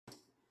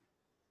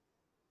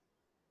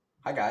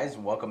Hi, guys,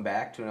 and welcome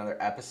back to another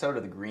episode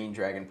of the Green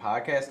Dragon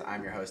Podcast.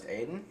 I'm your host,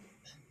 Aiden,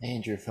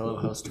 And your fellow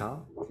host,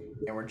 Tom.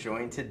 and we're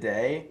joined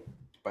today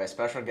by a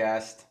special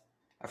guest,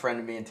 a friend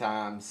of me and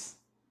Tom's,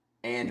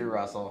 Andrew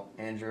Russell.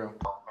 Andrew,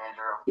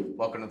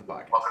 welcome to the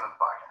podcast.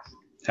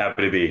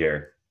 Happy to be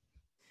here.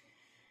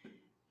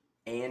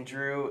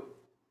 Andrew,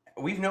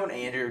 we've known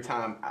Andrew,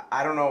 Tom.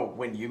 I don't know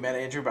when you met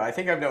Andrew, but I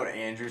think I've known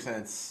Andrew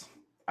since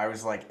I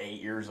was like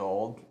 8 years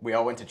old. We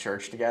all went to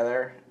church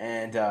together,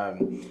 and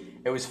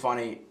it was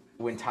funny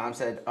when Tom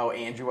said, "Oh,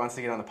 Andrew wants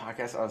to get on the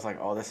podcast." I was like,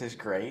 "Oh, this is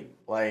great!"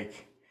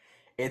 Like,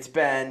 it's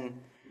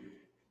been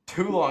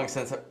too long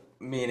since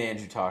me and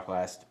Andrew talked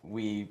last.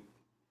 I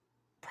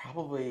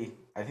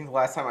think the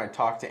last time I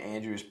talked to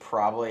Andrew was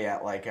probably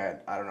at like I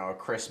don't know, a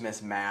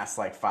Christmas mass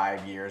like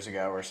 5 years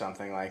ago or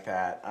something like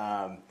that.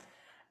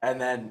 And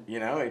then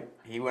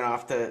he went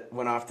off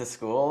to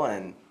school,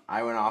 and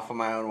I went off on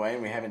my own way,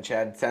 and we haven't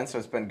chatted since. So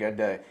it's been good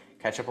to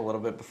catch up a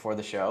little bit before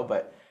the show.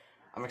 But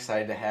I'm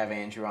excited to have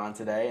Andrew on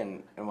today,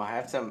 and we'll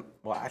have some.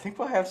 Well, I think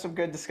we'll have some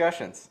good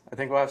discussions. I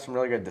think we'll have some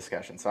really good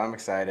discussions. So I'm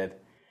excited.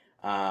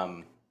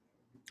 Um,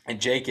 and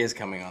Jake is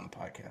coming on the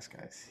podcast,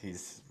 guys.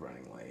 He's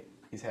running late.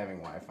 He's having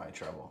Wi-Fi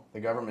trouble. The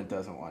government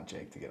doesn't want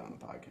Jake to get on the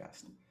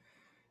podcast,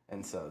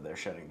 and so they're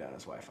shutting down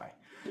his Wi-Fi.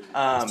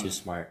 He's too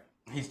smart.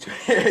 He's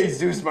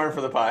too smart for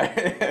the pie.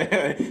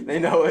 They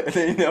know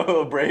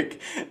he'll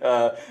break.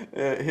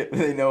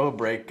 They know he'll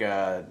break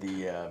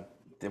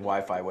the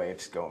Wi-Fi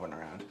waves going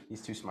around.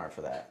 He's too smart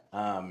for that.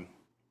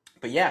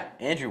 But yeah,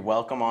 Andrew,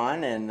 welcome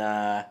on,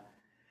 and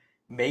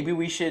maybe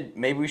we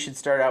should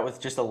start out with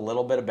just a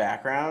little bit of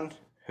background,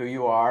 who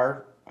you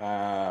are,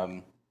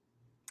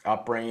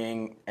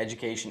 upbringing,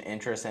 education,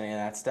 interests, any of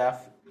that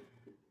stuff.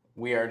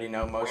 We already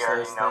know most of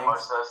those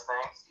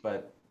things,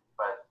 but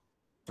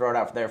throw it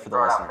out there for the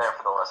listeners.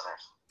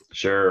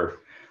 Sure.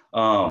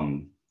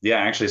 Yeah,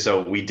 actually,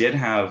 so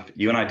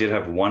you and I did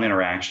have one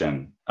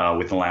interaction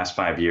within the last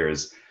 5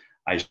 years.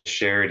 I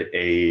shared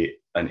a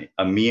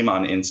meme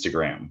on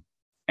Instagram,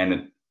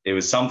 and it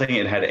was something,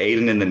 it had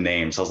Aiden in the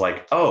name. So I was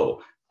like,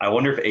 oh, I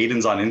wonder if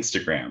Aiden's on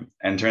Instagram.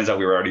 And turns out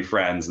we were already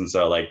friends. And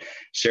so like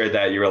shared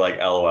that, you were like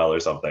LOL or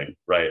something,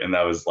 right? And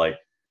that was like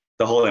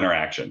the whole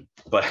interaction.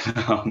 But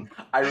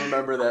I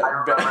remember that.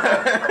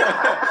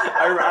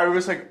 I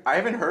was like, I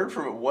haven't heard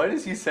from it. What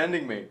is he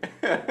sending me?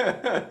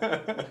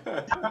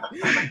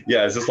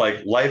 yeah, is this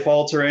like life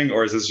altering,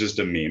 or is this just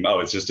a meme? Oh,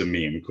 it's just a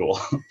meme. Cool.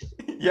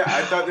 Yeah,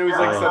 I thought there was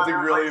like something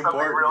really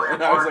important,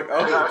 and I was like,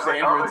 oh,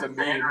 Sandra, it's a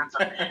meme.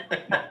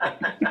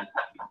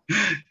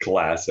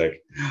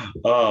 Classic.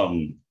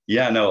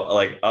 Yeah, no,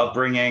 like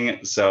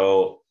upbringing.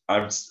 So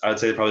I'd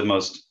say probably the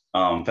most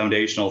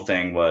foundational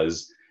thing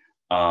was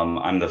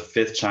I'm the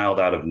fifth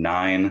child out of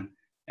nine.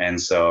 And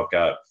so I've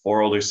got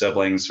four older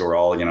siblings who are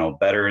all,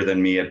 better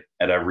than me at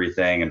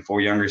everything, and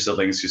four younger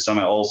siblings who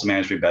somehow also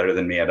managed to be better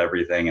than me at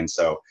everything. And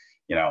so,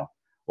 a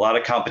lot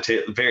of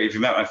competition. If you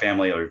met my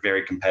family, they're a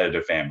very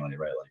competitive family,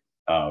 right?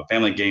 Like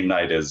family game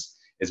night is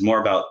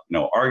more about,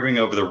 arguing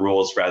over the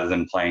rules rather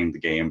than playing the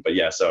game. But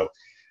yeah, so,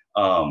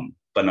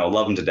 but no,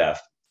 love them to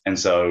death. And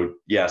so,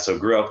 yeah, so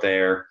grew up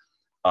there,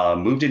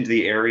 moved into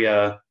the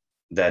area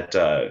that,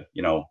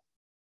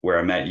 where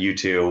I met you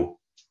two,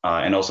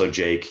 and also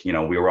Jake. We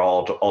were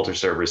all altar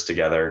servers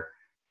together.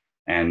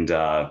 And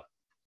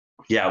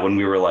yeah, when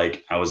we were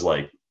like, I was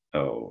like,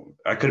 oh,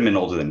 I could have been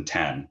older than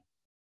 10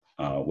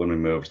 when we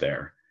moved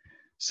there.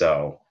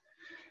 So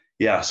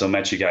yeah, so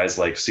met you guys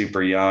like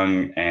super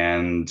young,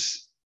 and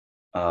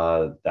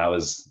that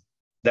was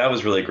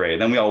really great.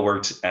 Then we all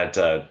worked at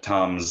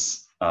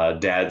Tom's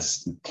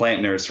dad's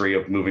plant nursery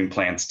of moving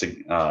plants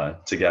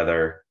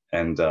together,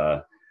 and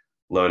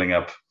loading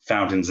up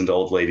fountains into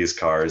old ladies'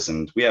 cars,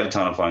 and we had a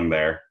ton of fun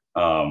there.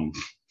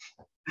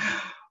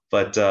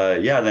 But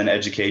yeah, then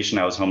education,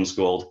 I was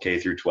homeschooled K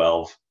through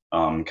 12,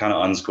 kind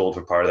of unschooled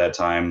for part of that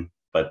time,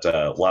 but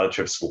a lot of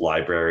trips to the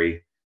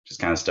library, just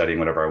kind of studying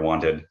whatever I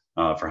wanted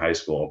for high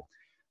school.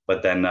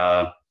 But then,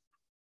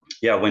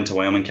 yeah, went to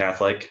Wyoming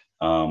Catholic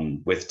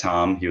with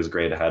Tom. He was a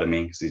grade ahead of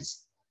me because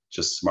he's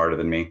just smarter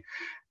than me.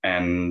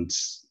 And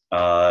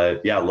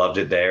yeah, loved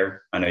it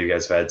there. I know you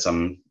guys have had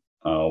some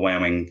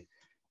Wyoming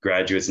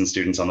graduates and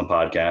students on the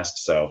podcast.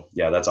 So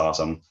yeah, that's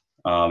awesome.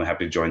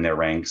 Happy to join their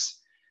ranks.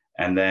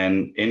 And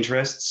then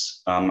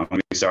interests, I'm going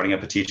to be starting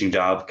up a teaching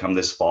job come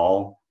this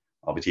fall.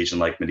 I'll be teaching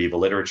like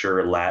medieval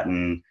literature,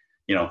 Latin,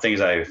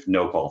 things I have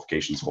no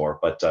qualifications for,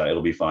 but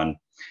it'll be fun.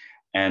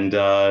 And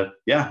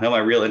yeah, no, my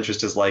real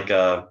interest is like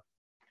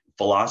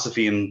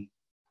philosophy and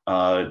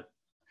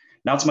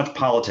not so much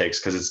politics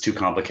because it's too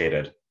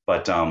complicated,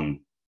 but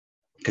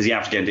because you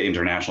have to get into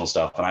international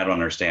stuff, and I don't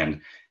understand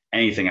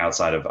anything I've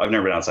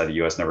never been outside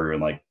the US, never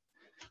even like,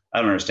 I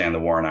don't understand the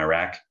war in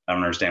Iraq. I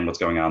don't understand what's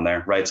going on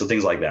there, right? So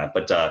things like that.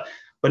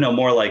 But no,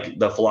 more like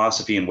the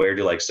philosophy and where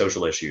do like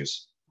social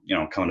issues,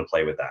 come into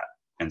play with that.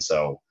 And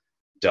so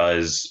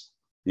does,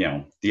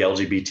 the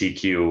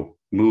LGBTQ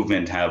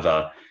movement have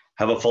a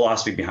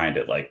philosophy behind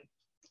it? Like,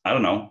 I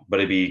don't know, but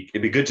it'd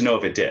be good to know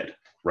if it did,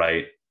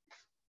 right?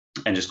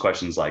 And just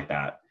questions like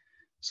that.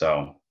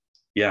 So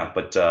yeah,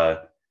 but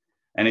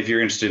And if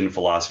you're interested in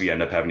philosophy, you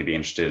end up having to be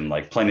interested in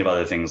like plenty of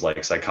other things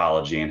like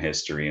psychology and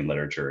history and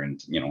literature and,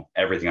 you know,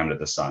 everything under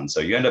the sun. So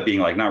you end up being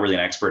like not really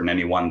an expert in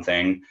any one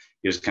thing.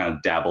 You just kind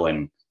of dabble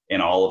in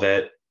all of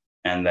it.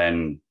 And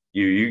then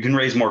you can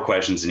raise more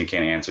questions than you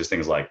can answers,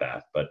 things like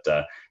that. But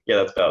yeah,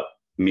 that's about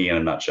me in a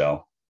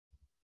nutshell.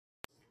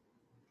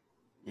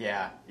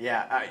 Yeah,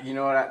 yeah. You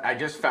know what? I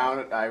just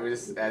found I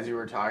was as you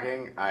were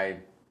talking, I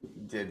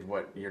did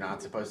what you're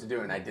not supposed to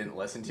do, and I didn't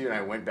listen to you, and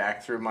I went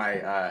back through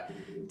my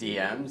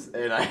DMs,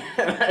 and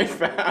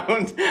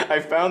I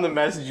found the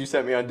message you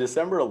sent me on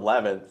December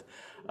 11th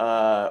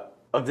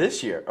of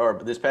this year or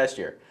this past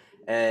year,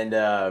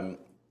 and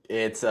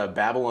it's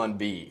Babylon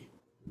B,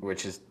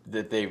 which is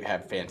that they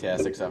have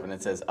fantastic stuff, and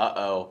it says, "Uh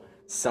oh,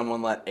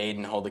 someone let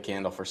Aiden hold the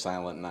candle for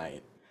Silent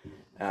Night."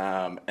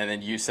 And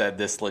then you said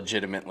this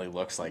legitimately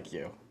looks like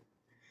you,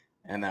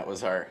 and that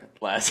was our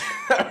last.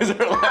 That was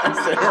our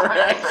last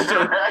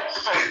interaction.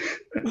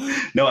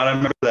 No, and I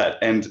remember that.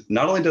 And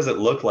not only does it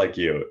look like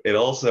you, it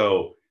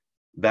also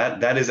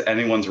that is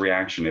anyone's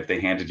reaction if they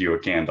handed you a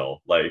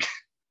candle. Like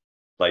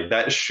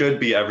that should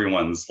be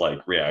everyone's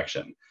like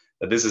reaction.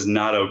 That this is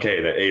not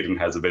okay that Aiden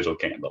has a visual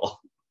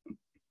candle.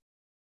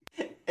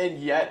 And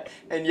yet,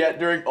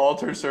 during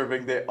altar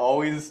serving, they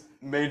always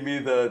made me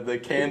the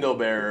candle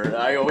bearer.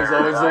 I was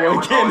always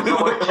the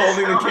one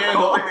holding the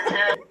candle.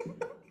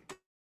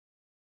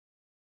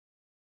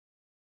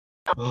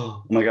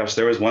 Oh my gosh,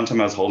 there was one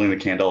time I was holding the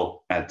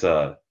candle at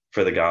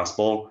for the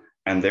gospel,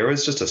 and there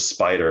was just a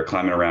spider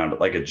climbing around,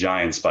 like a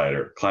giant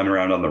spider climbing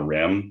around on the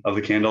rim of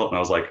the candle, and I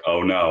was like,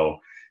 oh no.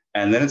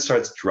 And then it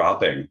starts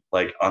dropping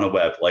like on a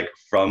web, like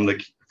from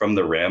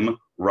the rim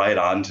right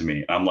onto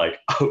me. I'm like,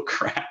 oh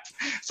crap.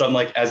 So I'm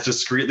like as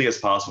discreetly as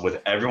possible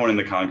with everyone in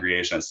the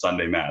congregation at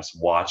Sunday Mass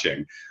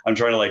watching. I'm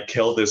trying to like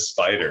kill this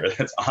spider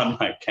that's on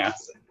my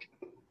cassock.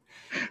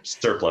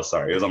 Surplus,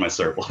 sorry. It was on my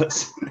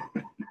surplus.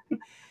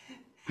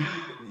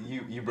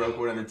 You broke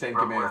one of the 10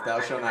 Commandments.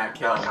 Thou shalt not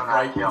kill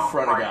right in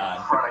front of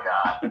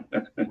God.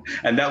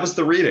 And that was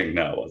the reading.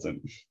 No, it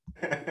wasn't.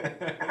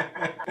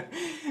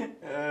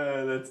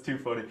 That's too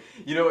funny.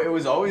 You know, it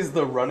was always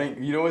the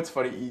running. You know what's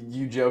funny?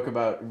 You joke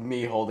about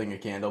me holding a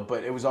candle,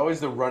 but it was always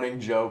the running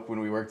joke when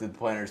we worked at the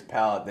Planter's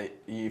Pallet that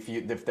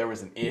if there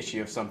was an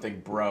issue, if something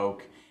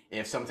broke,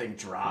 if something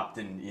dropped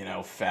and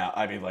foul,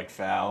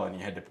 foul, and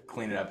you had to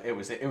clean it up, it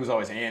was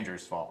always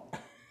Andrew's fault.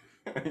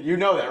 You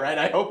know that, right?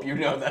 I hope you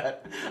know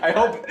that. I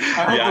hope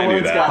yeah, the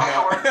word's gotten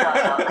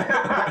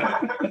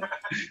out.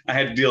 I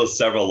had to deal with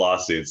several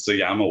lawsuits, so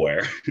yeah, I'm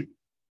aware.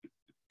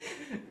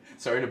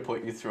 Sorry to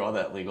put you through all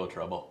that legal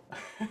trouble.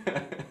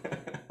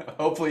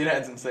 Hopefully it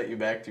hasn't set you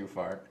back too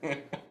far.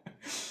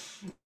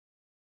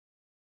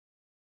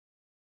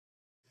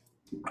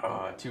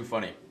 Too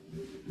funny.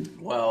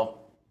 Well,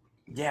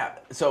 yeah,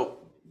 so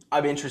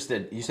I'm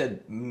interested. You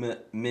said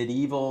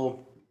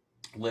medieval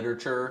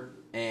literature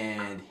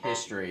and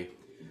history.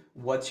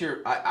 What's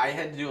your? I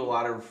had to do a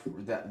lot of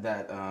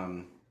that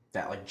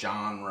like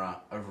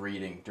genre of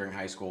reading during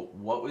high school.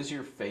 What was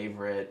your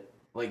favorite?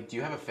 Like, do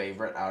you have a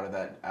favorite out of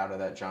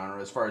that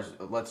genre? As far as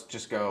let's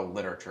just go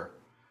literature,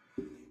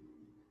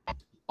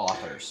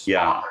 authors.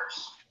 Yeah,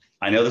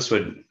 I know this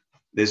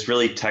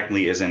really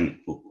technically isn't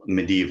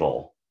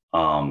medieval.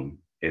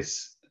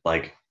 It's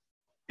like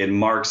it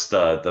marks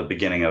the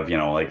beginning of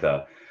like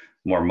the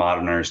more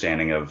modern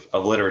understanding of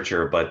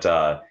literature, but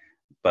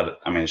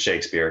I mean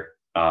Shakespeare,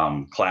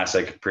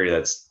 classic period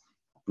that's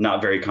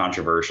not very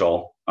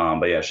controversial.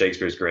 But yeah,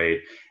 Shakespeare's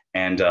great,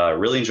 and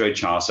really enjoyed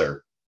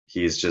Chaucer.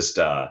 He's just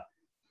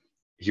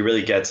he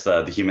really gets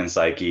the human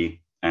psyche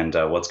and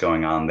what's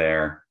going on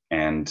there,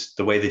 and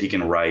the way that he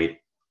can write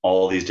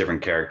all these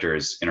different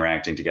characters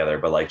interacting together,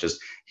 but like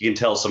just he can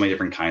tell so many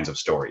different kinds of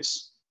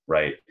stories,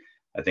 right?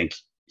 I think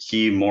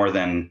he more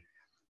than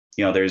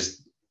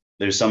there's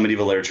some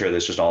medieval literature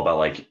that's just all about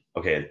like,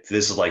 okay,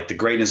 this is like the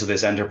greatness of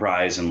this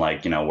enterprise, and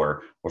like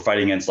we're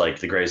fighting against like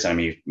the greatest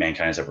enemy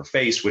mankind has ever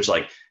faced, which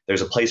like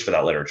there's a place for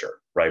that literature,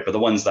 right? But the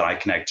ones that I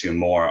connect to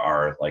more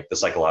are like the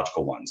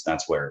psychological ones.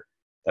 That's where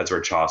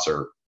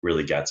Chaucer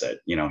really gets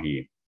it.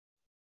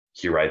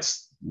 He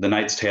writes The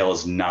Knight's Tale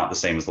is not the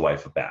same as The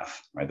Wife of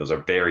Bath, right? Those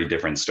are very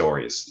different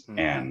stories. Mm-hmm.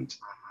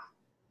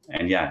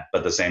 And yeah,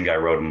 but the same guy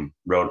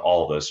wrote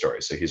all of those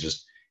stories. So he's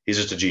just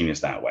a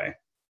genius that way.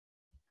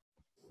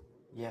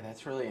 Yeah,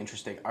 that's really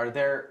interesting. Are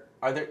there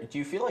do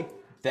you feel like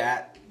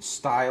that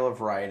style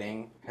of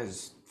writing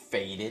has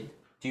faded?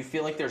 Do you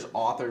feel like there's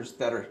authors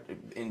that are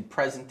in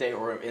present day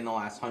or in the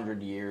last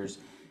 100 years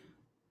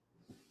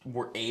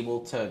were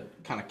able to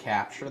kind of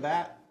capture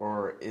that?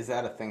 Or is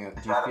that a thing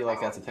do you feel like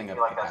that's a thing of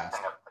the past?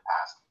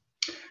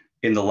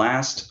 In the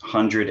last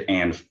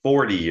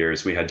 140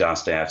 years, we had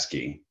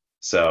Dostoevsky.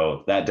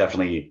 So that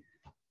definitely,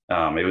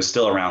 it was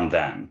still around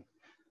then.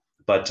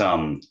 But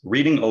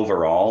reading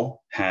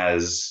overall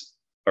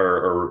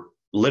or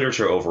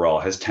literature overall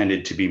has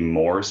tended to be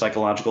more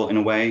psychological in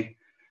a way,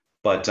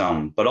 but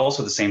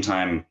also at the same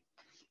time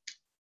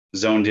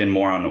zoned in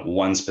more on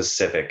one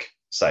specific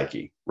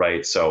psyche,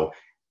 right? So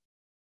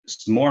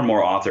more and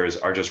more authors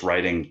are just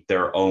writing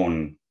their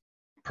own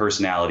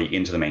personality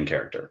into the main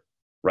character,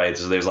 right?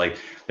 So there's like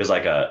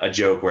a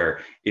joke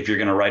where if you're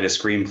going to write a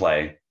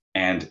screenplay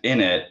and in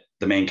it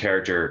the main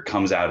character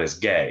comes out as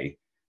gay,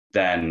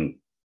 then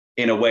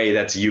in a way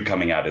that's you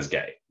coming out as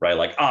gay, right?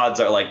 Like odds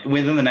are like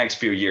within the next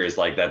few years,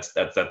 like that's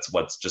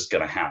what's just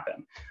going to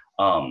happen.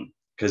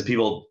 Because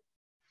people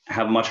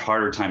have a much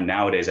harder time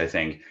nowadays, I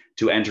think,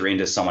 to enter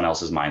into someone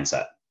else's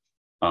mindset.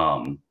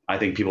 I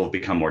think people have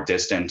become more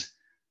distant,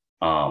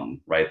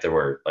 right? There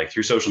were like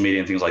through social media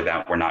and things like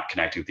that, we're not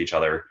connecting with each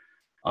other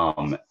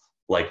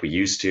like we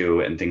used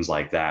to, and things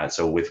like that.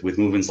 So with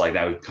movements like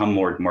that, we've become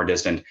more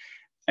distant,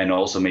 and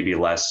also maybe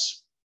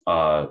less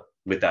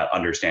with that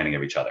understanding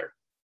of each other.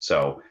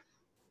 So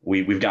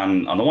we've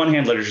gotten, on the one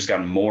hand, literature's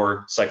gotten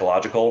more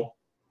psychological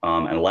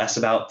and less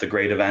about the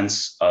great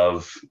events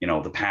of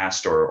the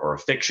past or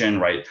fiction,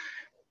 right?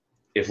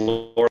 If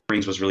Lord of the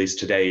Rings was released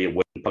today, it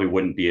probably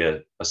wouldn't be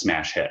a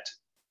smash hit.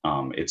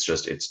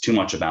 It's too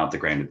much about the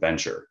grand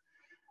adventure.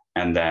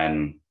 And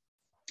then,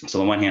 so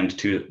on the one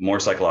hand, more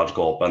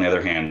psychological, but on the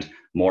other hand,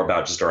 more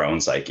about just our own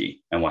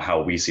psyche and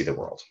how we see the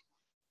world.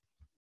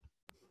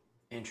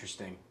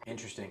 Interesting.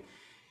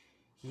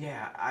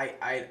 Yeah,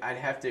 I'd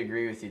have to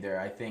agree with you there.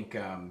 I think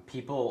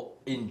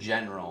people in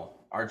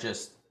general are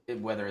just,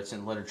 whether it's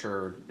in literature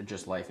or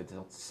just life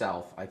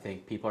itself, I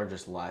think people are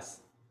just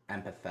less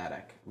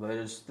empathetic.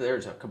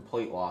 There's a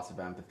complete loss of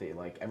empathy.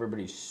 Like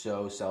everybody's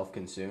so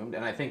self-consumed,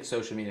 and I think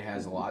social media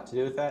has a lot to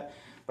do with that.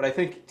 But I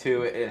think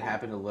too, it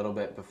happened a little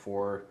bit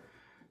before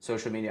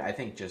social media. I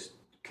think just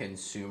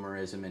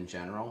consumerism in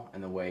general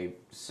and the way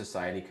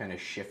society kind of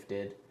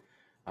shifted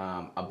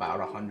about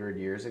 100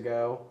 years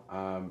ago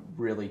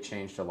really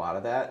changed a lot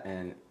of that.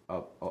 And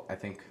I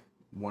think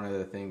one of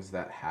the things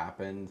that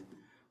happened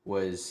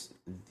was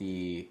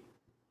the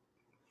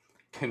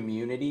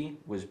community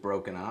was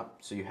broken up.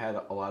 So you had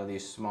a lot of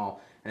these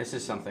small, and this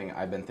is something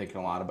I've been thinking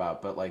a lot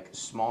about, but like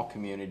small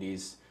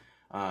communities.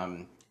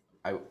 I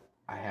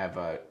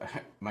have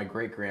my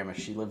great grandma,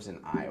 she lives in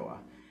Iowa,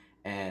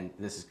 and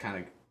this is kind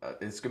of,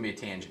 it's going to be a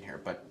tangent here,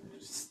 but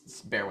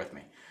just bear with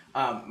me.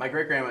 My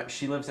great grandma,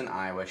 she lives in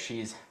Iowa.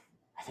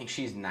 I think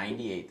she's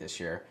 98 this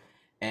year,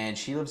 and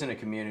she lives in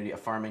a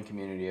farming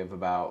community of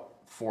about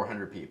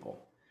 400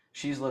 people.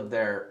 She's lived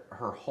there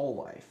her whole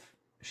life.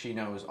 She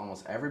knows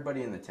almost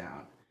everybody in the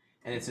town,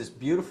 and it's this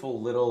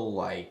beautiful little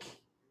like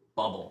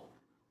bubble,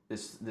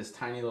 this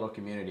tiny little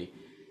community.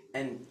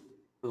 And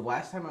the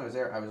last time I was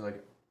there, I was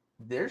like,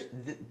 there's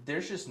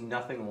just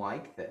nothing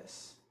like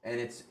this,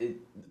 and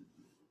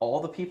all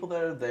the people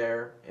that are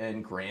there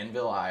in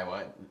Granville,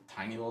 Iowa,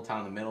 tiny little town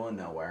in the middle of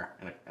nowhere,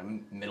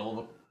 in the middle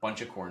of a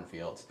bunch of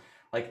cornfields,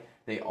 like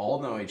they all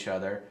know each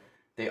other.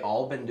 Their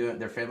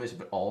families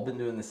have all been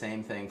doing the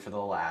same thing for the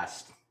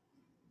last,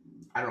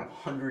 I don't know,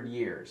 100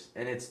 years.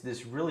 And it's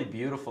this really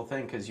beautiful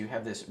thing because you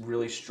have this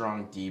really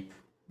strong,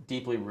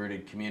 deeply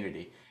rooted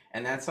community.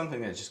 And that's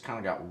something that just kind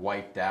of got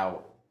wiped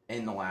out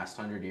in the last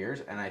 100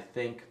 years. And I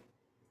think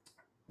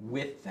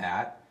with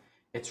that,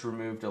 it's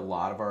removed a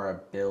lot of our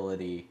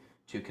ability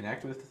to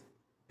connect with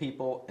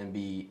people and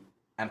be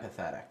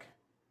empathetic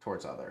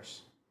towards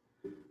others,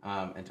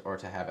 or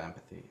to have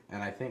empathy.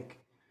 And I think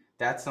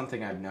that's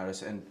something I've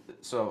noticed. And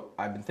so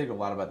I've been thinking a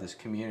lot about this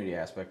community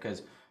aspect,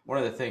 because one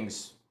of the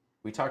things,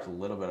 we talked a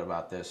little bit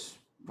about this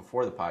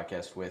before the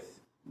podcast with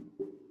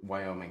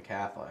Wyoming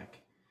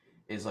Catholic,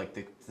 is like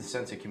the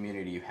sense of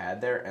community you had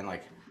there, and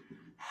like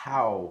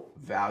how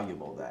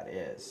valuable that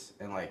is.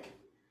 And like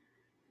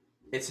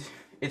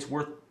it's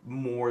worth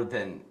more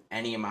than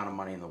any amount of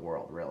money in the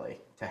world, really,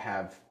 to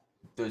have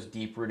those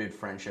deep-rooted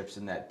friendships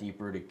in that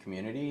deep-rooted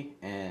community.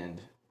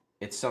 And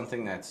it's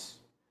something that's,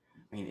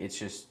 I mean,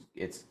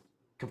 it's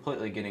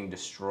completely getting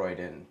destroyed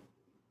in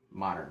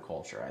modern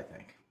culture, I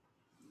think.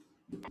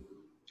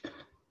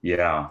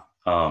 Yeah.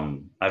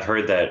 I've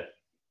heard that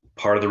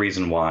part of the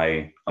reason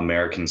why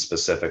Americans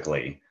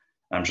specifically,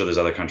 I'm sure there's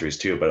other countries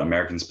too, but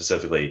Americans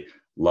specifically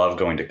love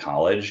going to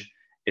college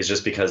is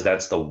just because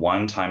that's the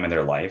one time in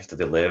their life that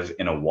they live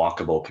in a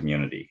walkable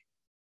community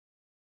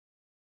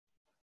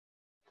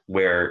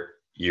where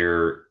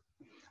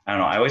I don't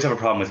know, I always have a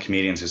problem with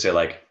comedians who say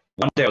like,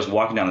 one day I was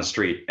walking down the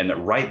street and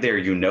right there,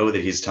 you know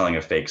that he's telling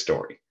a fake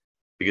story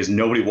because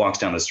nobody walks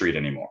down the street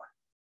anymore,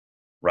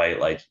 right?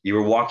 Like you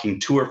were walking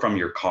to or from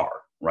your car,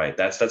 right?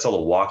 That's all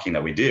the walking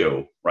that we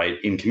do, right?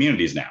 In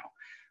communities now.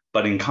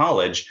 But in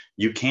college,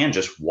 you can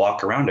just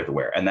walk around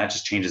everywhere, and that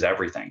just changes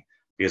everything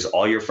because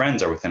all your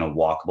friends are within a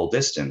walkable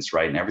distance,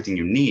 right? And everything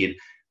you need,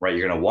 right?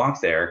 You're going to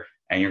walk there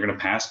and you're going to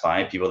pass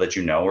by people that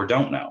you know or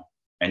don't know.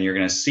 And you're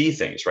going to see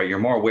things, right? You're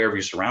more aware of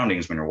your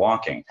surroundings when you're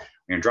walking.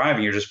 When you're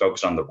driving, you're just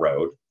focused on the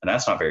road. And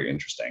that's not very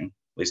interesting,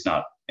 at least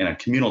not in a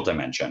communal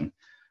dimension.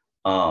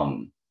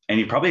 And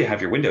you probably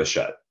have your windows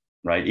shut,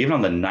 right? Even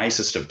on the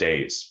nicest of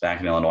days back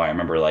in Illinois, I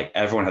remember like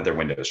everyone had their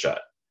windows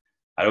shut.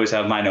 I'd always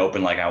have mine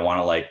open. Like I want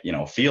to like,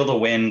 feel the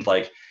wind,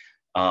 like,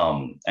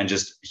 and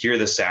just hear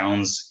the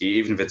sounds,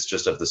 even if it's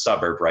just of the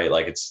suburb, right?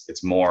 Like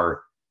it's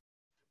more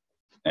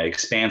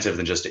expansive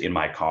than just in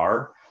my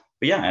car.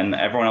 But yeah, and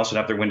everyone else would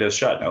have their windows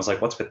shut. And I was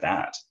like, what's with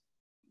that?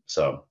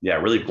 So yeah,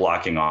 really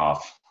blocking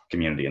off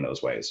community in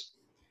those ways.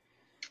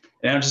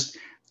 And just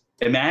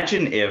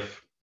imagine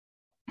if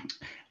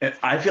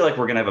I feel like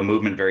we're going to have a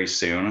movement very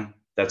soon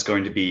that's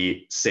going to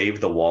be save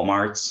the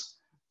Walmarts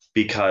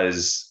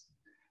because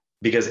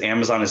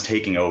Amazon is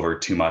taking over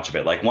too much of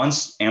it. Like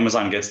once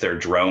Amazon gets their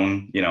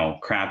drone,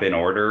 crap in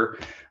order,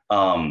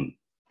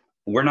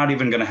 we're not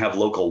even going to have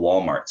local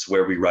Walmarts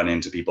where we run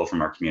into people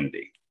from our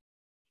community,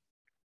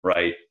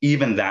 right?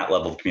 Even that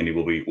level of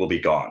community will be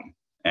gone,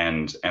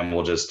 and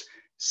we'll just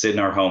sit in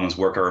our homes,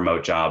 work our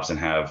remote jobs, and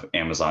have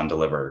Amazon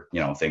deliver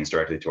things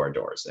directly to our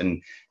doors,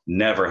 and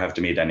never have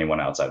to meet anyone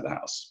outside the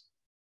house.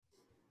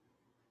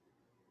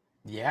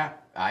 Yeah,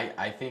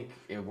 I think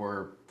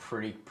we're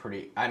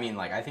pretty. I mean,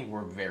 like I think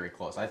we're very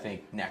close. I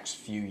think next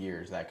few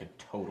years that could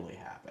totally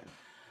happen.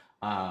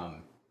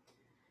 Um,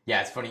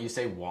 yeah, it's funny you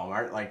say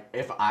Walmart. Like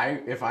if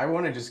I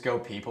want to just go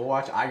people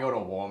watch, I go to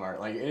Walmart.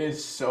 Like it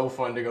is so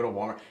fun to go to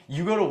Walmart.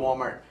 You go to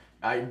Walmart.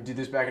 I did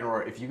this back in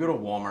Aurora. If you go to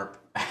Walmart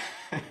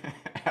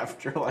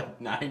after like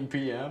 9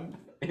 p.m.,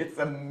 it's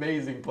an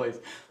amazing place.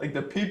 Like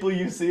the people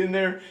you see in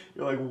there,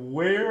 you're like,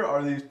 where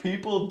are these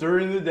people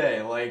during the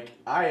day? Like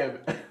I am.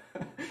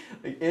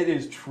 Like, it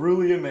is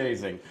truly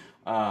amazing.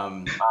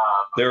 Um,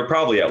 They were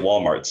probably at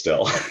Walmart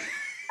still.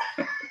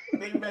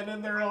 they've been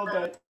in there all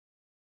day.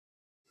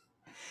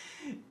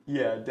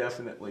 Yeah,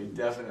 definitely,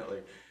 definitely.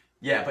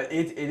 Yeah, but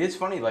it is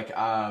funny. Like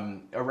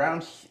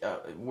around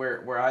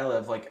where I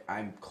live, like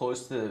I'm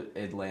close to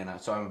Atlanta,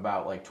 so I'm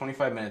about like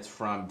 25 minutes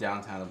from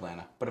downtown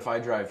Atlanta. But if I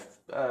drive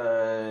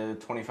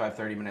 25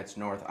 30 minutes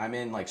north, I'm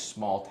in like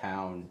small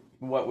town,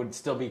 what would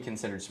still be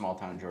considered small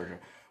town Georgia,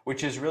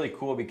 which is really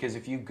cool because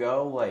if you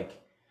go like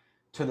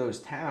to those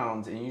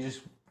towns and you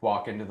just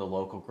walk into the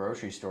local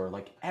grocery store,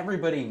 like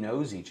everybody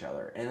knows each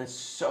other, and it's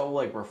so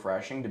like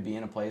refreshing to be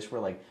in a place where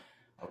like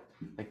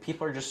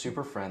people are just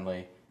super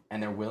friendly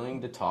and they're willing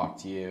to talk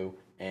to you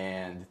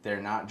and they're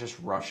not just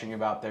rushing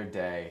about their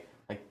day.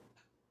 Like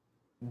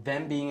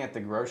them being at the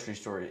grocery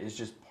store is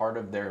just part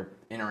of their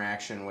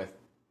interaction with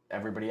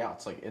everybody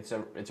else. Like it's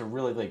a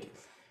really like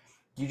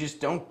you just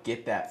don't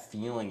get that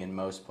feeling in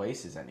most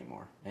places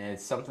anymore, and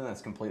it's something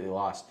that's completely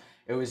lost.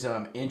 It was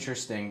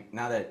interesting.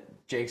 Now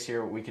that Jake's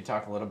here, we could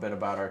talk a little bit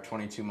about our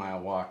 22-mile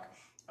walk.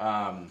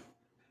 Um,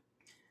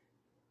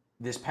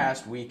 this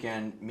past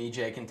weekend, me,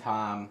 Jake, and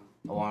Tom,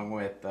 along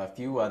with a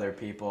few other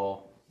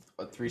people,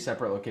 three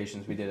separate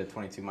locations, we did a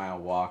 22-mile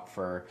walk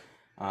for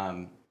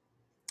um,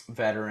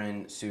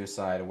 veteran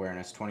suicide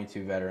awareness.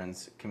 22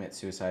 veterans commit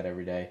suicide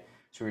every day,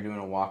 so we're doing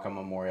a walk on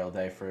Memorial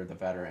Day for the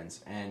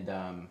veterans, and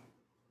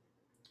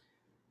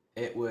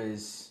it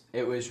was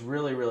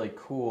really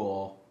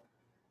cool.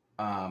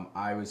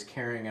 I was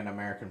carrying an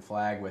American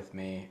flag with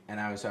me, and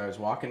I was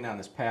walking down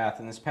this path,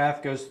 and this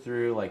path goes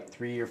through like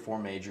 3 or 4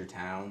 major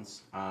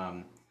towns.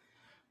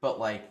 But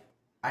like,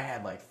 I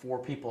had like 4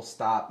 people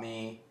stop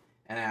me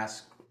and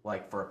ask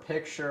like for a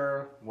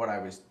picture,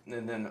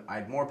 and then I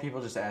had more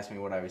people just ask me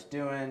what I was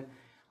doing.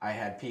 I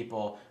had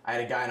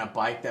a guy on a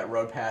bike that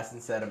rode past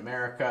and said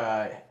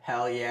 "America,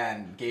 hell yeah,"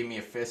 and gave me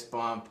a fist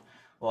bump.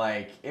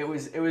 Like it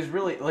was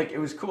really like it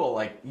was cool.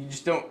 Like you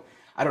just don't.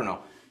 I don't know.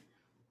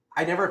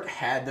 I never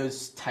had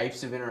those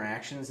types of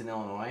interactions in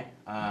Illinois.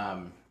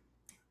 I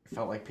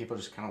felt like people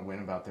just kind of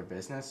went about their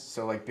business.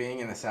 So like being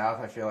in the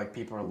South, I feel like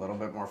people are a little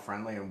bit more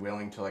friendly and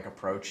willing to like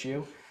approach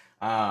you.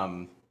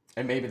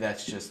 And maybe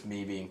that's just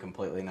me being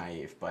completely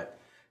naive, but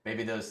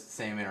maybe those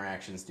same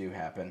interactions do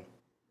happen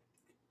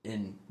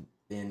in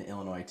in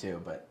Illinois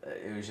too. But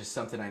it was just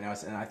something I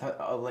noticed, and I thought,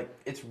 oh, like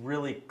it's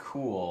really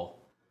cool.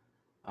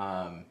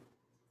 Um,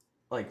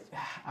 like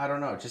I don't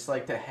know, just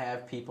like to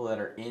have people that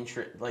are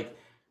like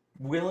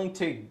willing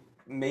to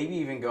maybe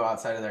even go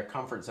outside of their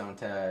comfort zone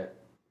to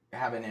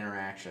have an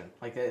interaction.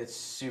 Like it's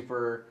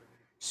super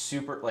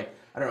like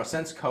I don't know,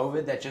 since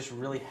COVID that just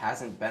really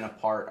hasn't been a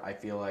part I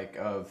feel like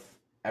of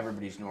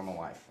everybody's normal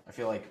life. I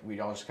feel like we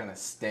all just kind of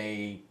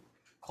stay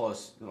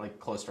close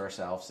to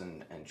ourselves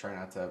and try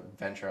not to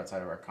venture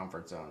outside of our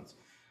comfort zones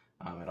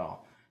at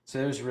all. So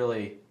it was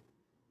really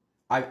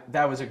I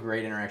that was a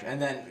great interaction.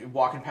 And then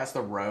walking past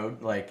the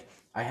road, like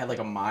I had like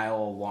a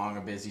mile long,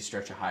 a busy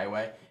stretch of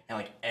highway, and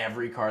like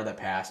every car that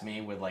passed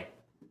me would like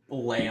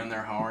lay on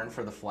their horn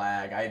for the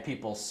flag. I had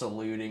people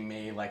saluting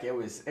me. Like it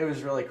was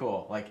really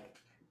cool. Like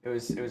it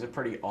was a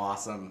pretty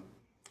awesome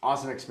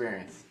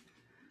experience.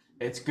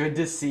 It's good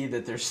to see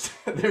that there's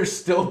there's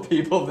still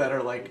people that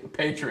are like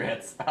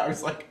patriots. I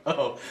was like,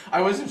 oh,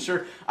 I wasn't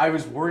sure. I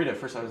was worried at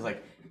first. I was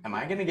like, am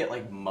I gonna get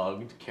like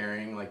mugged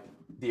carrying like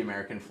the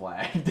American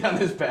flag down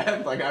this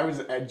path? Like I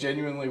was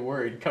genuinely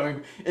worried.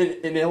 Coming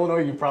in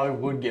Illinois, you probably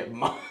would get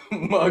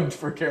mugged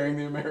for carrying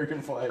the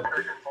American flag.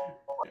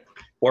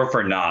 Or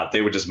for not,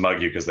 they would just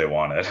mug you because they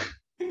want it.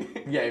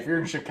 Yeah, if you're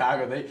in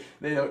Chicago,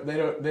 they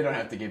don't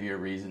have to give you a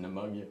reason to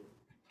mug you.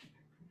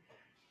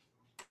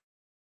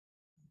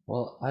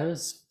 Well, I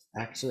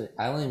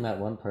only met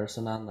one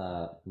person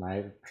on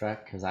my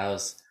trek because I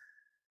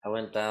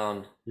went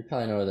down. You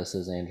probably know where this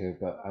is, Andrew,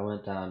 but I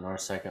went down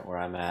North Second where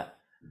I'm at,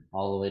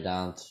 all the way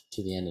down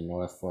to the end of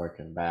North Fork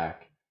and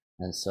back.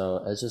 And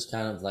so it's just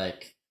kind of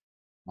like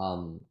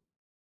um,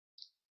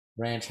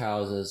 ranch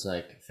houses,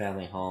 like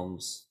family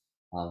homes.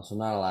 So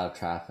not a lot of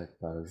traffic,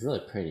 but it was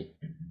really pretty.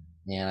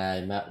 And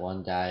I met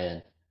one guy,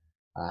 and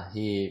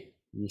he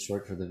used to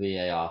work for the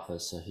VA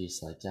office, so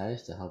he's like, yeah, I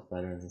used to help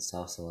veterans and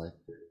stuff. So like,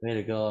 way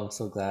to go! I'm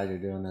so glad you're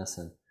doing this,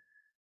 and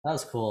that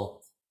was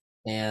cool.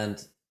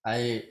 And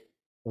I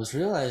was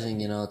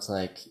realizing, it's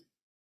like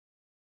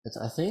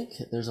I think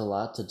there's a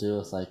lot to do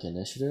with like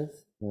initiative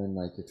when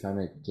like you're trying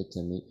to get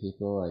to meet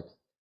people, like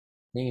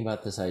thinking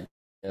about this idea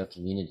of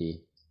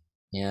community.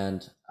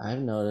 And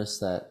I've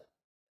noticed that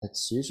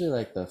it's usually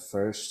like the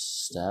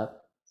first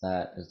step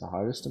that is the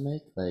hardest to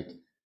make. Like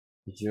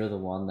if you're the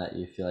one that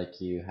you feel like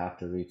you have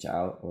to reach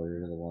out, or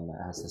you're the one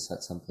that has to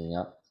set something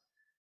up,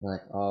 you're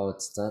like, oh,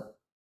 it's that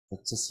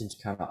just seems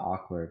kind of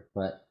awkward.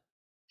 But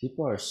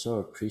people are so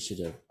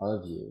appreciative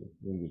of you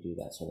when you do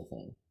that sort of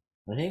thing.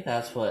 I think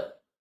that's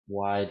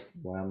why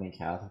Wyoming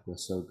Catholic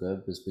was so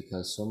good, was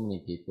because so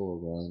many people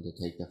were willing to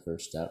take the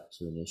first step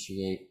to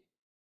initiate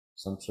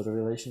some sort of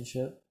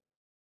relationship.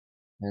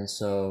 And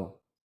so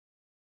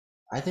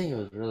I think it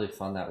was really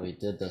fun that we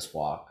did this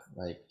walk,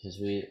 like, because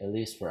we at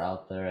least were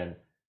out there, and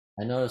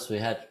I noticed we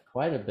had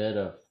quite a bit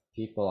of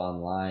people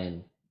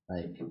online,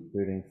 like,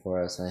 rooting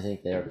for us, and I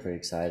think they were pretty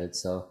excited.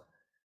 So,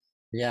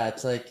 yeah,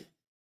 it's like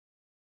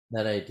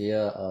that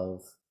idea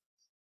of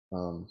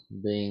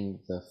being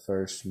the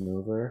first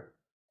mover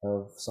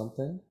of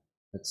something.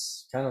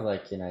 It's kind of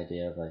like an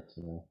idea of like,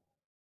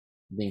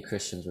 being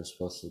Christians, we're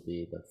supposed to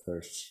be the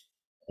first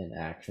in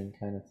action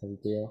kind of thing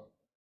deal.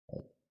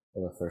 Like,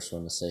 we're the first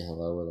one to say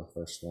hello. We're the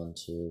first one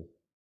to,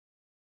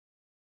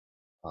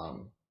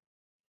 um,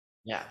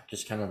 yeah,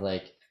 just kind of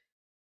like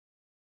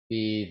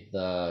be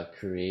the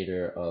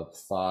creator of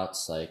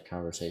thoughts, like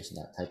conversation,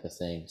 that type of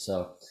thing.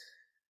 So,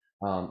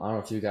 I don't know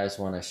if you guys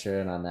want to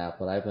share in on that,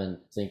 but I've been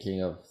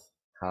thinking of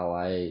how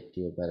I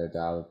do a better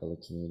job of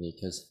building community,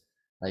 because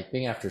like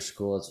being after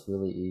school, it's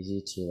really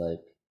easy to like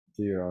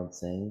do your own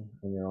thing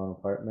in your own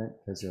apartment,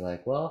 because you're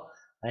like, well,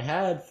 I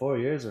had 4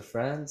 years of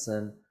friends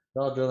and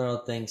they're all doing their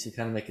own things. You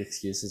kind of make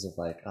excuses of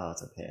like, oh,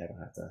 it's okay, I don't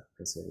have to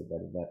go see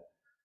everybody. But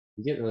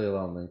you get really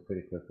lonely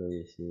pretty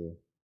quickly if you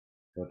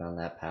go down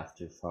that path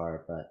too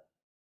far. But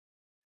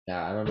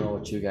yeah, I don't know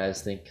what you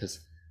guys think,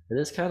 because it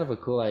is kind of a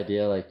cool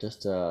idea, like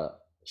just to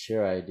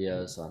share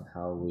ideas on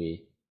how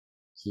we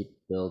keep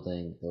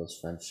building those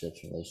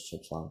friendships,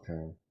 relationships long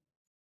term.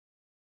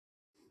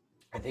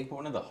 I think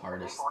one of the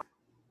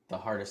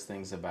hardest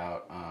things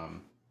about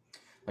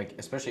like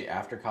especially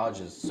after college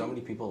is so many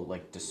people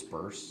like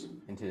disperse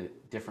into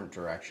different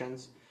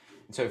directions.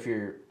 And so if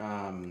you're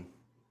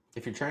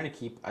trying to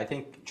keep, I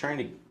think trying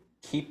to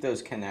keep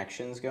those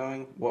connections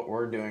going, what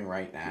we're doing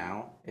right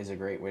now is a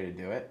great way to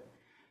do it.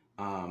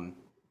 um,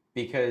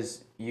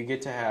 because you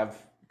get to have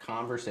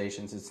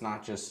conversations. It's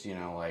not just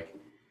like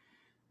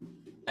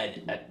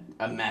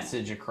a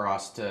message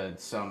across to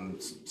some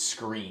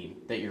screen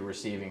that you're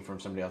receiving from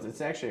somebody else.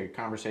 It's actually a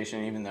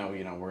conversation. Even though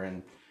we're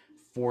in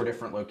 4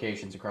 different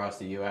locations across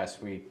the U.S.,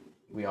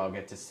 we all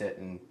get to sit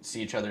and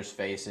see each other's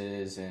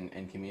faces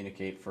and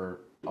communicate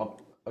for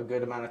a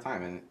good amount of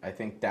time. And I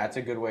think that's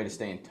a good way to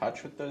stay in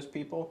touch with those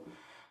people.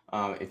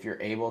 If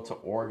you're able to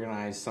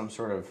organize some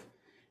sort of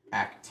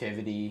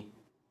activity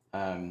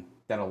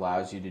that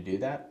allows you to do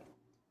that.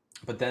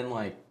 But then,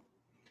 like,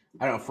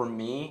 I don't know, for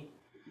me,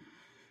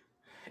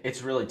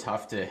 it's really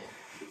tough to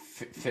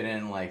fit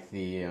in like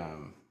the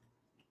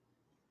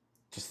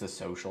just the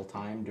social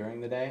time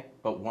during the day.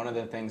 But one of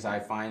the things I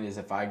find is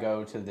if I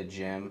go to the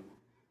gym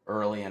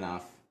early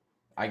enough,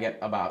 I get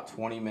about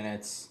 20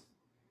 minutes,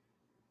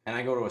 and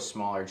I go to a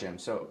smaller gym.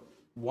 So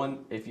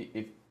one, if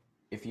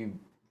you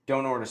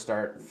don't know where to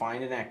start,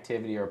 find an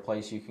activity or a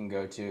place you can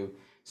go to,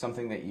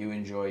 something that you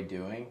enjoy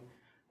doing,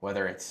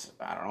 whether it's,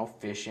 I don't know,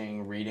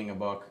 fishing, reading a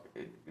book.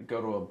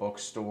 Go to a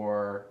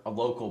bookstore, a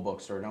local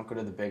bookstore. Don't go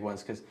to the big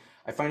ones, because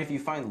I find if you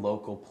find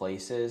local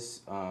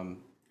places,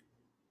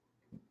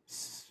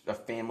 a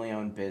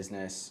family-owned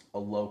business, a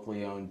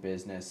locally owned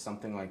business,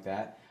 something like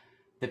that,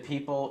 the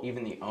people,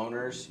 even the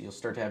owners, you'll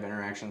start to have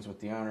interactions with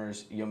the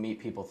owners. You'll meet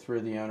people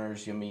through the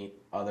owners. You'll meet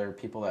other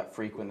people that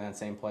frequent that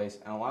same place,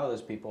 and a lot of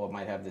those people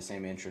might have the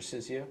same interests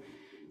as you.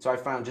 So I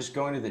found just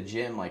going to the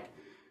gym like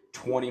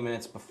 20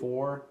 minutes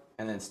before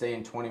and then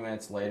staying 20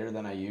 minutes later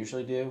than I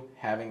usually do,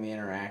 having the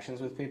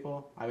interactions with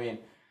people. I mean,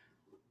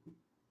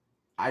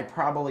 I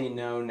probably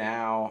know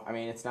now. I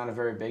mean, it's not a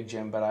very big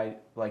gym, but I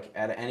like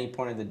at any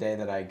point of the day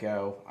that I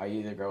go, I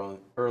either go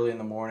early in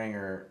the morning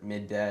or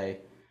midday.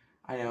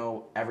 I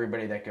know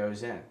everybody that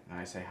goes in, and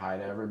I say hi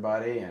to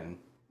everybody, and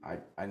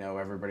I know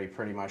everybody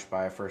pretty much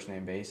by a first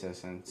name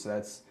basis, and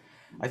so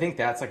I think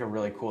that's like a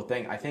really cool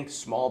thing. I think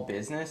small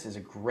business is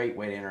a great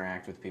way to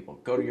interact with people.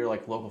 Go to your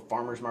like local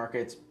farmers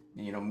markets,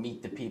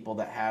 meet the people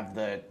that have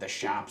the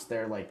shops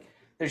there. Like,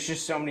 there's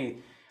just so many.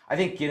 I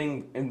think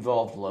getting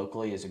involved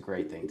locally is a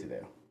great thing to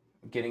do.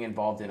 Getting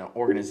involved in an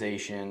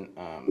organization,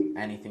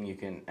 anything you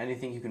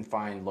can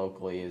find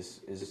locally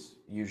is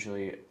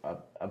usually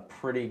a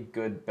pretty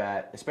good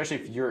bet, especially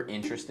if you're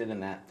interested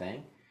in that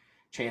thing.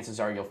 chances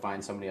are you'll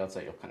find somebody else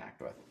that you'll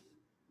connect with.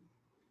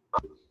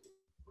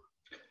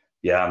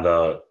 Yeah,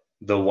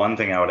 the one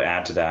thing I would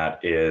add to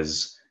that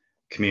is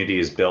community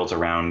is built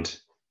around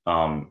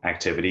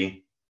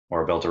activity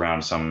or built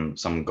around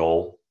some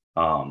goal.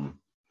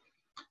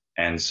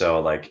 And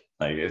so like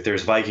if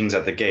there's Vikings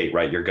at the gate,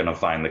 right, you're gonna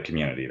find the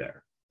community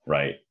there,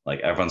 right?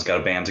 Like everyone's got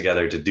to band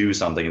together to do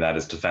something that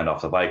is to fend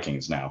off the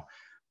Vikings. Now,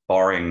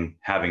 barring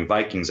having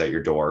Vikings at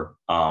your door,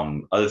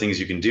 other things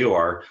you can do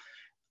are,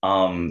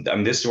 I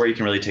mean, this is where you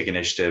can really take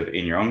initiative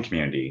in your own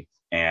community.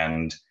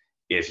 And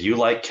if you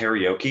like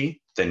karaoke,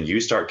 then you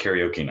start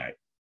karaoke night,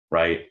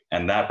 right?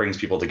 And that brings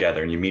people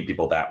together and you meet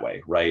people that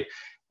way, right?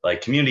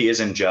 Like community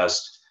isn't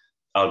just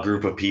a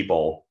group of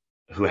people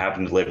who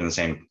happen to live in the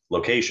same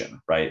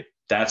location, right?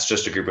 That's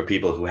just a group of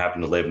people who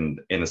happen to live in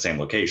the same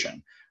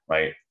location,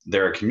 right?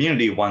 They're a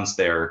community once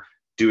they're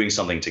doing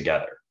something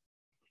together.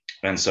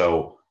 And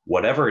so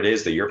whatever it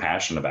is that you're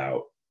passionate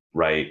about,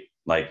 right?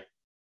 Like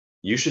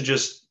you should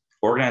just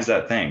organize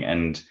that thing.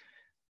 And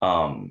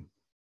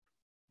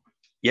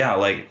yeah,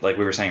 like we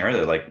were saying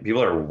earlier, like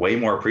people are way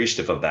more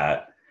appreciative of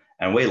that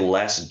and way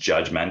less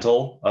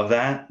judgmental of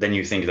that than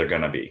you think they're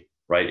going to be,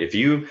 right? If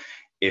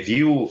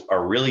you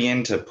are really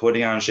into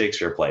putting on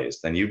Shakespeare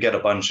plays, then you get a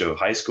bunch of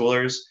high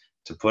schoolers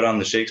to put on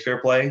the Shakespeare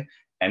play,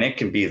 and it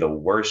can be the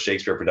worst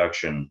Shakespeare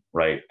production,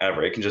 right,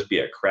 ever. It can just be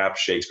a crap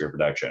Shakespeare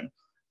production,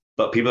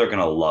 but people are going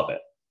to love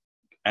it.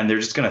 And they're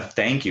just going to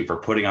thank you for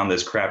putting on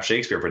this crap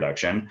Shakespeare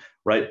production,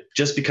 right?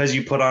 Just because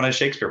you put on a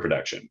Shakespeare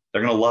production,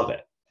 they're going to love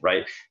it,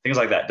 right? Things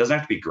like that. It doesn't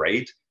have to be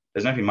great, it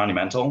doesn't have to be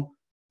monumental,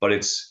 but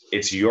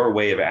it's your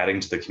way of adding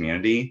to the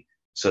community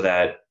so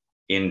that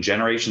in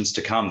generations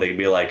to come, they can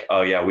be like,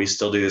 oh yeah, we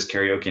still do this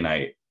karaoke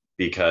night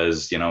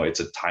because, you know,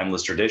 it's a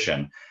timeless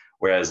tradition.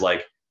 Whereas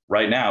like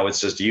right now, it's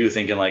just you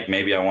thinking like,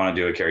 maybe I want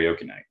to do a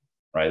karaoke night,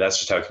 right? That's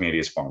just how community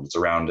is formed. It's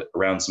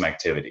around some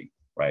activity,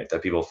 right?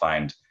 That people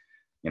find,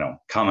 you know,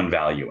 common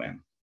value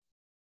in.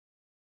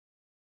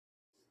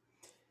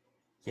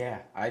 Yeah,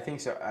 I think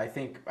so. I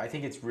think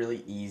it's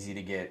really easy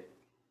to get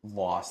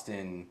lost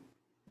in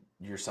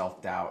your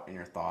self-doubt and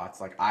your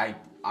thoughts. Like I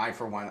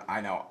for one,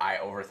 I know I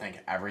overthink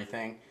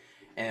everything,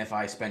 and if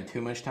I spend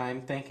too much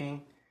time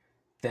thinking,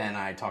 then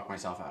I talk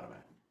myself out of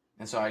it.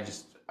 And so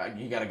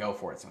you got to go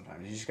for it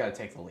sometimes. You just got to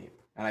take the leap.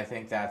 And I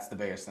think that's the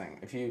biggest thing.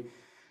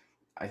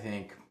 I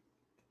think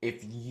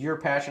if you're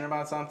passionate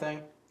about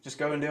something, just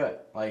go and do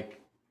it.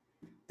 Like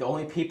the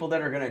only people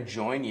that are going to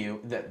join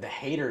you, the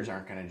haters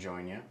aren't going to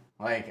join you.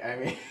 Like I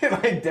mean,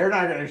 like they're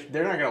not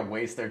gonna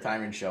waste their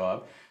time and show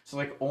up. So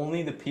like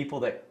only the people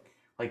that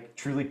like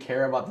truly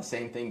care about the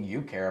same thing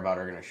you care about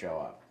are gonna show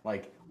up.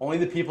 Like only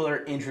the people that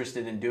are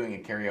interested in doing a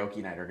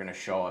karaoke night are gonna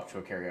show up to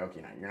a karaoke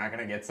night. You're not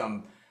gonna get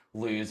some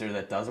loser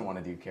that doesn't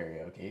want to do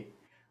karaoke.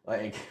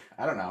 Like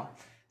I don't know.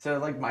 So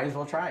like might as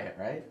well try it,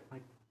 right?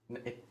 Like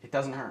it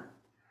doesn't hurt.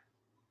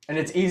 And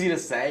it's easy to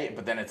say,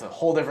 but then it's a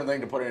whole different thing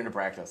to put it into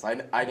practice.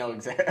 I know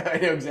exactly I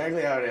know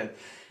exactly how it is,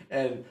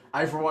 and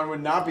I for one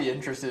would not be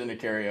interested in a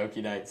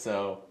karaoke night.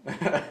 So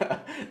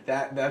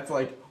that's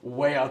like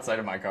way outside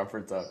of my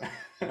comfort zone.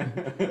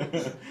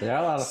 They are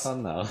a lot of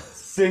fun though.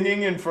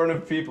 Singing in front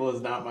of people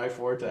is not my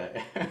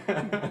forte.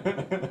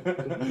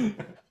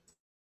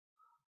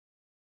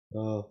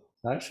 Oh,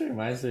 that actually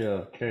reminds me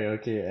of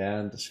karaoke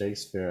and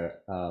Shakespeare.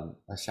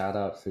 A shout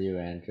out for you,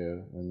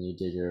 Andrew, when you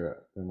did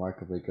your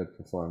remarkably good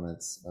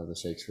performance of the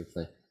Shakespeare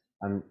play.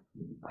 I'm,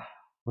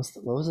 what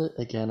was it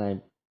again?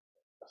 I'm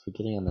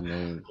forgetting on the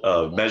name.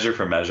 Measure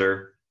for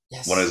Measure.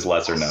 Yes. One is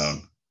lesser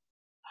known.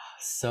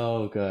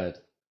 So good.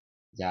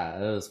 Yeah,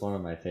 it was one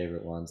of my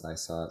favorite ones I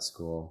saw at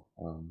school.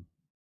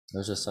 It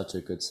was just such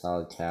a good,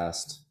 solid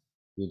cast.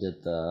 You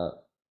did the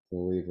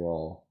lead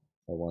role,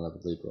 or one of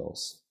the lead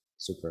roles,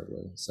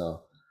 superbly.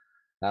 So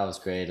that was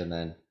great. And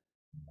then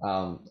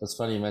it's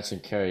funny you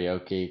mentioned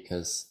karaoke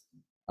because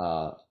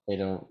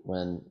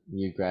when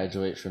you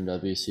graduate from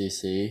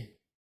WCC,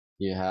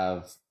 you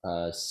have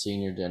a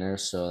senior dinner,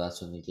 so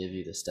that's when they give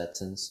you the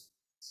Stetsons.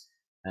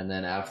 And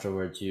then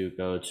afterwards, you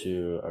go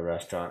to a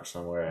restaurant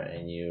somewhere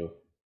and you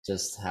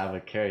just have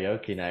a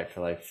karaoke night for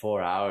like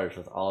 4 hours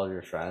with all of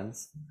your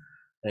friends.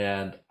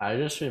 And I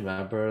just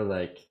remember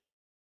like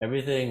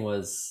everything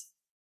was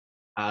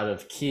out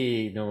of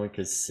key, no one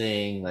could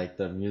sing, like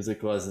the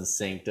music wasn't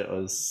synced. It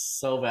was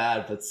so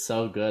bad but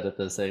so good at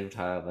the same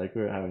time. Like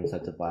we were having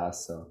such a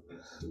blast. So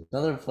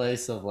another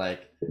place of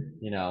like,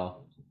 you know,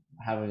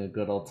 having a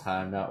good old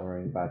time, not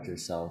worrying about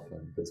yourself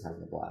and just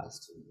having a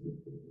blast.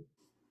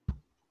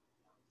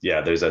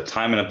 Yeah, there's a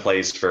time and a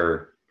place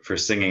for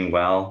singing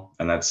well,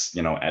 and that's,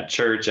 you know, at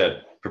church,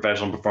 at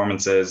professional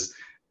performances,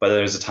 but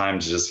there's a time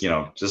to just, you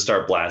know, just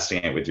start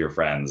blasting it with your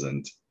friends,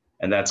 and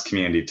that's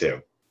community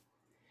too.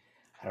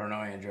 I don't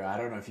know, Andrew. I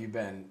don't know if you've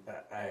been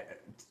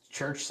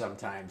church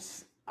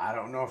sometimes. I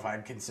don't know if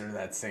I'd consider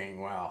that singing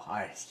well.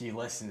 You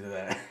listen to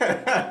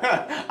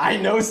that. I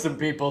know some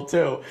people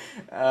too.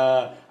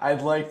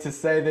 I'd like to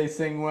say they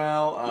sing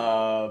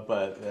well,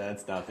 but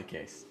that's not the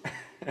case.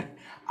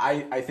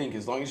 I think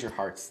as long as your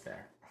heart's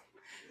there.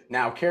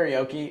 Now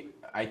karaoke,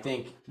 I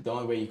think the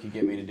only way you could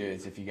get me to do it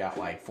is if you got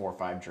like 4 or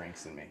 5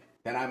 drinks in me.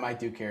 Then I might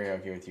do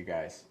karaoke with you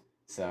guys.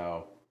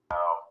 So,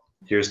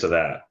 Here's to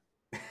that.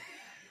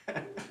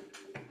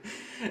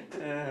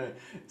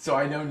 so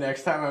I know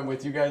next time I'm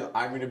with you guys,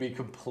 I'm going to be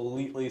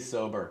completely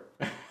sober.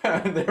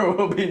 There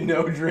will be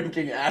no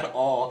drinking at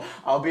all.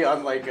 I'll be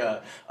on like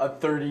a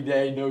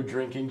 30-day no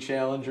drinking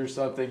challenge or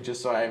something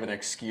just so I have an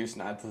excuse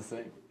not to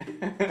sing.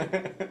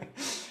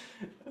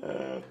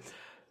 uh,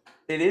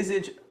 it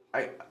is,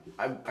 I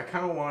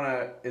kind of want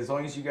to, as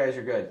long as you guys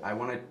are good, I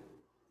want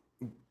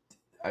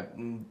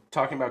to,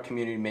 talking about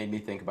community made me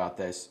think about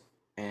this.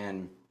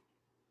 And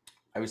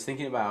I was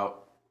thinking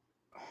about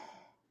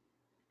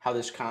how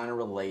this kind of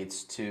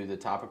relates to the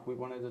topic we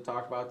wanted to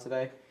talk about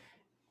today.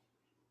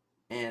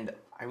 And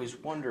I was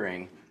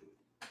wondering,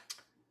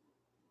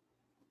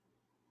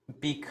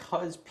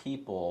 because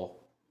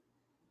people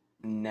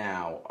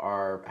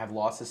now have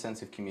lost a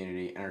sense of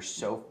community and are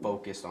so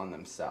focused on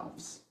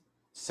themselves,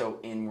 so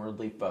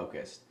inwardly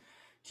focused,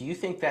 do you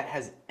think that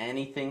has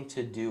anything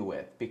to do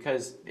with,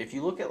 because if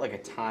you look at like a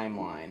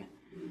timeline,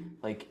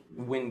 like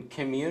when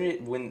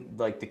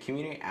like the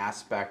community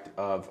aspect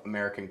of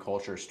American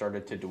culture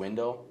started to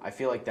dwindle, I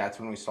feel like that's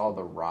when we saw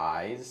the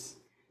rise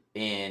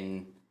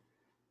in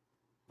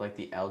like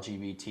the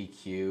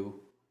LGBTQ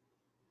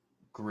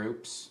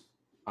groups,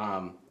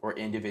 or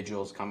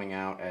individuals coming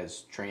out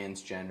as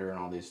transgender and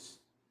all these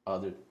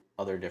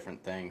other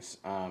different things.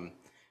 Do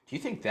you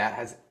think that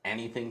has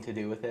anything to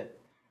do with it?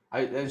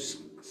 There's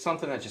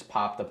something that just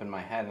popped up in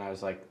my head, and I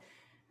was like,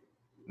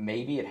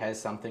 maybe it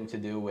has something to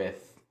do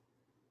with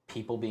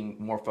people being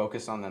more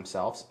focused on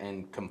themselves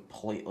and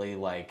completely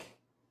like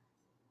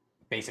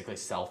basically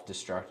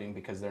self-destructing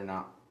because they're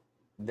not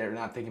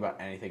thinking about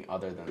anything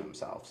other than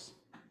themselves.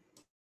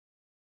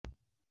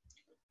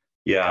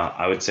 Yeah,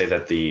 I would say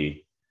that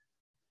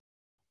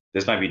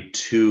this might be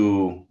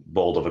too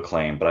bold of a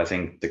claim, but I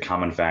think the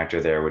common factor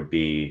there would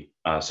be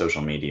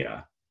social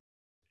media,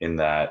 in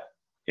that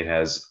it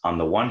has, on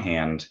the one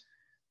hand,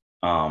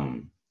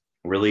 um,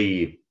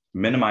 really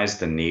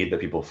minimized the need that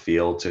people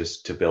feel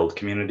to build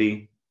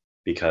community,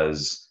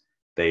 because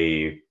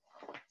they,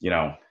 you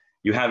know,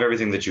 you have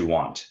everything that you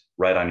want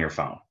right on your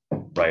phone,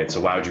 right?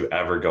 So why would you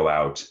ever go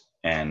out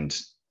and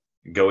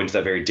go into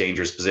that very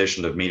dangerous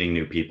position of meeting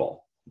new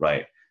people,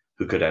 right?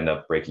 Who could end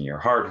up breaking your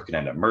heart, who could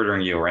end up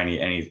murdering you, or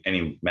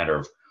any matter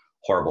of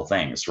horrible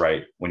things,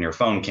 right? When your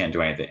phone can't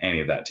do any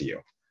of that to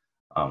you.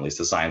 At least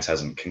the science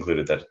hasn't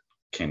concluded that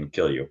can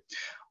kill you.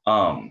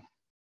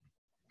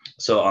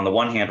 So on the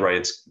one hand, right,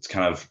 it's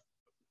kind of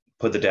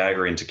put the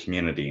dagger into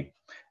community.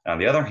 On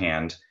the other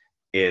hand,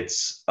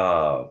 it's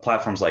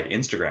platforms like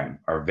Instagram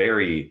are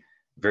very,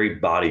 very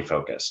body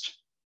focused,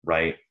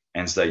 right?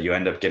 And so that you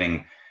end up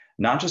getting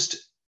not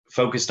just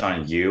focused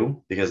on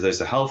you, because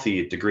there's a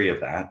healthy degree of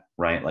that,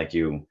 right? Like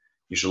you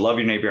should love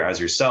your neighbor as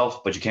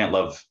yourself, but you can't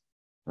love,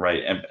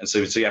 right? And so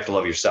you have to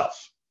love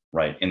yourself,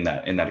 right? In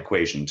that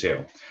equation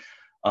too.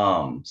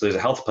 So there's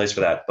a healthy place for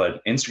that,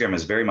 but Instagram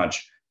is very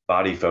much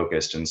body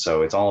focused, and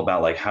so it's all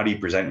about like, how do you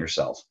present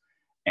yourself?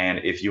 And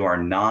if you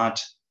are not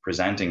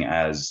presenting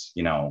as,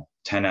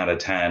 10 out of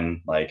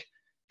 10 like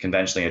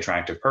conventionally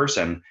attractive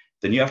person,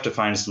 then you have to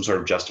find some sort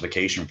of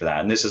justification for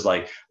that. And this is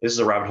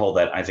a rabbit hole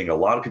that I think a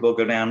lot of people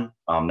go down.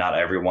 Not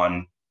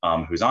everyone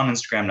who's on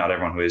Instagram, not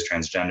everyone who is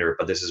transgender,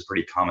 but this is a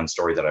pretty common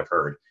story that I've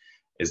heard,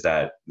 is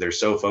that they're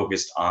so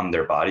focused on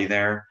their body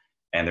there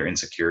and their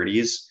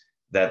insecurities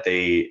that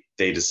they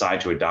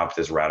decide to adopt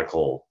this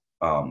radical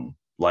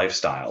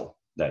lifestyle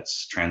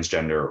that's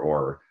transgender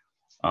or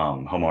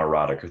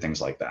homoerotic or things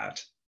like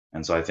that.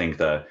 And so I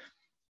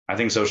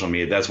think social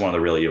media, that's one of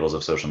the real evils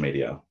of social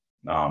media.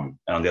 And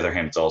on the other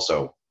hand, it's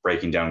also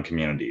breaking down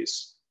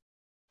communities.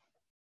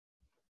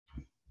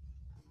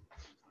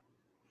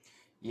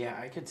 Yeah,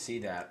 I could see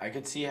that. I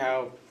could see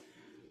how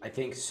I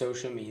think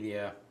social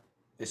media,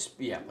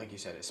 yeah, like you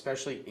said,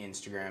 especially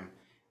Instagram,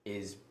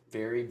 is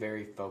very,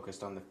 very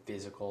focused on the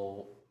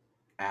physical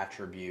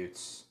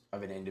attributes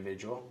of an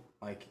individual.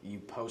 Like you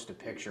post a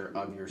picture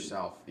of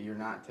yourself, you're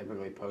not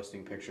typically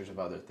posting pictures of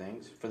other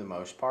things for the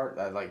most part.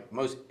 Like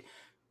most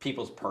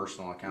people's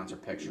personal accounts are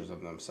pictures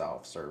of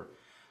themselves, or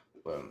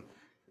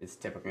it's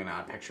typically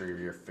not a picture of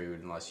your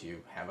food unless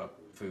you have a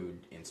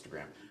food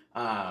Instagram.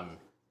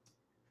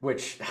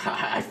 Which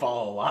I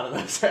follow a lot of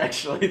those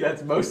actually.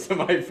 That's most of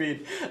my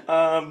feed.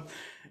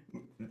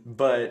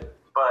 But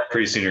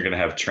Pretty soon you're going to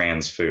have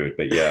trans food,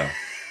 but yeah.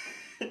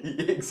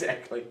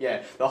 exactly.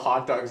 Yeah, the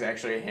hot dog's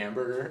actually a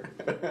hamburger.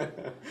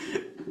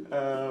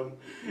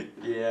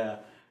 Yeah.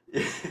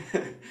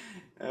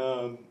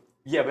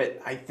 Yeah,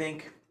 but I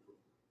think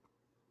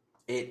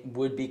it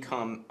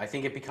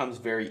becomes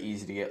very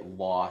easy to get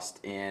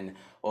lost in,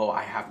 oh,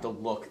 I have to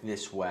look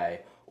this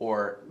way.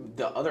 Or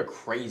the other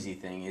crazy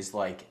thing is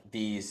like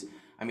these,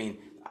 I mean,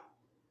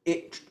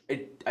 I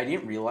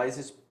didn't realize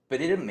this,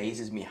 but it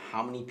amazes me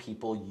how many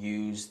people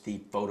use the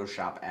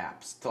Photoshop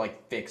apps to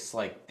like fix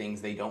like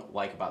things they don't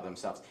like about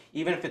themselves.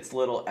 Even if it's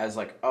little as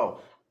like,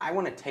 oh, I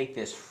want to take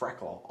this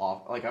freckle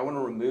off. Like I want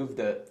to remove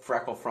the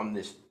freckle from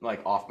this,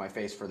 like off my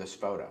face for this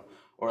photo.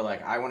 or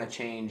like I want to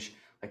change,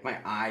 like my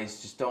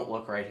eyes just don't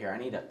look right here. I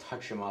need to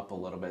touch them up a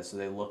little bit so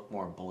they look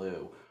more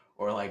blue,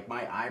 or like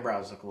my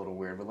eyebrows look a little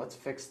weird, but let's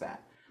fix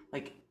that.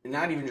 Like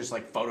not even just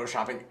like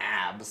photoshopping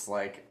abs,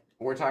 like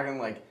we're talking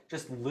like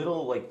just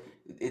little like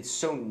it's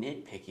so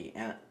nitpicky,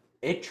 and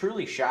it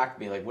truly shocked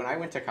me. Like when I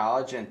went to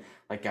college and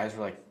like guys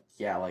were like,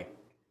 yeah, like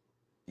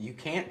you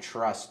can't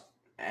trust,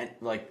 and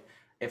like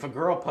if a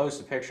girl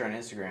posts a picture on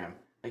Instagram,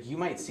 like you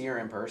might see her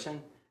in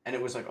person and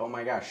it was like, oh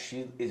my gosh,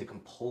 she is a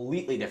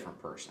completely different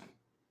person.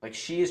 Like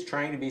she is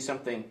trying to be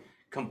something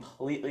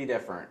completely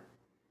different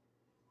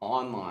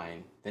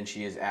online than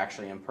she is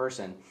actually in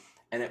person.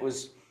 And it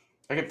was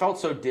like it felt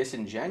so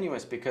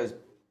disingenuous because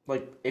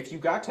like if you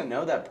got to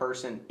know that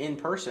person in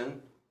person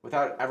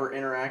without ever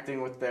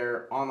interacting with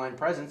their online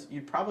presence,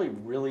 you'd probably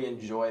really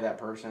enjoy that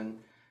person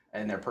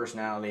and their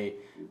personality,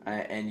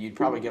 and you'd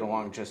probably get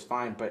along just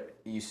fine. But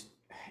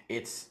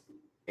it's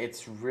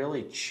it's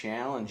really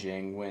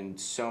challenging when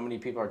so many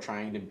people are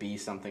trying to be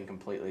something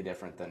completely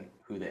different than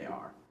who they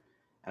are.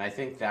 And I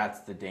think that's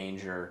the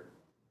danger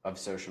of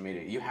social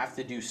media. You have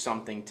to do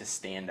something to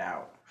stand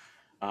out,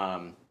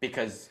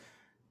 because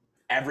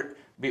every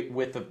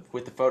with the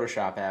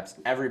Photoshop apps,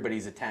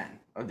 everybody's a 10.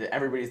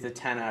 Everybody's the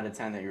 10 out of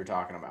 10 that you're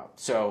talking about.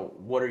 So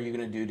what are you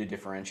going to do to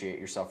differentiate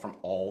yourself from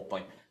all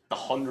like the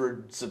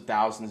hundreds of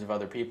thousands of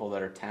other people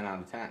that are 10 out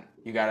of 10?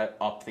 You got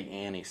to up the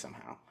ante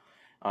somehow.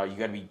 You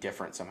got to be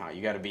different somehow.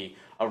 You got to be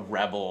a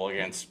rebel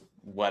against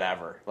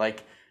whatever.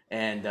 Like,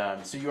 and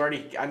so you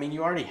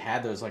already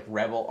had those like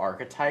rebel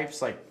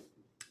archetypes like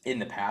in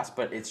the past,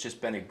 but it's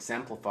just been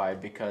exemplified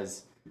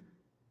because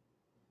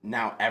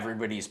now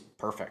everybody's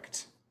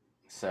perfect.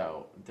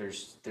 So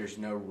there's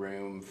no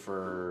room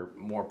for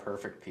more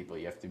perfect people.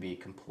 You have to be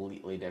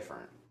completely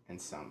different in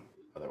some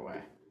other way.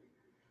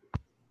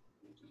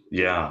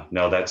 Yeah,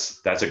 no,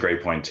 that's a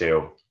great point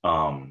too.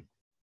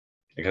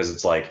 Because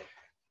it's like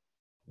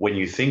when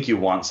you think you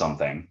want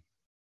something,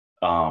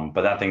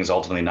 but that thing is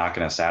ultimately not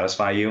going to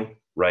satisfy you,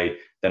 right?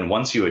 Then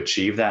once you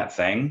achieve that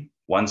thing,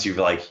 once you've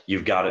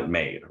got it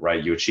made,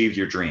 right? You achieved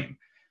your dream,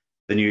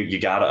 then you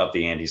got to up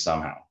the ante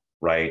somehow,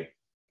 right?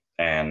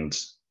 And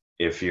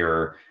if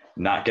you're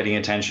not getting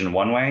attention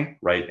one way,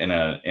 right, in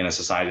a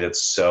society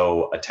that's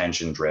so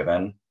attention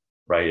driven,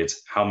 right?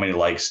 It's how many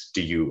likes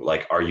do you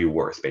like are you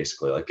worth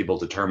basically? Like people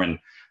determine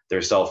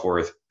their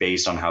self-worth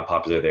based on how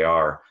popular they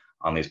are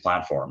on these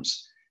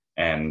platforms.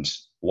 And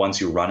once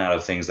you run out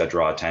of things that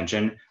draw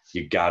attention,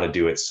 you got to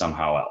do it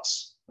somehow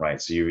else, right?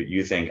 So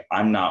you think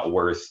I'm not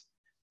worth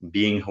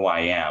being who I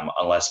am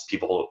unless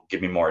people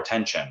give me more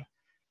attention.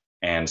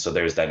 And so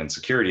there's that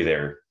insecurity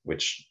there,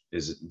 which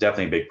is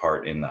definitely a big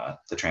part in the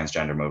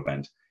transgender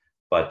movement,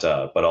 but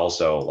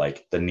also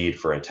like the need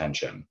for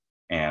attention.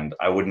 And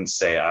I wouldn't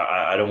say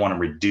I don't want to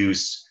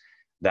reduce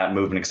that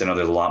movement because I know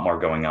there's a lot more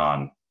going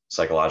on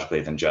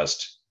psychologically than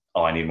just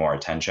I need more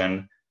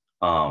attention.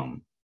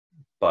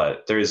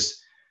 But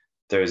there's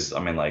I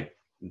mean like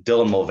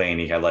Dylan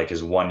Mulvaney had like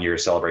his 1 year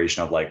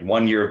celebration of like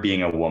 1 year of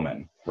being a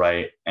woman,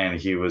 right? And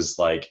he was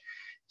like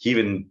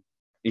he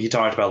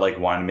talked about like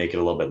wanting to make it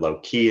a little bit low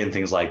key and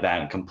things like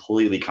that, and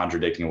completely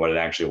contradicting what it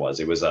actually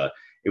was. It was a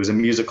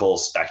musical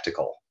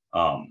spectacle,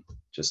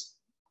 just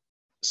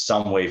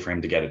some way for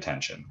him to get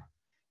attention.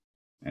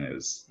 And it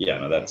was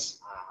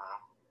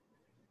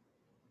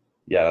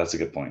that's a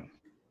good point.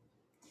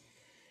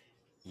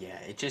 Yeah,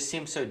 it just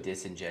seems so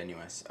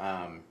disingenuous.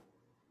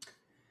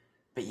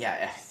 But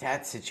yeah,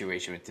 that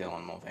situation with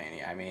Dylan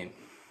Mulvaney, I mean,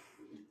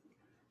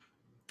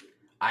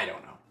 I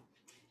don't know.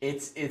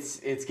 It's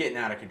getting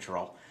out of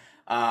control.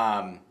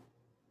 And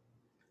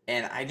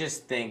I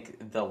just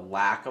think the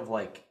lack of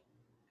like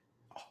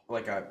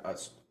a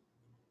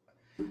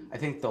I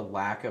think the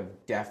lack of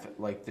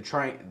like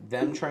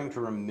them trying to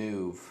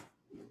remove,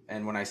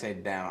 and when I say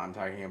them, I'm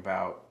talking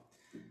about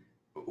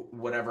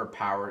whatever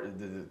power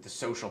the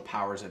social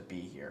powers that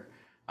be here,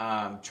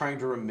 trying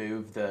to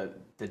remove the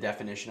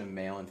definition of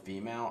male and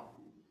female.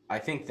 I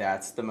think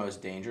that's the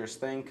most dangerous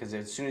thing, because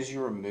as soon as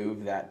you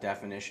remove that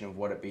definition of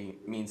what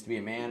means to be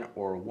a man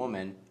or a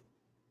woman,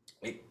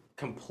 it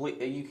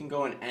completely you can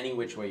go in any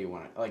which way you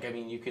want it. Like I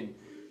mean, you can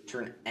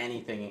turn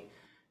anything.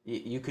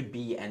 You could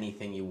be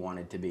anything you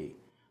wanted to be.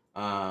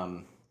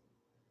 Um,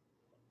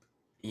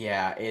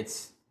 yeah,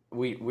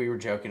 we were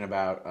joking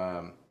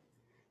about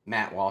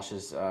Matt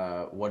Walsh's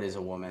 "What Is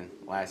a Woman"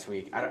 last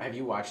week. Have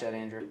you watched that,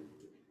 Andrew?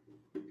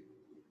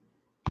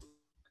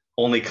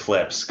 Only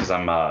clips because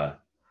I'm an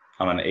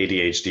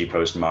ADHD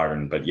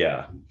postmodern, but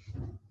yeah,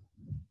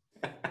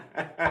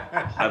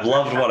 I've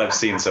loved what I've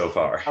seen so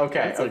far. Okay,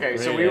 That's a okay. great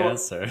So we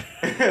answer.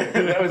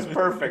 that was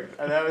perfect.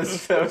 That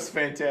was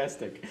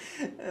fantastic.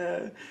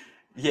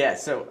 Yeah.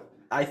 So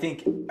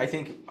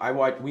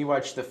we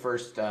watched the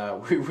first.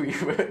 We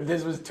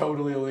this was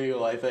totally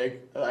illegal. I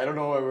think I don't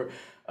know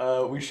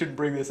why we shouldn't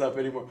bring this up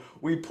anymore.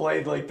 We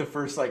played like the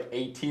first like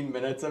 18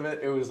 minutes of it.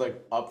 It was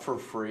like up for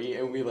free,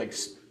 and we like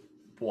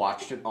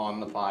watched it on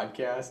the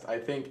podcast, I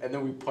think, and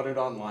then we put it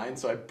online.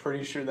 So I'm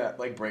pretty sure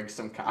that like breaks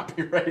some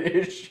copyright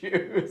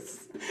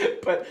issues.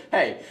 But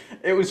hey,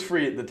 it was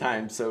free at the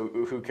time, so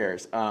who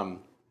cares?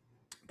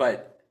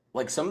 But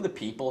like some of the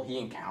people he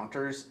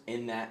encounters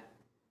in that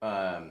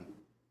um,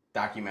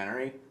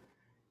 documentary,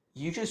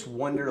 you just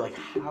wonder like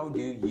how do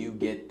you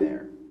get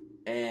there?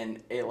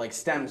 And it like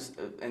stems,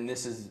 and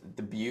this is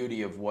the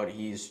beauty of what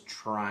he's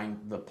trying,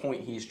 the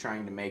point he's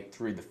trying to make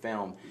through the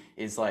film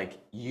is like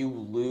you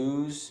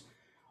lose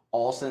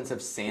all sense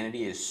of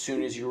sanity as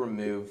soon as you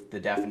remove the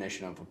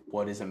definition of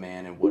what is a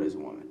man and what is a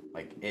woman.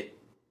 Like it,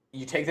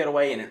 you take that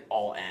away and it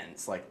all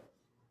ends. Like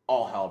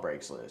all hell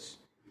breaks loose.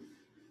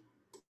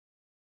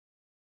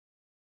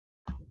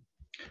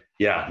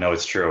 Yeah, no,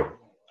 it's true.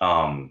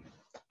 Um,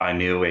 I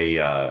knew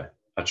a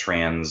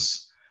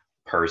trans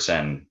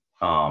person.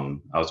 I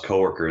was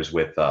coworkers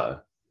with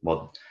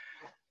well,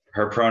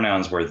 her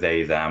pronouns were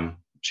they them.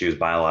 She was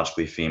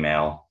biologically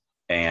female,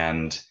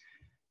 and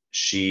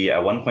she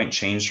at one point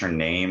changed her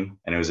name,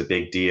 and it was a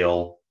big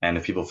deal. And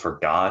if people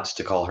forgot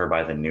to call her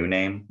by the new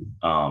name,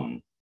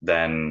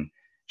 then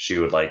she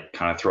would like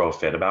kind of throw a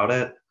fit about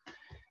it.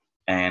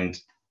 And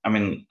I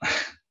mean,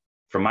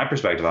 from my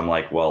perspective, I'm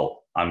like,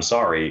 well, I'm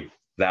sorry,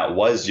 that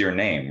was your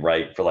name,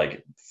 right? For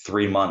like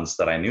 3 months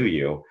that I knew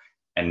you,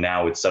 and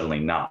now it's suddenly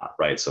not,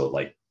 right? So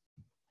like,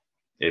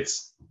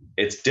 it's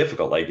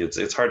difficult. Like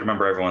it's hard to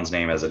remember everyone's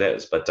name as it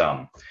is. But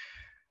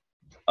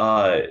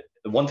uh,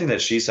 one thing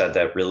that she said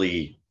that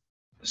really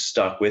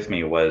stuck with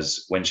me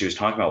was when she was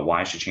talking about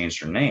why she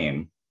changed her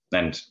name.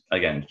 And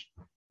again,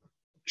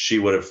 she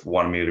would have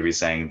wanted me to be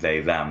saying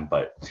they them,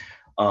 but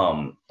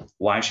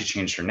why she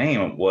changed her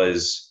name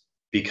was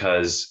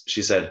because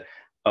she said,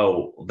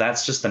 oh,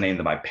 that's just the name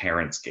that my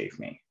parents gave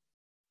me.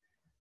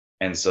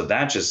 And so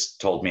that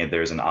just told me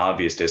there's an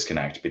obvious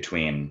disconnect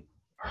between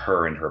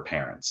her and her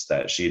parents,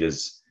 that she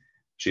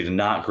did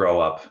not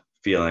grow up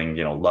feeling,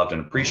 loved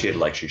and appreciated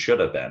like she should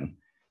have been.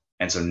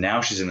 And so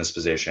now she's in this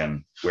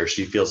position where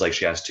she feels like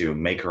she has to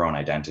make her own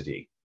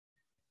identity.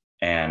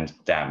 And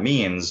that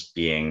means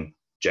being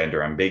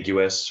gender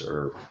ambiguous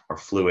or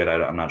fluid.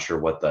 I'm not sure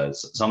what the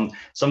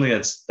something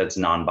that's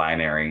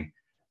non-binary,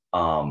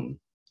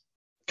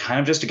 kind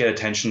of just to get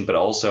attention, but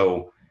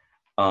also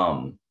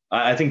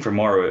I think for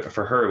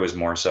her it was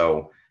more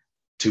so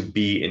to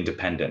be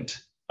independent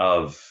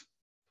of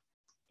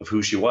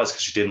who she was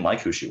because she didn't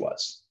like who she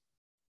was,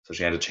 so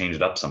she had to change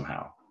it up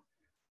somehow.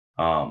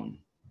 Um,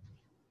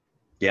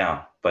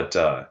 yeah, but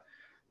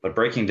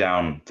breaking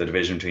down the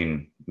division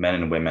between men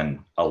and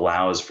women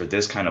allows for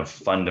this kind of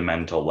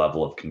fundamental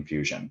level of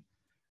confusion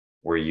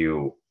where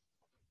I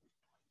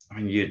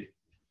mean,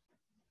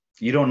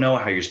 you don't know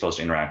how you're supposed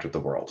to interact with the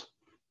world.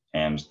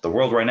 And the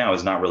world right now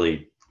is not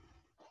really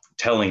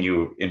telling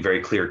you in very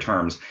clear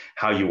terms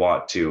how you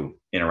ought to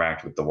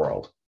interact with the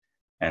world.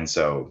 And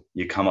so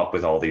you come up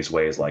with all these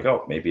ways like,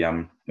 oh, maybe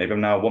I'm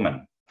now a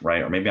woman,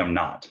 right? Or maybe I'm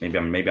not. Maybe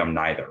I'm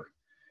neither.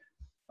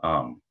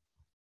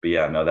 But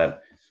yeah, no,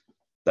 that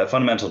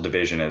fundamental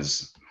division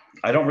is,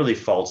 I don't really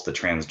fault the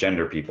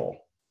transgender people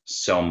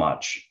so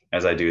much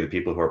as I do the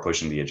people who are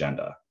pushing the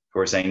agenda, who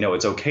are saying, no,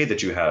 it's okay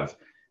that you have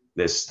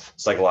this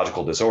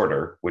psychological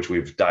disorder, which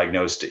we've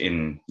diagnosed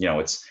in,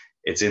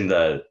 it's in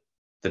the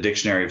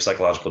dictionary of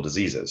psychological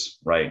diseases,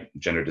 right?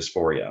 Gender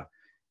dysphoria.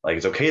 Like,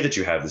 it's okay that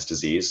you have this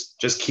disease,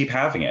 just keep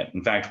having it.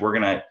 In fact, we're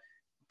going to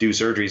do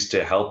surgeries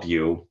to help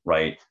you,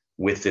 right,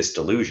 with this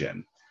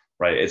delusion,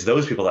 right? It's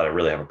those people that I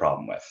really have a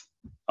problem with,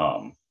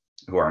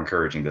 who are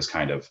encouraging this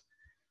kind of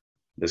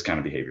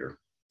behavior.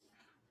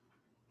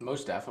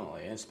 Most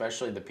definitely,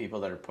 especially the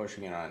people that are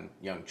pushing it on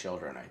young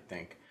children. I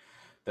think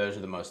those are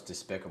the most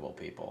despicable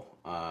people.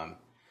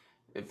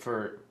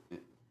 For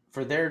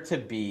for there to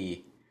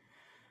be,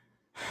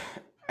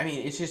 I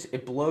mean,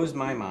 it blows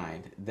my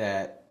mind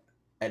that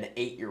an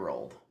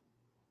 8-year-old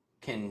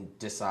can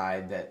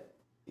decide that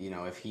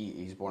if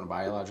he's born a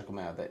biological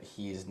male that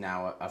he's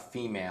now a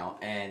female,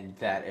 and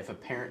that if a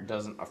parent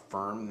doesn't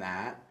affirm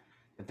that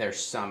they're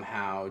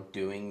somehow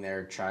doing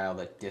their child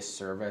a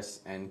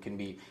disservice, and can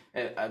be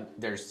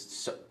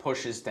there's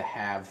pushes to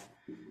have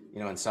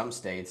in some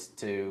states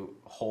to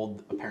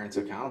hold parents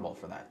accountable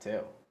for that too,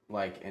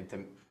 like, and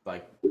to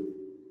like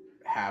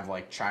have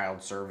like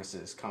child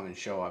services come and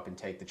show up and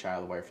take the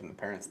child away from the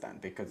parents then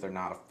because they're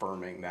not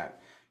affirming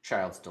that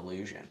child's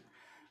delusion.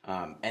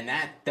 And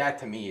that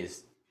to me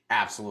is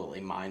absolutely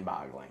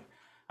mind-boggling.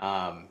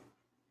 Um,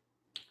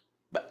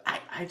 but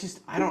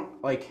I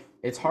don't like,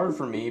 it's hard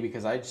for me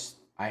because I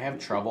have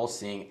trouble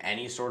seeing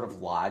any sort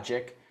of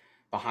logic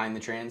behind the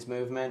trans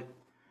movement,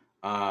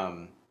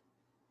 um,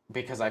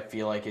 because I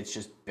feel like it's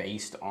just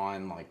based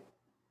on like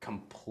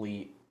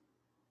complete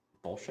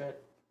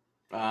bullshit.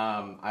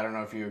 I don't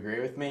know if you agree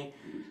with me.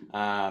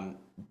 Um,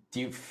 do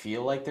you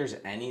feel like there's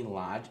any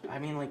I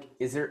mean, like,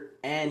 is there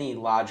any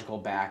logical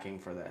backing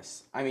for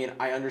this? I mean,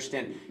 I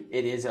understand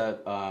it is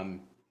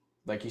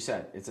like you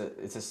said, it's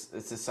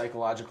a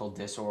psychological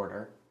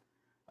disorder.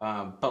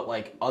 But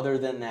like, other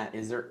than that,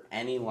 is there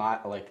any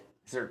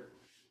is there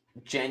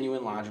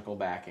genuine logical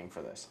backing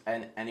for this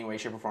in any way,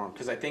 shape, or form?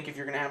 Because I think if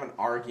you're gonna have an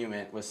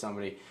argument with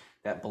somebody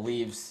that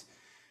believes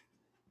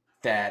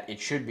that it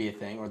should be a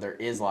thing or there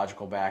is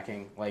logical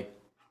backing, like,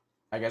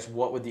 I guess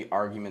what would the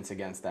arguments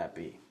against that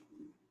be?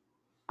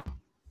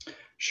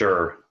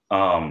 Sure.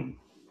 Well,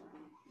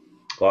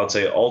 I'd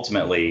say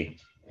ultimately,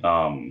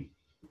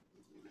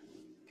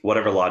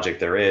 whatever logic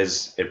there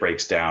is, it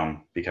breaks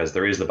down because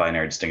there is the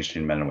binary distinction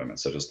between men and women.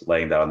 So just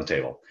laying that on the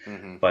table.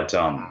 Mm-hmm. But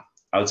I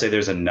would say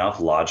there's enough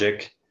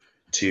logic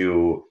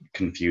to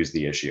confuse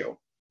the issue.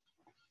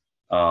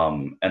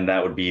 And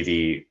that would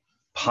be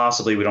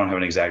possibly, we don't have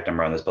an exact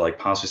number on this, but like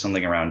possibly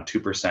something around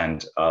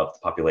 2% of the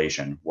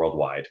population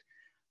worldwide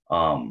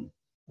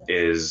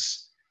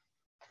is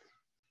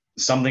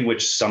something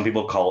which some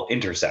people call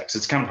intersex.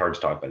 It's kind of hard to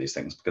talk about these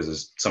things because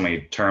there's so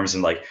many terms,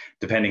 and like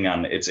depending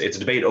on it's a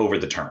debate over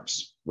the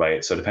terms,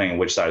 right? So depending on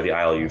which side of the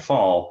aisle you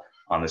fall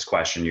on this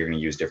question, you're going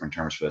to use different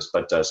terms for this.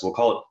 But so we'll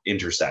call it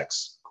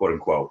intersex, quote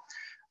unquote,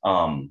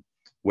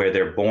 where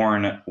they're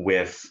born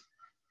with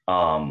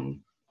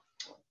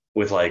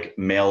like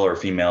male or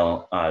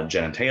female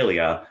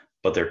genitalia,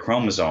 but their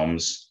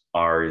chromosomes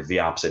are the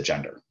opposite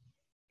gender,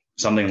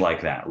 something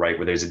like that, right?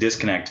 Where there's a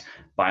disconnect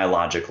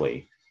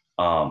biologically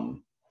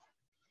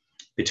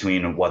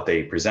between what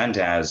they present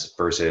as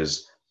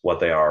versus what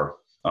they are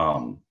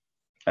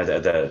at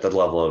the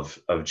level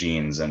of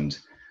genes and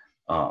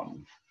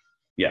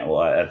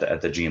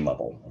at the gene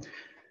level.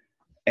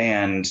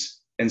 And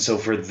so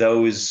for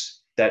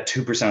that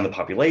 2% of the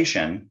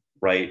population,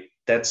 right,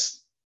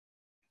 that's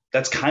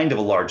kind of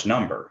a large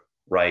number,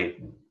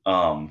 right?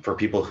 For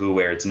people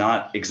where it's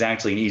not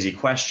exactly an easy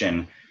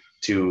question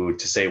to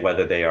say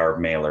whether they are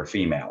male or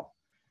female.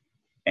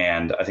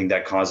 And I think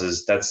that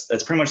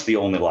that's pretty much the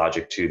only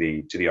logic to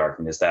the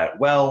argument is that,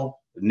 well,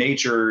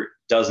 nature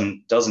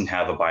doesn't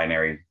have a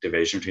binary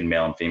division between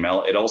male and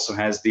female. It also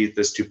has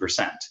this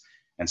 2%.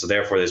 And so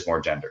therefore there's more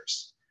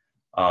genders.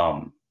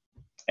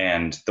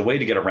 And the way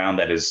to get around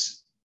that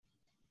is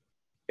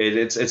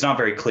it's not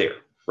very clear,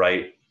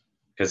 right?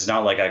 Because it's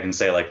not like I can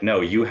say like,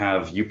 no, you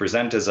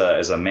present as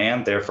a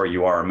man, therefore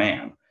you are a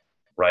man,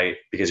 right?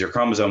 Because your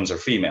chromosomes are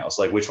females.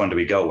 Like, which one do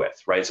we go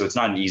with, right? So it's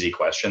not an easy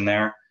question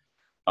there.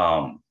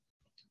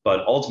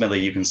 But ultimately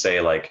you can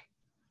say like,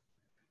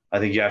 I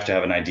think you have to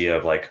have an idea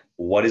of like,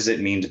 what does it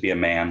mean to be a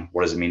man?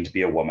 What does it mean to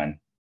be a woman?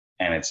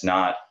 And it's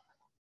not,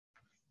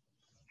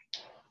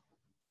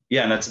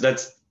 and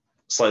that's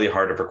slightly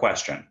harder of a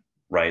question,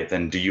 right?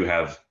 Than do you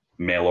have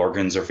male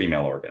organs or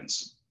female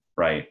organs,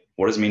 right?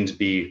 What does it mean to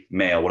be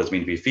male? What does it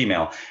mean to be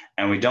female?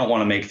 And we don't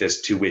want to make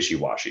this too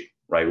wishy-washy,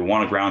 right? We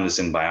want to ground this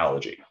in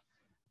biology.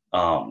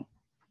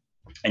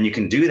 And you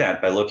can do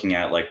that by looking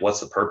at like, what's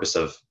the purpose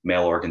of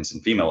male organs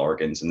and female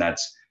organs? And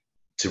that's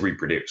to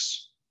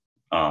reproduce.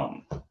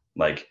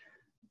 Like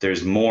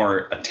there's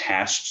more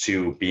attached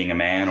to being a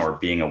man or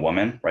being a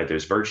woman, right?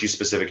 There's virtue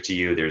specific to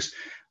you. There's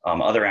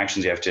other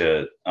actions you have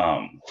to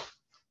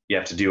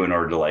do in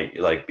order to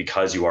like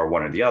because you are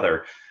one or the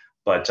other.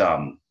 But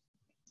I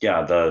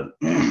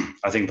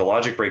think the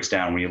logic breaks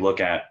down when you look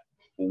at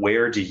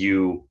where do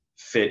you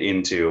fit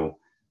into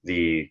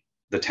the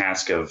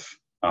task of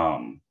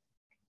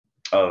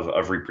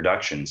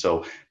reproduction.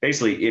 So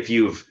basically, if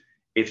you've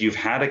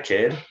had a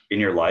kid in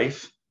your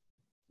life,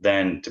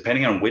 then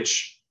depending on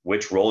which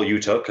role you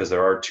took, because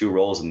there are two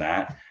roles in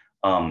that,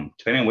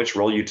 depending on which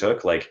role you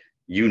took, like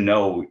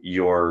your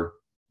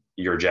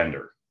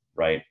gender,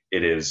 right?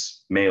 It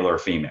is male or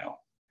female.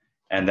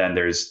 And then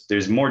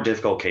there's more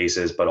difficult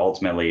cases, but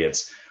ultimately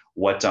it's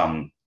what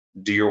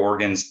do your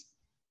organs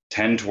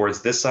tend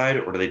towards this side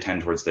or do they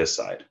tend towards this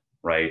side,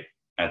 right?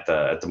 At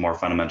the more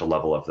fundamental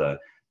level of the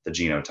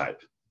genotype.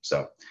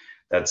 So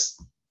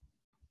that's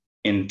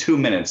in 2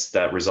 minutes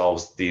that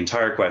resolves the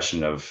entire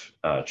question of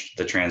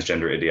the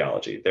transgender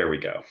ideology. There we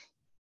go.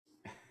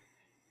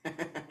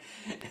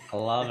 I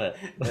love it.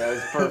 That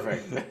was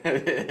perfect.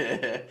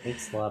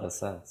 Makes a lot of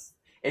sense.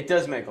 It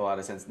does make a lot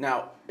of sense.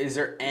 Now, is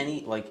there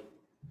any, like,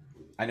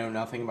 I know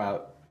nothing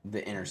about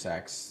the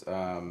intersex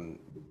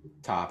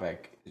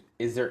topic.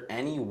 Is there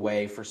any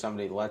way for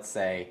somebody, let's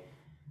say,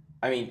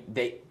 I mean,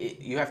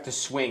 you have to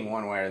swing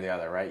one way or the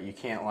other, right? You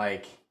can't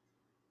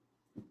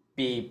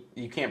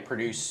you can't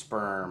produce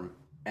sperm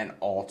and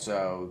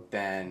also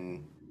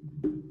then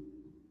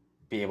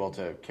be able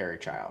to carry a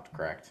child,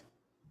 correct?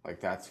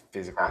 Like that's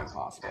physically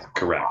impossible.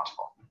 Correct.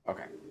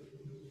 Okay.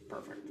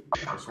 Perfect.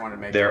 I just wanted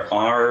to make there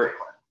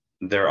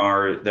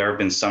have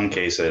been some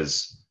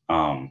cases.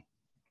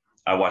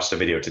 I watched a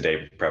video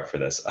today to prep for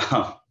this.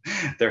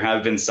 There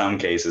have been some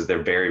cases,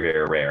 they're very,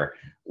 very rare,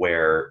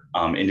 where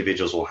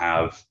individuals will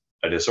have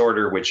a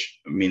disorder, which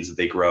means that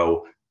they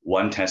grow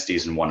one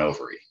testes and one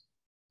ovary.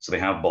 So they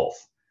have both,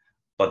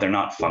 but they're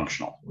not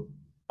functional.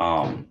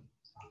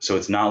 So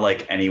it's not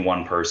like any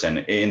one person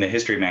in the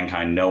history of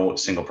mankind, no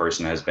single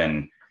person has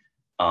been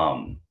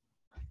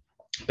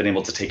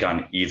able to take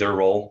on either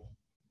role,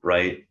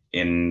 right?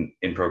 In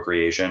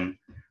procreation.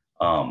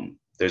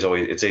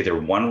 It's either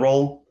one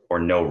role or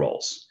no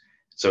roles.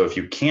 So if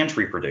you can't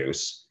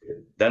reproduce,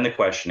 then the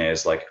question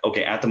is like,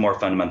 okay, at the more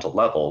fundamental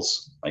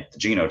levels, like the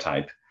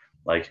genotype,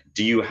 like,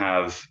 do you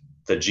have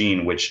the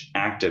gene which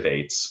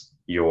activates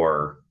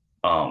your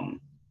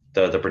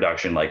the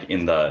production, like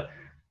in the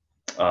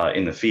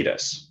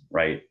fetus,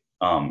 right?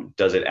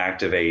 Does it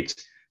activate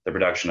the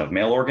production of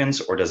male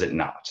organs or does it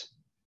not?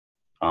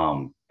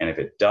 And if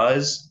it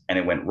does, and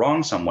it went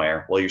wrong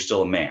somewhere, well, you're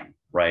still a man,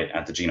 right,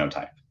 at the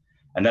genotype.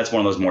 And that's one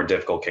of those more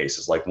difficult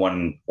cases, like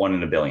one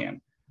in a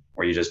billion,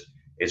 where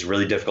it's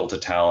really difficult to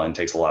tell and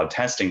takes a lot of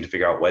testing to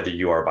figure out whether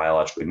you are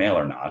biologically male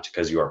or not,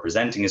 because you are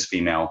presenting as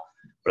female,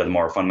 but at a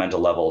more fundamental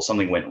level,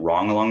 something went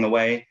wrong along the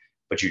way,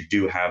 but you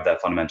do have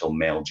that fundamental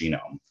male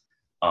genome,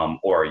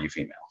 or are you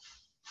female?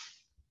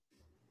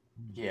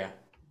 Yeah.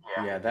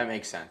 Yeah, that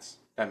makes sense.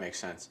 That makes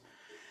sense.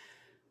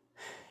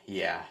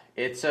 Yeah,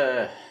 it's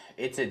a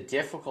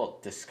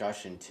difficult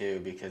discussion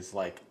too, because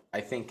like I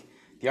think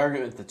the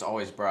argument that's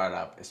always brought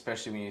up,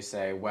 especially when you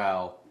say,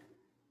 well,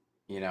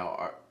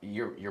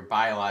 you're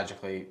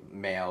biologically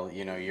male,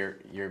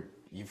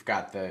 you've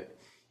got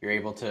you're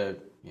able to,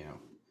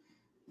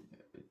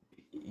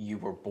 you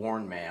were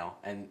born male,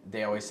 and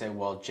they always say,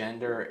 well,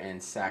 gender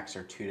and sex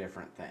are two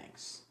different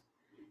things.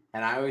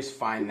 And I always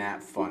find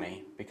that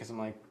funny because I'm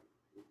like,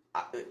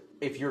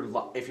 if you're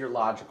a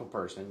logical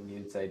person,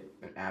 you'd say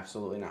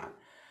absolutely not.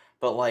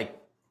 But like,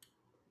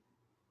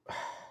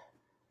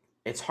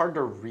 it's hard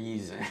to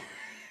reason.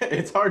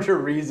 It's hard to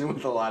reason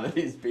with a lot of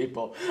these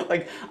people.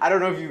 Like, I don't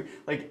know if you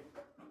like.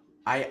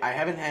 I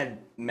haven't had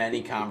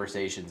many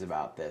conversations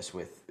about this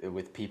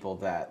with people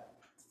that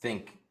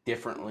think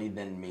differently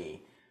than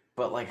me.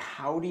 But like,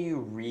 how do you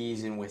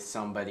reason with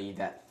somebody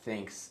that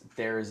thinks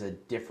there is a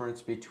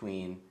difference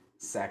between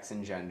sex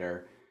and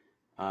gender,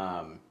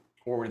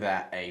 or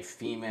that a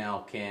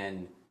female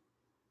can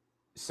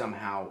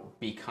somehow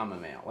become a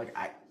male? Like,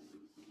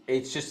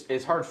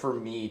 it's hard for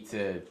me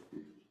to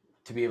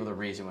be able to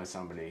reason with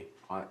somebody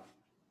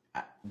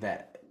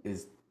that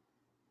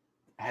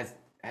has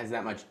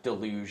that much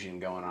delusion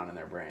going on in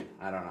their brain.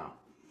 I don't know.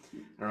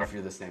 I don't know if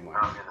you're the same way.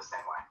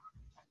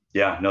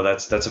 Yeah, no,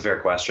 that's a fair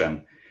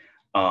question.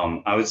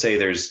 I would say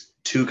there's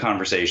two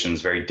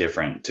conversations very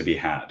different to be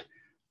had.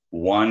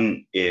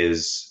 One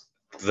is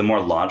the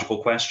more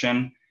logical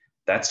question.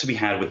 That's to be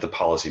had with the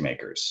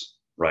policymakers,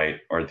 right?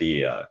 Or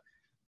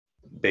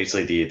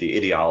basically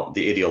the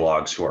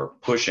ideologues who are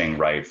pushing,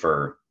 right,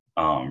 for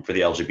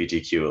the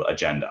LGBTQ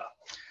agenda.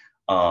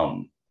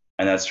 And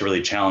that's to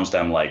really challenge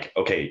them, like,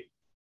 okay,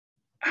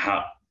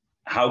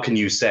 how can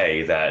you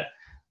say that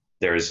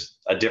there's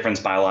a difference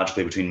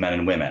biologically between men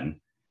and women,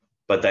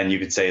 but then you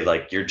could say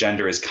like your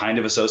gender is kind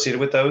of associated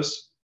with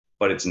those,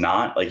 but it's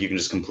not, like you can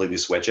just completely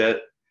switch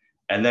it.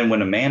 And then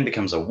when a man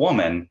becomes a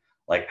woman,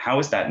 like how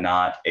is that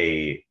not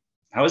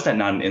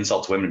an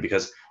insult to women?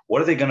 Because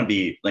what are they going to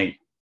be like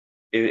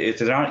if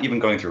they're not even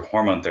going through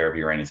hormone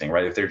therapy or anything,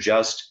 right? If they're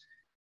just,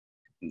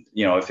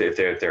 if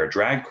they're a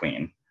drag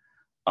queen,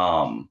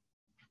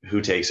 who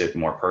takes it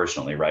more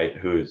personally, right?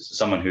 Who's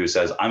someone who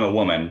says, I'm a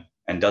woman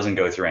and doesn't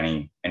go through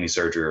any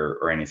surgery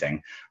or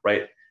anything,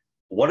 right?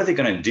 What are they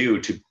going to do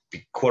to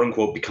quote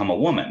unquote become a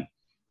woman?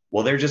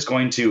 Well, they're just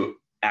going to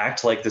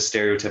act like the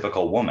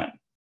stereotypical woman,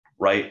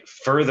 right?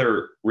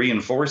 Further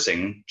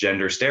reinforcing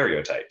gender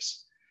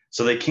stereotypes.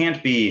 So they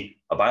can't be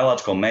a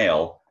biological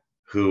male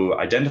who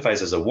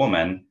identifies as a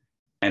woman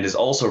and is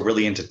also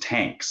really into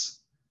tanks,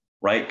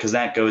 right? Because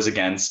that goes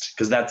against,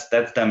 because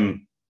that's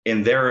them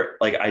in their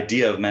like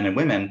idea of men and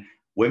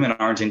women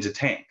aren't into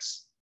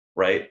tanks,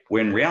 right?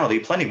 When in reality,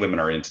 plenty of women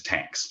are into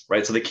tanks,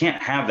 right? So they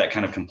can't have that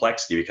kind of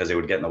complexity because it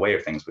would get in the way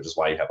of things, which is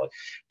why you have like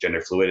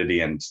gender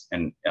fluidity and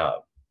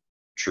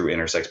true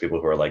intersex people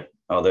who are like,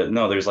 oh,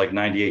 no, there's like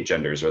 98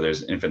 genders, or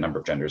there's an infinite number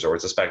of genders, or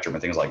it's a spectrum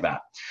and things like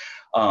that.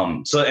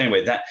 So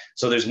anyway,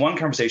 so there's one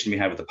conversation we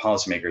had with the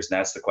policymakers, and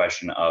that's the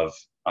question of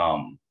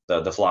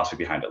the philosophy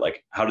behind it.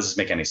 Like, how does this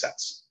make any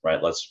sense,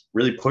 right? Let's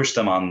really push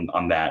them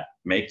on that,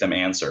 make them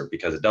answer,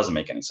 because it doesn't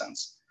make any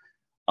sense.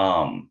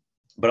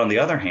 But on the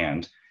other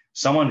hand,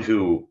 someone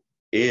who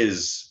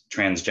is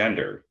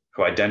transgender,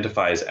 who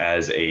identifies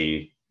as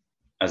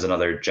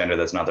another gender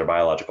that's not their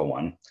biological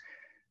one,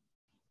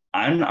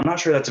 I'm not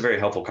sure that's a very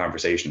helpful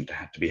conversation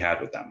to be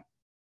had with them,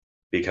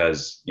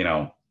 because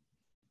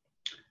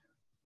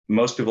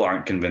most people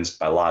aren't convinced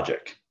by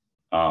logic.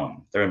 There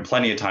have been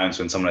plenty of times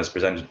when someone has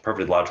presented a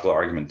perfectly logical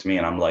argument to me,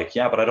 and I'm like,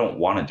 yeah, but I don't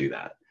want to do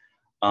that.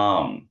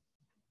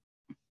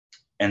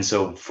 And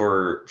so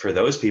for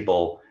those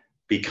people,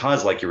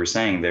 because like you were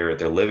saying, they're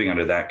living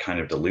under that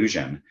kind of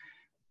delusion,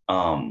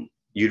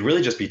 you'd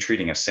really just be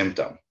treating a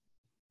symptom.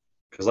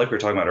 Because like we were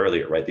talking about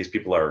earlier, right? These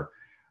people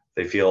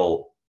they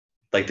feel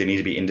like they need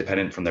to be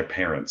independent from their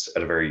parents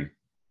at a very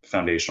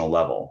foundational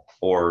level,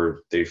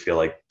 or they feel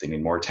like they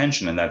need more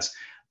attention. And that's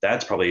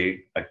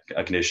probably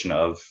a condition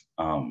of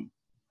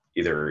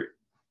either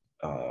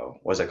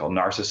what is that called,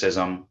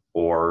 narcissism,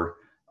 or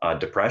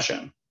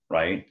depression,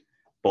 right?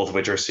 Both of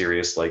which are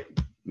serious like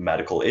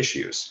medical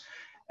issues.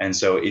 And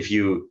so if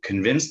you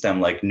convince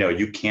them like, no,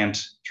 you can't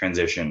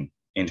transition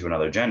into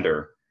another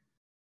gender,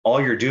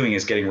 all you're doing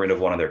is getting rid of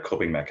one of their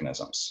coping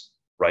mechanisms,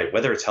 right?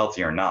 Whether it's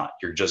healthy or not,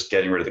 you're just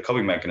getting rid of the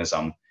coping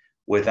mechanism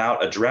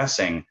without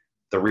addressing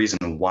the reason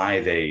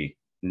why they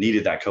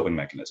needed that coping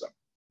mechanism,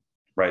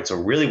 right? So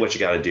really what you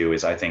got to do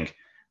is, I think,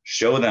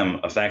 show them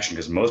affection,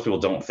 because most people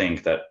don't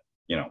think that,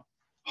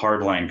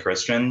 hardline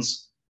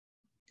Christians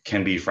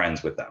can be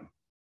friends with them.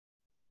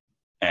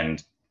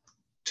 And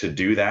to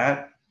do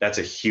that, that's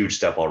a huge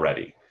step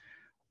already.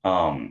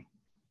 Um,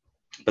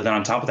 but then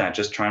on top of that,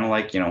 just trying to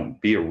like,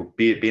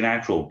 be an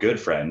actual good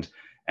friend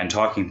and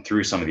talking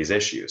through some of these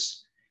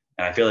issues.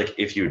 And I feel like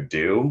if you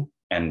do,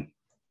 and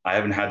I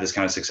haven't had this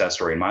kind of success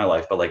story in my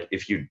life, but like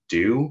if you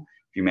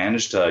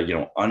manage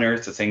to,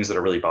 unearth the things that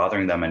are really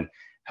bothering them and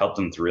help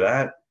them through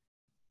that,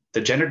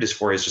 the gender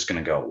dysphoria is just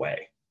going to go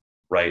away,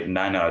 right?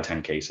 9 out of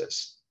 10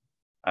 cases.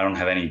 I don't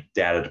have any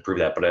data to prove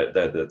that, but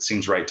that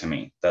seems right to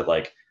me that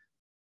like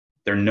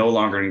they're no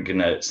longer going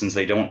to, since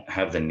they don't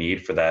have the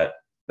need for that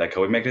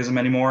coping mechanism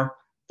anymore,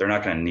 they're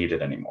not going to need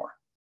it anymore.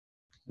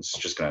 It's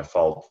just going to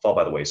fall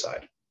by the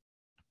wayside.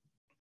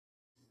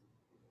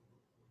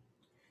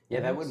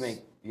 Yeah, that would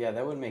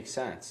make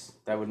sense.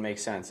 That would make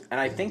sense.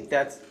 And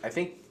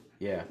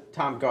yeah.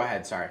 Tom, go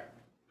ahead. Sorry.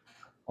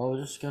 I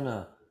was just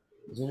gonna.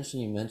 It's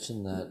interesting you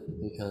mentioned that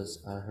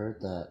because I heard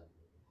that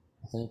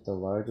I think the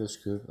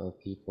largest group of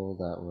people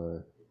that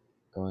were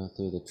going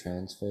through the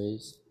trans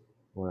phase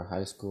were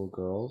high school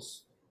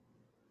girls.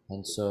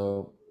 And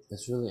so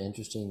it's really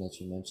interesting that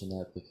you mentioned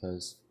that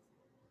because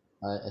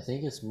I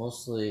think it's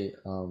mostly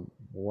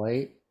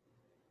white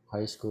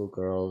high school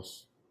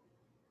girls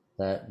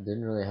that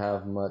didn't really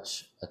have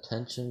much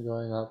attention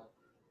growing up.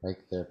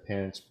 Like their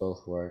parents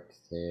both work,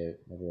 they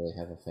never really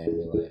have a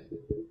family life.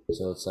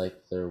 So it's like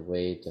their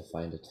way to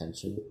find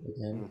attention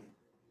again.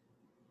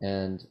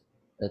 And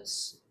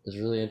it's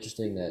really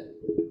interesting that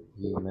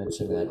you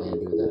mentioned that,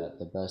 Andrew, that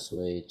the best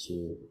way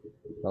to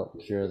help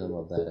cure them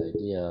of that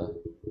idea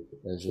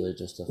is really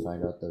just to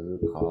find out the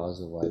root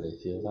cause of why they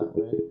feel that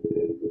way.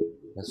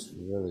 That's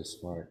really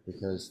smart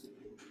because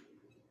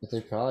if they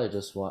probably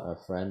just want a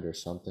friend or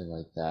something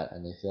like that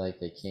and they feel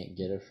like they can't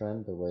get a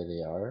friend the way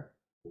they are,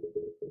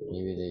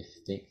 maybe they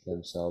think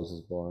themselves as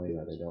boring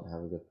or they don't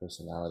have a good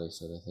personality,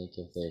 so they think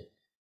if they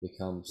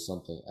become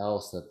something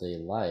else that they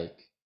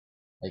like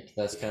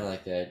that's kind of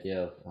like the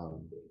idea of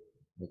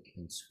like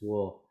in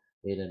school,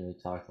 Aiden, we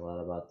talked a lot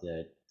about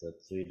the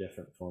three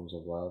different forms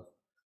of love,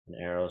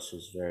 and Eros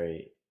was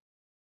very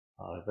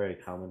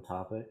common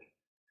topic.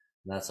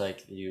 And that's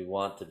like you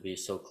want to be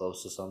so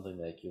close to something,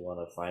 like you want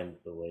to find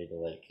the way to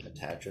like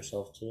attach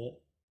yourself to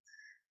it.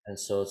 And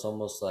so it's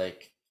almost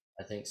like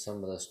I think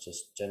some of this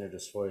just gender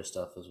dysphoria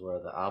stuff is where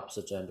the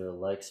opposite gender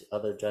likes the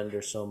other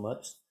gender so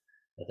much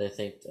that they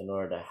think in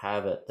order to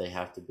have it, they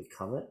have to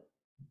become it,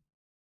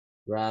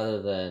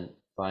 rather than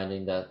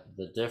finding that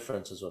the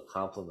difference is what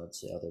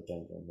complements the other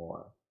gender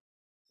more.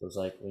 So it's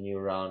like when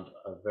you're around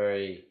a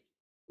very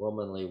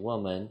womanly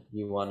woman,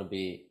 you want to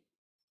be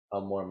a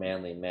more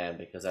manly man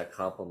because that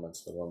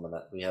complements the woman.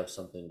 That we have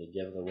something to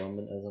give the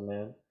woman as a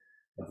man.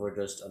 If we're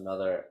just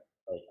another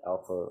like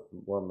alpha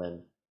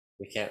woman,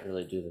 we can't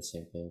really do the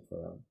same thing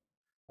for them.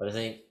 But I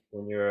think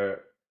when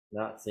you're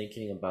not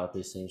thinking about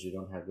these things, you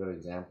don't have good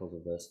examples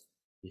of this.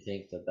 You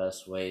think the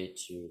best way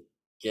to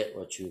get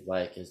what you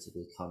like is to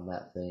become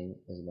that thing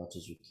as much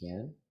as you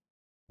can,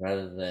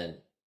 rather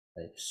than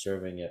like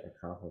serving it or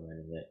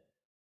complimenting it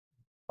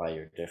by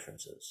your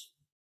differences.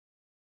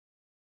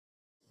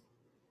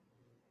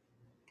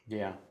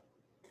 Yeah.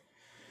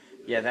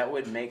 Yeah, that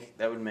would make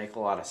a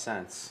lot of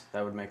sense.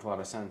 That would make a lot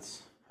of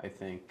sense, I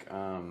think.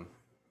 And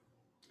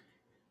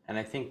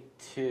I think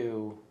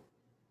too,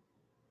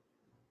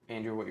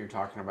 Andrew, what you're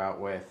talking about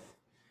with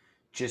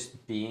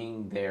just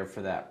being there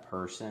for that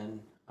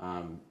person,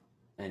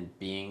 and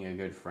being a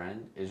good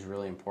friend is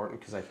really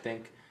important because I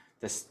think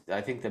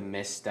the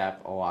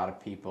misstep a lot of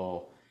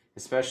people,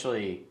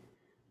 especially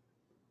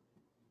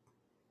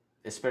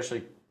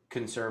especially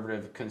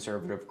conservative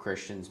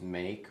Christians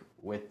make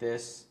with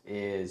this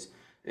is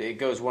it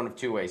goes one of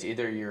two ways.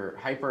 Either you're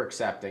hyper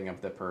accepting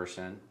of the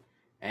person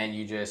and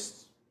you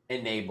just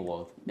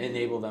enable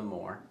them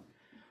more,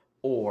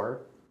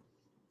 or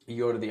you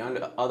go to the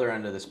other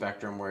end of the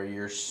spectrum where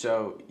you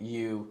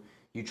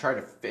try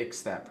to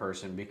fix that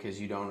person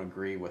because you don't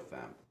agree with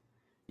them.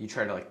 You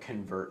try to like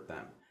convert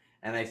them,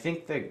 and I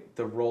think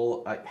the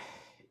role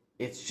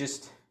it's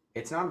just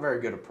it's not a very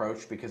good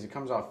approach because it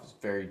comes off as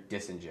very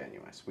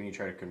disingenuous when you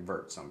try to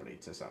convert somebody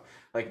to something.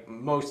 Like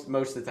most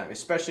of the time,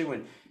 especially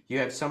when you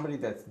have somebody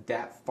that's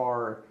that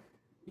far,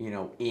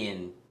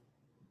 in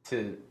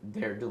to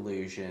their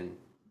delusion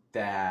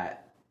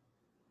that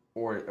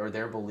or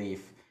their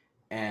belief,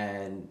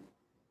 and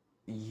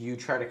you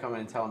try to come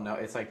in and tell them no.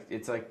 It's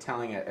like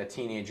telling a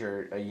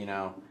teenager,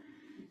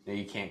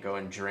 you can't go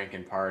and drink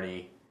and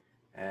party,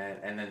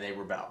 and then they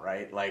rebel,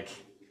 right? Like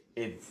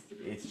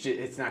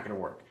it's not going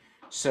to work.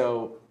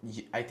 So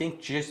I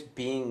think just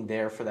being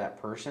there for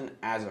that person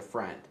as a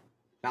friend,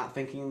 not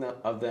thinking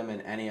of them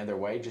in any other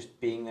way, just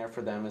being there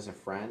for them as a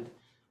friend,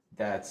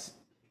 that's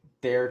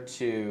there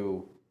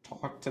to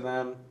talk to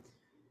them,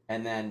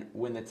 and then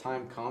when the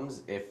time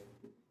comes, if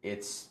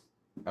it's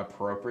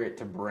appropriate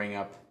to bring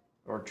up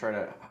or try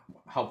to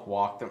help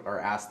walk them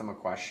or ask them a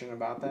question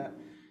about that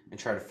and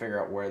try to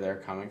figure out where they're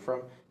coming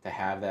from, to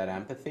have that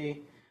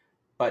empathy,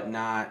 but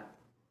not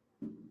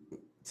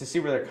to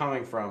see where they're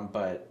coming from,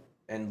 but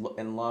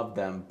and love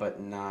them, but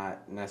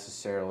not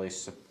necessarily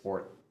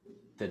support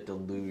the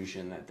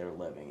delusion that they're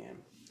living in.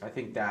 I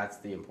think that's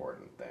the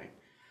important thing.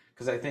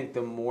 Because I think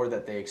the more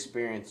that they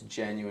experience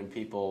genuine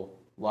people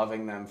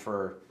loving them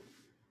for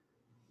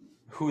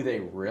who they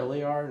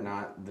really are,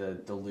 not the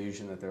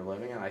delusion that they're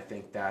living in, I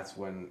think that's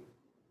when,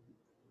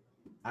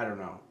 I don't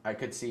know, I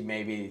could see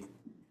maybe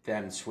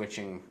them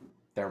switching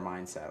their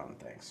mindset on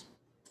things.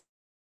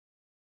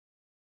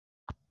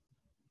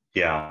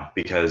 Yeah,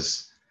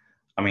 because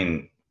I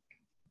mean,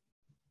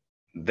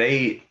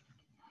 they,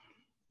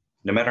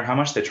 no matter how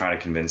much they try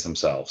to convince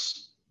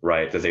themselves,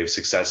 right, that they've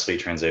successfully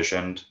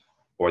transitioned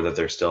or that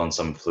they're still in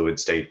some fluid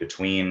state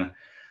between,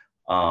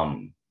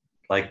 um,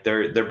 like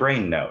their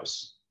brain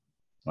knows.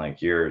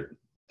 Like you're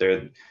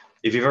there.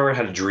 If you've ever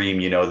had a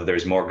dream, you know that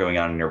there's more going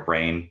on in your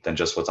brain than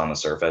just what's on the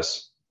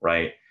surface,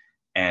 right?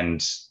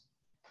 And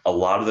a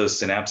lot of those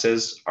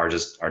synapses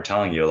are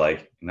telling you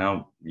like,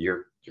 no,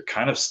 you're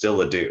kind of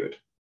still a dude,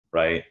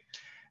 right?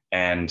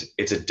 And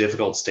it's a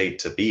difficult state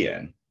to be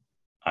in,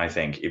 I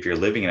think, if you're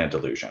living in a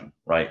delusion,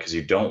 right? Because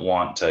you don't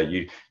want to,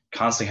 you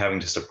constantly having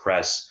to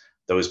suppress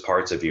those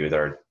parts of you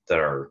that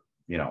are,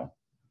 you know,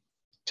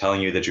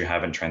 telling you that you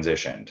haven't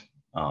transitioned,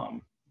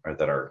 or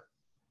that are,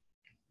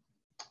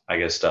 I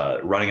guess,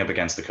 running up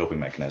against the coping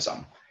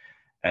mechanism.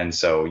 And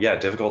so, yeah,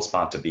 difficult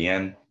spot to be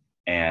in.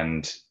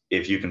 And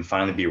if you can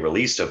finally be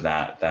released of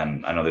that,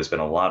 then I know there's been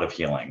a lot of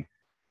healing,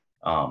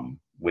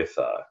 with,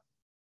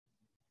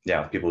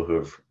 yeah, people who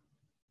have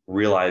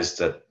realized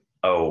that,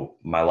 oh,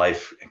 my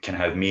life can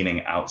have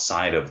meaning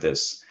outside of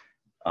this,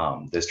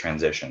 this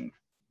transition.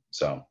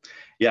 So,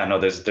 yeah, no,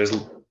 there's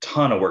a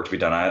ton of work to be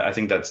done. I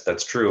think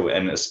that's true,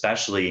 and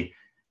especially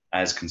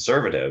as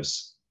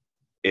conservatives,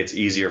 it's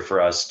easier for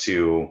us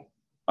to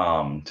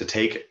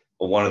take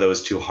one of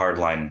those two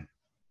hardline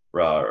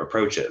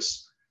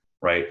approaches,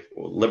 right?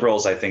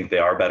 Liberals, I think they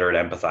are better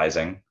at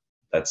empathizing.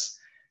 That's,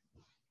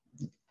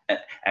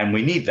 and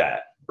we need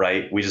that,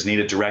 right? We just need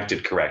it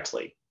directed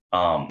correctly.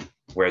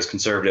 Whereas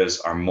conservatives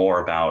are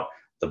more about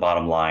the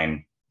bottom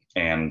line.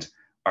 And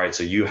all right,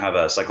 so you have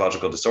a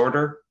psychological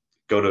disorder,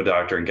 go to a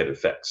doctor and get it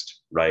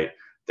fixed, right?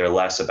 They're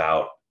less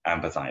about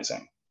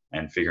empathizing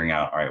and figuring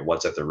out, all right,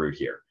 what's at the root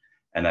here.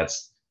 And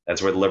that's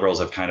where the liberals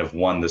have kind of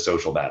won the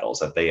social battles,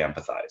 that they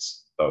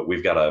empathize. But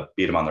we've got to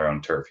beat them on their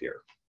own turf here.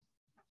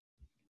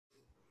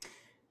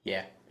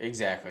 Yeah,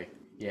 exactly.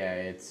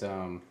 Yeah,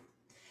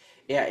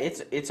 yeah,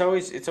 it's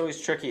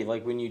always tricky.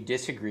 Like when you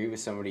disagree with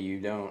somebody,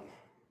 you don't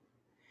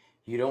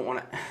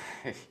want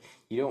to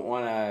you don't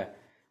want to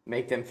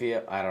make them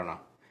feel, I don't know,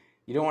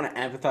 you don't want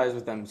to empathize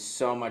with them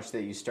so much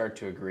that you start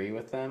to agree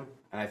with them.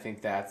 And I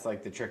think that's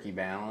like the tricky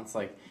balance.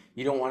 Like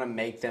you don't want to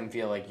make them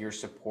feel like you're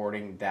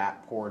supporting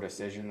that poor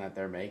decision that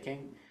they're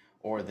making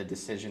or the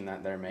decision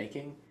that they're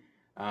making.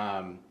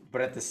 But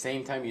at the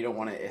same time, you don't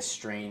want to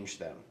estrange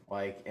them,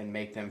 like, and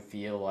make them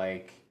feel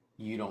like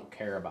you don't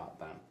care about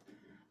them.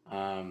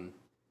 um,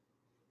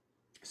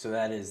 so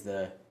it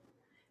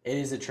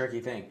is a tricky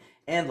thing.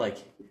 And like,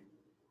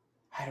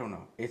 I don't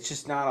know. It's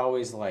just not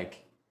always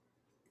like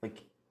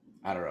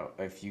I don't know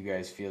if you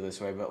guys feel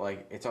this way, but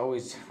like it's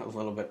always a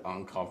little bit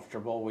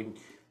uncomfortable when,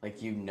 like,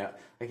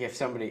 like if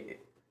somebody,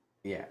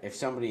 yeah, if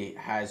somebody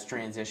has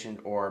transitioned,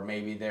 or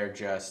maybe they're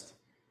just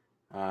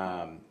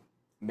um,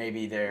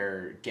 maybe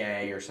they're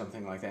gay or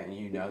something like that, and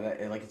you know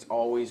that, like, it's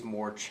always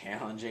more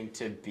challenging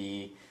to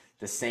be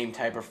the same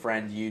type of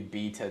friend you'd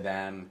be to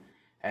them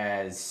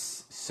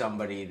as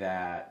somebody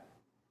that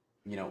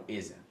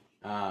isn't.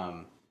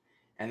 Um,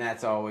 and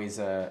that's always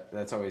a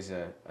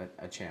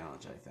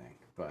challenge, I think.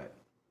 But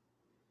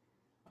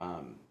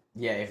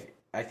yeah, if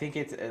I think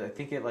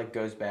it like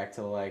goes back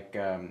to like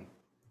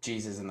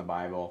Jesus in the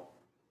Bible,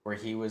 where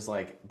he was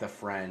like the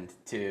friend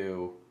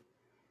to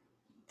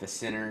the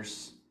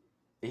sinners.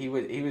 He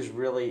was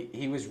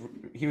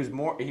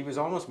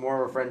almost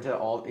more of a friend to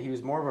all, he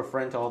was more of a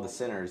friend to all the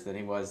sinners than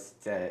he was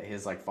to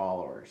his like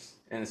followers,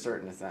 in a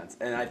certain sense.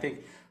 And I think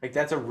like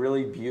that's a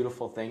really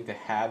beautiful thing, to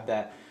have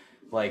that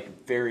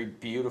like very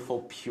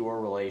beautiful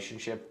pure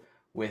relationship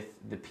with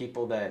the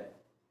people that,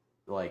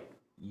 like,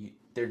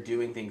 they're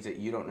doing things that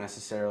you don't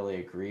necessarily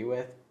agree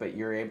with, but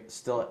you're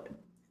still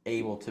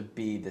able to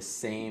be the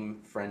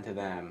same friend to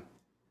them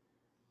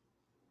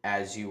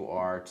as you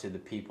are to the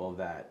people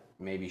that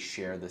maybe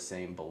share the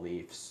same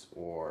beliefs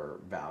or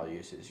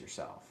values as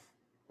yourself.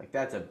 Like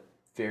that's a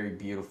very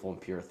beautiful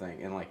and pure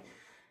thing, and like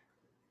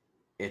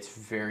it's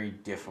very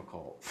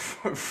difficult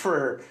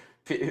for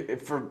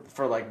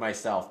like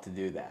myself to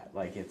do that.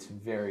 Like it's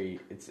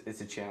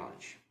a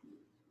challenge.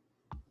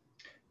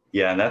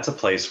 Yeah, and that's a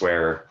place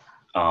where,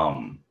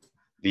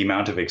 the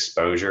amount of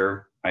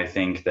exposure I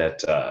think that,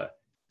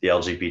 the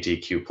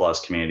LGBTQ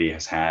plus community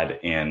has had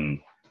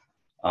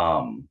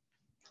um,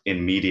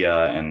 in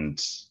media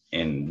and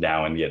in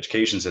now in the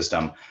education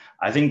system,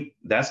 I think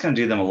that's going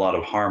to do them a lot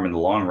of harm in the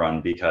long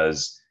run,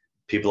 because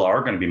people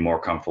are going to be more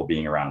comfortable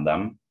being around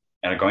them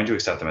and are going to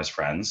accept them as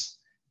friends.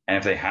 And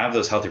if they have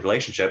those healthy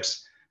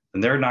relationships,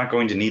 then they're not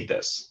going to need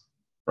this,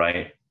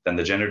 right? Then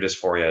the gender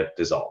dysphoria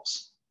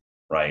dissolves,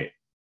 right?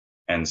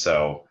 And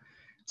so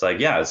it's like,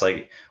 yeah, it's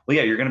like, well,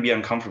 yeah, you're going to be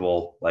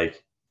uncomfortable,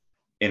 like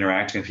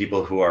interacting with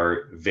people who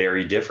are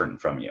very different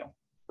from you,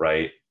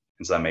 right?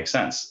 And so that makes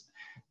sense.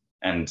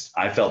 And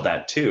I felt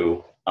that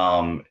too.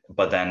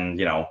 But then,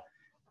 a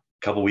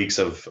couple weeks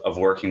of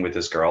working with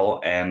this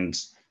girl, and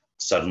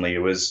suddenly it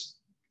was,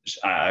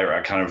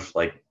 I kind of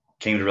like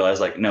came to realize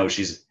like, no,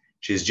 she's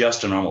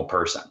just a normal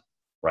person,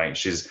 right?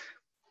 She's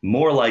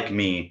more like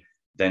me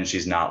than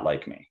she's not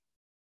like me.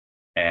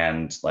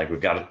 And like we've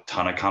got a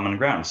ton of common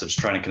ground. So just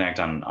trying to connect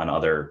on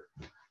other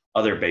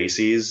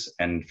bases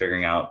and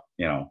figuring out,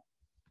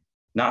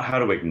 not how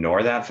to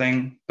ignore that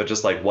thing, but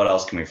just like what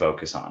else can we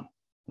focus on,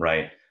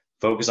 right?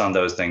 Focus on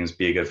those things,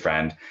 be a good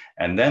friend.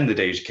 And then the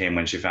day came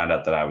when she found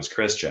out that I was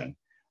Christian,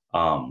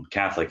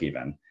 Catholic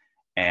even.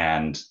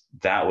 And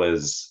that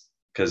was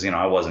because,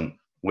 I wasn't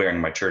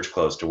wearing my church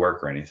clothes to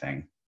work or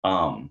anything.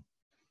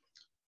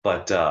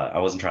 But I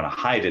wasn't trying to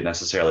hide it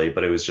necessarily,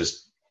 but it was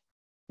just,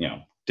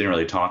 didn't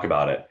really talk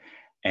about it.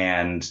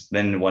 And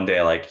then one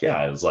day, like, yeah,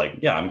 I was like,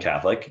 yeah, I'm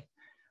Catholic.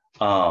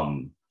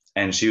 And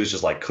she was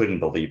just like, couldn't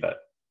believe it.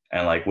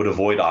 And like would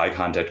avoid eye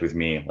contact with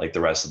me like the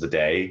rest of the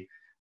day.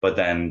 But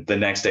then the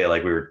next day,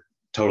 like we were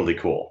totally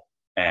cool.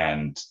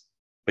 But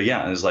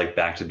yeah, it was like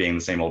back to being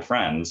the same old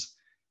friends.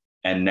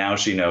 And now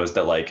she knows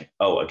that like,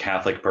 oh, a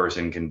Catholic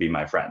person can be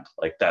my friend.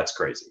 Like that's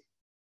crazy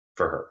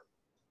for her.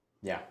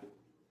 Yeah.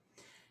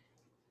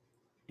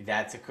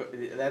 That's a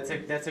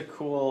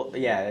cool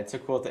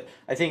thing.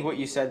 I think what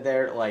you said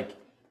there, like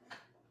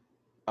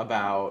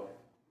about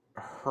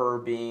her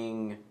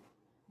being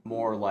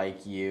more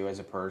like you as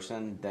a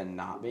person than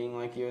not being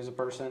like you as a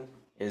person,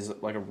 is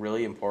like a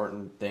really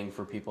important thing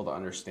for people to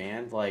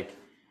understand. Like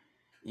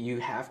you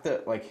have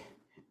to like,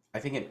 I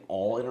think in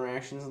all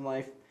interactions in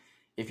life,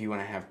 if you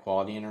want to have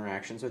quality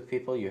interactions with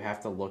people, you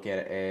have to look at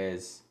it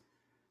as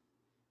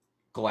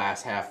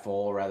glass half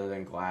full rather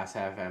than glass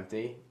half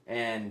empty,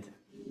 and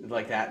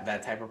like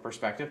that type of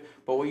perspective.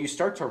 But what you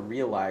start to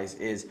realize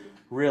is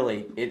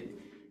really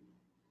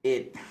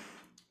it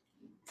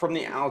from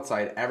the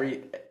outside, I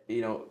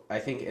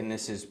think, and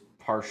this is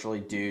partially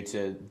due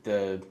to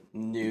the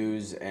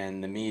news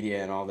and the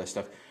media and all this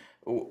stuff,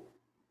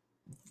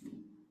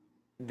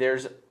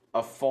 there's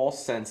a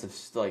false sense of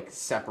like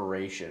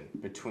separation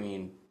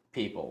between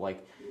people.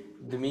 Like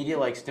the media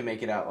likes to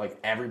make it out like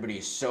everybody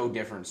is so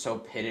different, so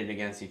pitted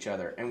against each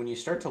other. And when you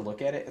start to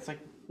look at it, it's like,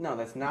 no,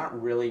 that's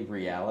not really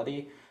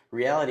reality.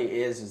 Reality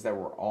is that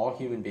we're all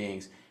human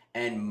beings,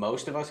 and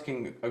most of us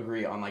can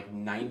agree on like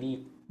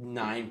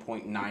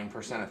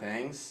 99.9% of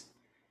things.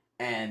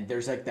 And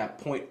there's like that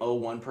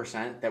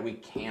 0.01% that we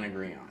can't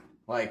agree on.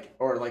 Like,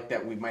 or like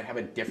that we might have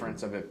a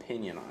difference of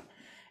opinion on.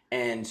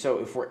 And so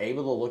if we're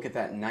able to look at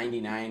that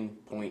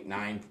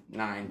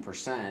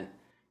 99.99%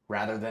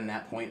 rather than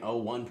that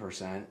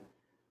 0.01%,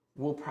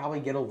 we'll probably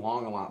get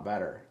along a lot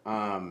better.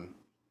 And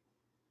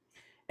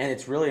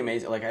it's really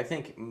amazing. Like I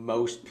think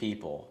most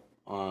people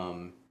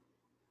can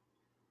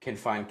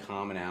find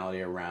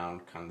commonality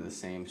around kind of the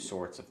same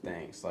sorts of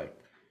things, like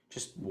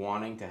just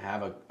wanting to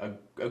have a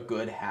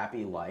good,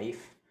 happy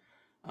life,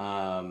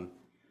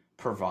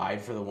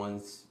 provide for the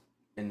ones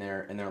in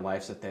their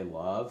lives that they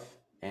love,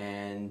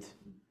 and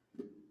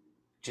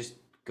just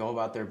go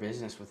about their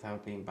business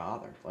without being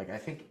bothered. Like I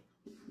think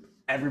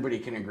everybody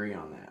can agree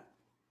on that,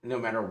 no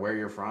matter where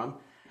you're from.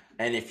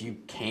 And if you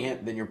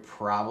can't, then you're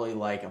probably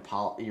like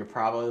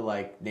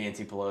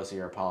Nancy Pelosi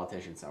or a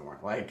politician somewhere.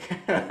 Like,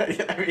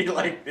 I mean,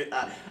 like,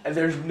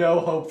 there's no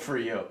hope for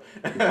you.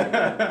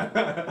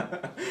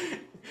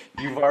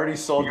 You've already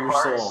sold your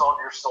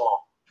soul.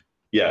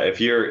 Yeah,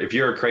 if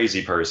you're a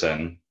crazy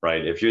person,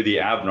 right? If you're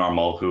the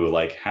abnormal who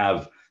like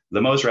have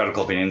the most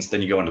radical opinions,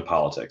 then you go into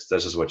politics.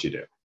 That's just what you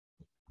do.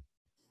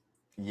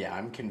 Yeah,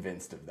 I'm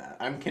convinced of that.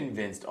 I'm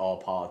convinced all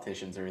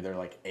politicians are either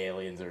like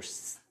aliens or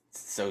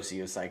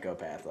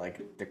socio-psychopath.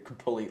 Like they're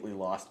completely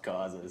lost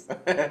causes.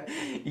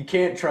 You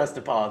can't trust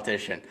a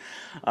politician.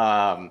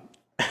 Um,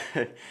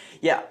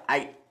 yeah,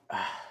 I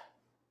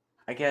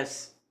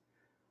guess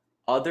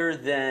other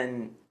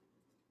than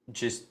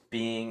just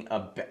being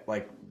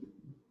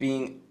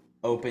being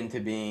open to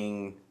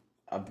being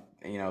a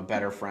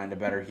better friend, a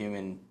better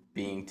human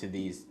being to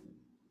these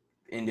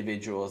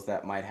individuals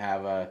that might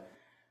have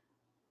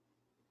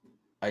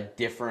a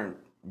different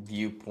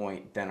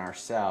viewpoint than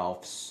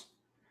ourselves.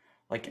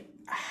 Like,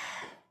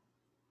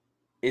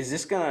 is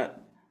this gonna?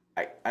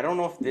 I don't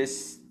know if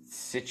this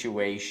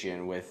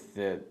situation with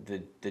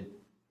the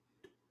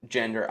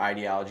gender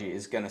ideology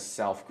is gonna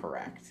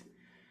self-correct.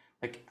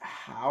 Like,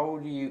 how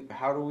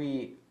do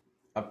we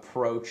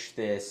approach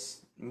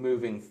this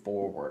moving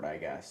forward? I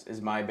guess is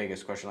my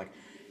biggest question.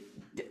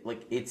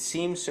 Like it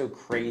seems so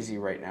crazy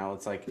right now.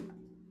 It's like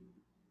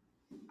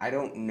I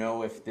don't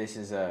know if this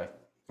is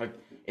like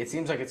it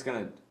seems like it's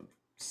gonna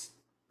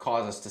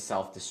cause us to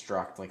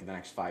self-destruct like in the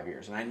next 5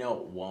 years, and I know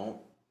it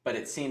won't, but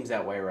it seems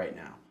that way right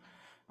now.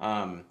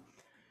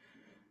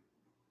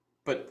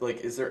 But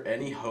like, is there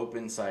any hope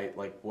in sight?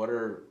 Like, what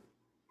are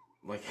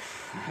like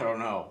I don't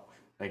know.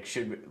 Like,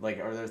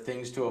 are there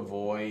things to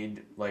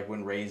avoid like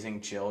when raising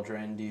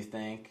children? Do you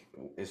think,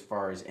 as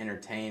far as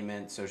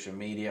entertainment, social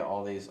media,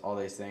 all these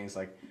things?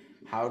 Like,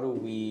 how do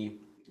we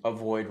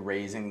avoid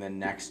raising the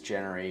next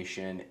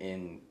generation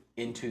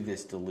into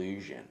this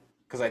delusion,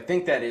 because I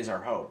think that is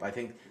our hope. I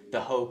think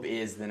the hope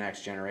is the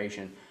next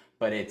generation,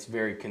 but it's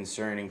very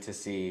concerning to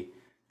see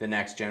the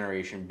next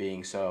generation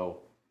being so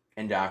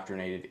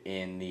indoctrinated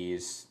in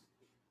these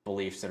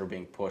beliefs that are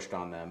being pushed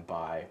on them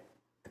by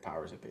the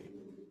powers that be.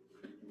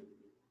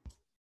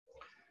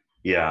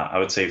 Yeah, I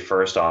would say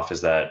first off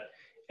is that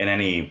in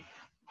any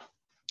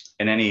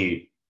in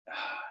any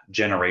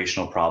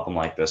generational problem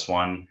like this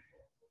one,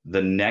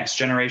 the next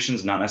generation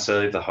is not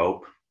necessarily the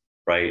hope,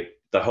 right?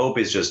 The hope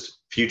is just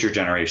future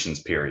generations,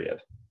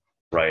 period,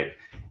 right?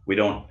 We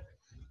don't,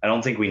 I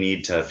don't think we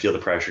need to feel the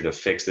pressure to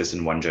fix this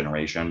in one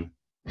generation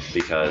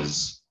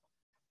because,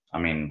 I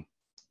mean,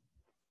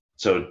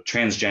 so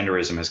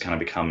transgenderism has kind of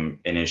become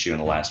an issue in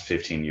the last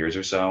 15 years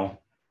or so.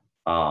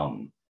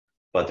 Um,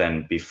 but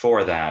then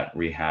before that,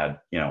 we had,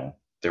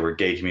 there were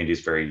gay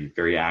communities very,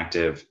 very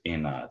active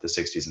in the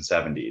 60s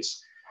and 70s.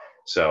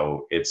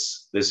 So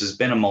this has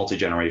been a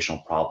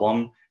multi-generational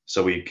problem.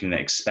 So we can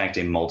expect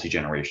a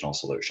multi-generational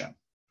solution,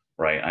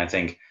 right? And I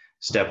think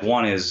step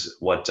one is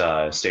what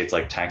states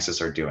like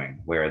Texas are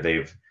doing, where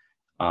they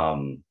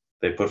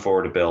put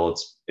forward a bill.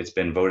 It's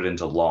been voted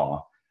into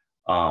law,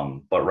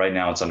 but right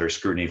now it's under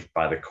scrutiny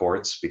by the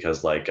courts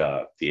because like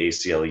the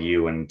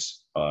ACLU and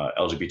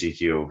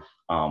LGBTQ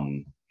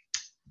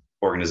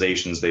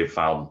organizations, they've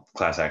filed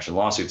class action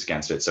lawsuits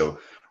against it. So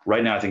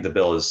right now I think the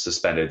bill is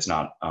suspended. It's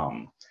not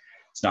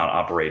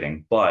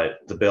operating, but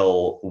the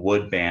bill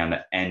would ban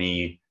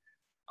any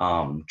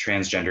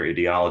transgender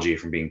ideology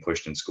from being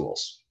pushed in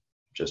schools,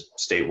 just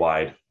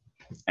statewide.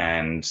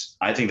 And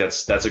I think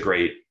that's a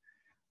great.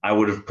 I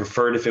would have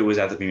preferred if it was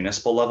at the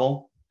municipal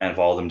level, and if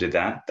all of them did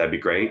that, that'd be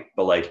great.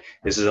 But like,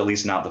 this is at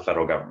least not the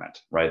federal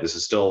government, right? This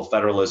is still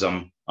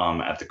federalism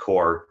at the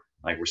core.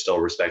 Like, we're still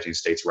respecting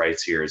states'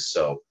 rights here.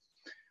 So,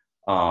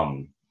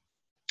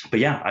 but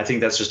yeah, I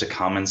think that's just a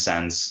common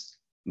sense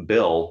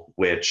bill,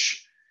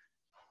 which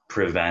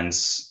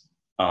prevents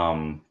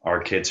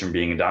our kids from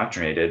being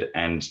indoctrinated,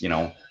 and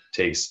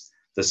takes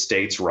the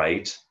state's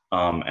right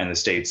and the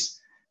state's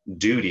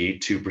duty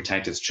to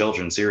protect its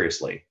children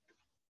seriously.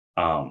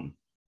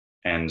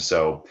 And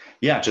so,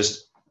 yeah,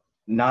 just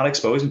not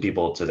exposing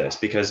people to this,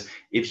 because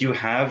if you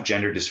have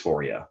gender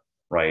dysphoria,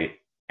 right,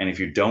 and if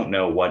you don't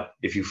know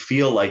if you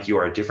feel like you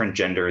are a different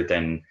gender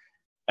than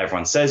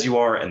everyone says you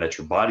are and that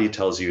your body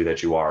tells you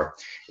that you are,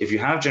 if you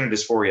have gender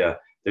dysphoria,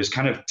 there's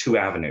kind of two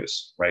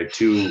avenues, right?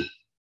 Two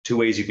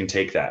ways you can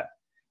take that.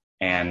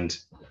 And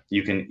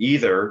you can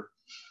either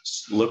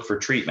look for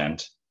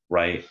treatment,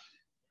 right?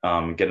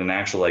 Get an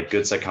actual like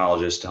good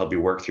psychologist to help you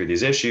work through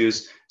these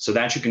issues so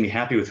that you can be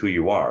happy with who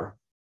you are,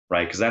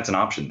 right? Because that's an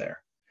option there.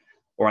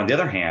 Or on the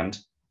other hand,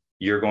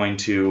 you're going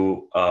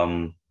to,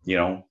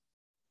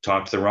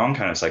 talk to the wrong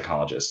kind of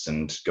psychologist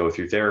and go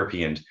through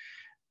therapy and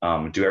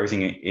do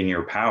everything in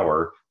your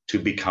power to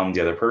become the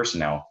other person.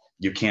 Now,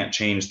 you can't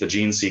change the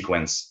gene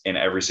sequence in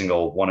every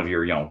single one of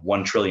your,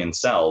 1 trillion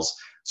cells.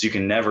 So you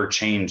can never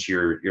change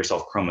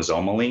yourself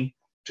chromosomally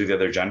to the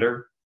other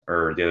gender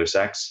or the other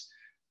sex.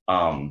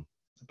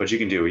 But you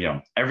can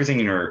do, everything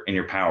in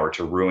your power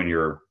to ruin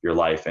your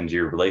life and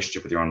your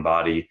relationship with your own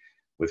body,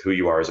 with who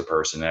you are as a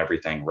person and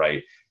everything,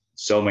 right?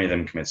 So many of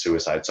them commit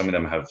suicide. Some of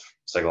them have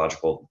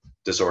psychological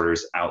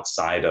disorders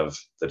outside of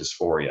the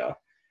dysphoria,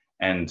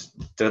 and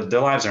their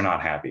lives are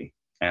not happy.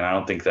 And I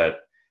don't think that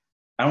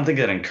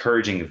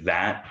encouraging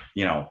that,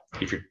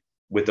 if you're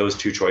with those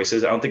two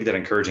choices, I don't think that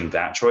encouraging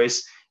that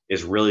choice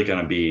is really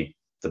going to be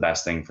the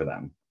best thing for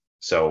them.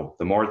 So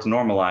the more it's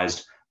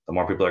normalized, the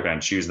more people are going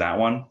to choose that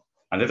one.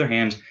 On the other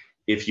hand,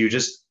 if you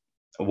just,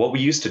 what we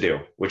used to do,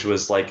 which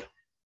was like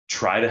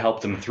try to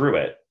help them through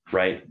it,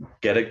 right?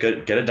 Get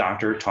a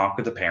doctor, talk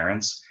with the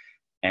parents,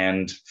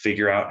 and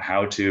figure out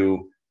how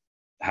to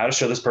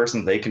show this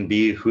person that they can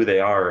be who they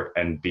are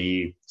and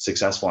be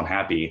successful and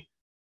happy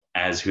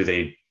as who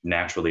they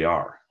naturally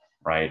are,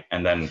 right?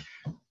 And then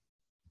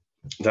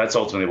that's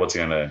ultimately what's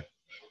going to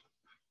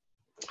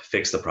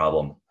fix the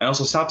problem. And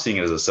also stop seeing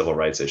it as a civil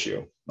rights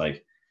issue.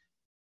 Like,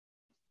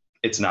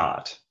 it's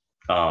not.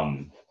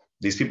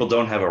 These people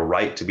don't have a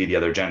right to be the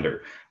other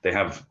gender. They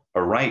have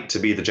a right to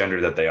be the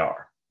gender that they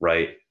are,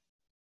 right?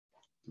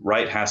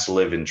 Right has to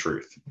live in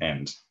truth.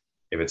 And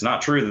if it's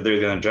not true that they're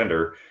the other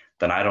gender,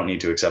 then I don't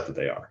need to accept that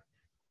they are.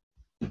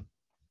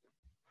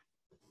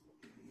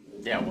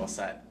 Yeah, well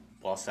said.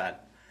 Well said.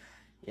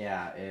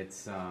 Yeah,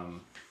 it's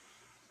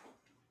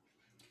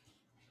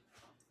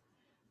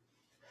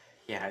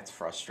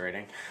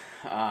frustrating.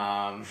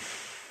 Um,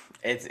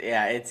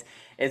 it's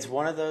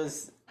one of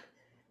those.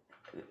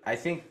 I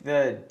think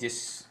the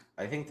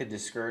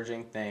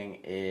discouraging thing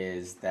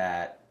is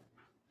that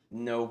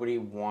nobody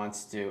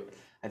wants to.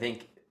 I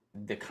think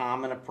the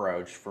common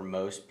approach for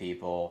most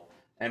people,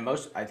 and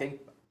I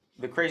think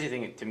the crazy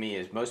thing to me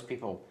is most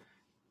people,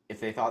 if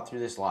they thought through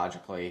this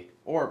logically,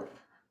 or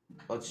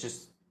let's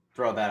just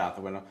throw that out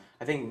the window.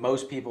 I think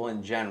most people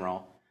in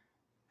general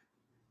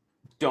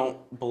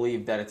don't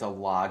believe that it's a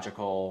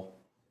logical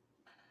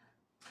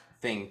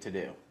thing to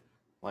do.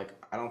 Like,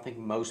 I don't think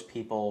most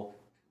people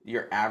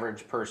your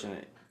average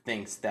person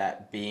thinks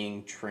that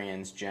being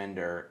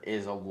transgender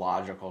is a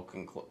logical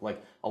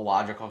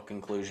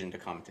conclusion to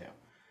come to.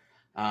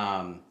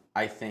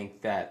 I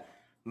think that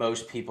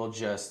most people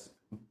just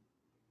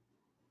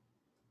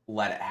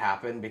let it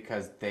happen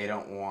because they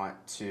don't want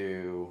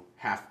to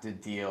have to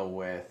deal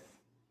with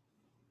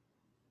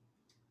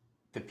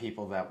the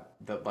people the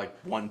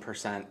like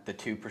 1%, the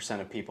 2%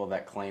 of people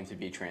that claim to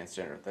be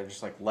transgender. They're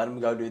just like, let them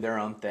go do their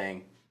own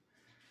thing.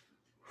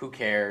 Who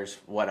cares?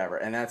 Whatever.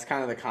 And that's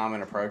kind of the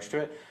common approach to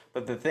it.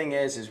 But the thing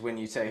is when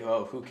you say,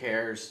 oh, who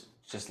cares?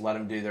 Just let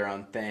them do their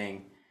own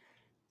thing.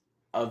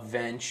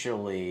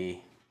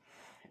 Eventually,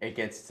 it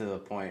gets to the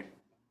point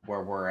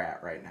where we're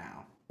at right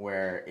now,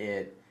 where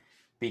it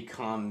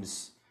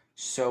becomes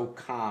so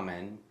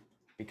common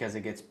because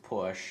it gets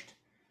pushed,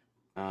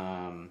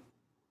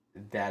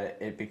 that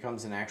it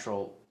becomes an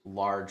actual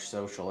large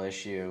social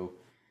issue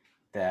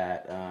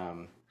that,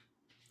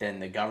 then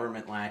the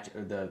government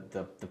or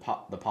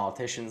the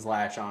politicians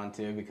latch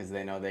onto because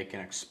they know they can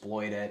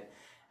exploit it,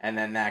 and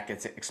then that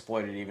gets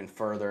exploited even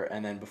further,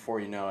 and then before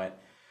you know it,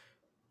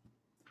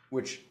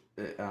 which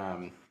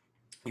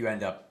you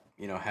end up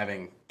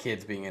having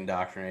kids being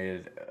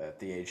indoctrinated at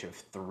the age of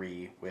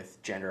 3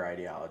 with gender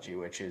ideology,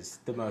 which is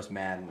the most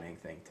maddening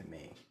thing to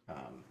me.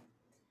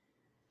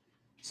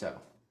 So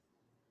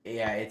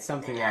yeah, it's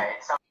something that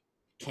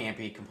can't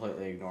be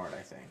completely ignored.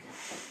 I think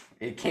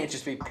it can't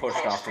just be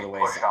pushed off to the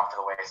wayside.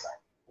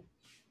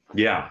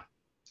 Yeah.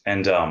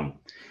 And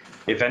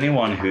if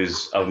anyone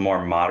who's of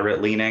more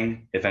moderate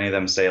leaning, if any of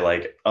them say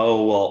like,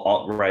 oh,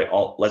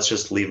 well, let's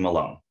just leave them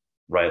alone.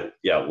 Right.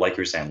 Yeah. Like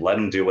you're saying, let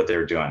them do what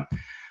they're doing.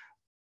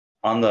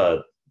 On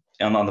the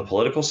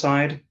political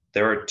side,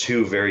 there are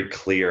two very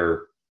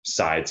clear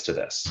sides to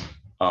this.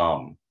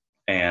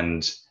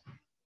 And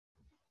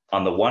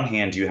on the one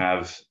hand, you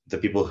have the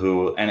people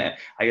who, and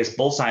I guess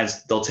both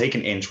sides, they'll take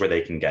an inch where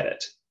they can get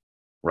it.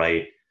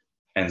 Right.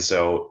 And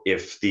so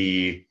if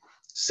the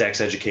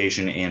sex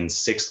education in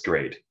 6th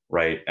grade,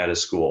 right, at a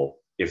school,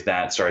 if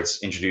that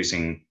starts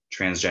introducing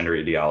transgender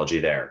ideology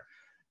there,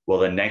 well,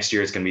 then next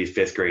year it's going to be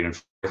 5th grade and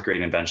 4th grade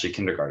and eventually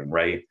kindergarten,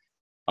 right?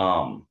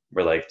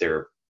 Where like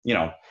they're,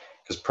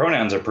 because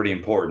pronouns are pretty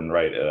important,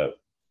 right?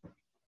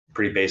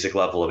 Pretty basic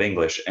level of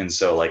English. And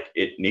so like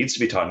it needs to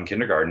be taught in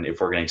kindergarten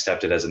if we're going to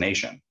accept it as a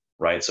nation,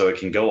 right? So it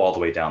can go all the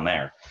way down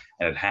there,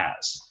 and it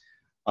has.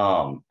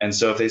 And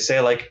so if they say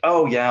like,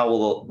 oh yeah,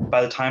 well,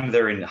 by the time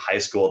they're in high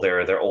school,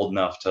 they're old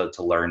enough to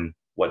learn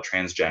what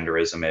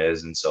transgenderism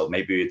is, and so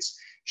maybe it's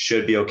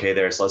should be okay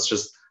there. So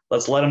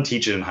let's let them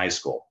teach it in high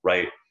school,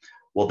 right?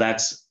 Well,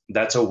 that's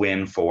a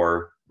win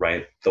for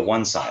right the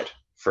one side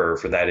for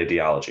that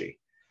ideology.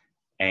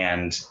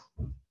 And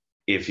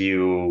if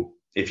you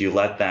give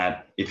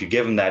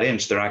them that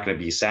inch, they're not going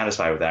to be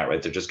satisfied with that,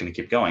 right? They're just going to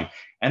keep going.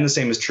 And the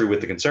same is true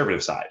with the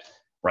conservative side,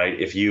 right?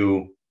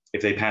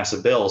 If they pass a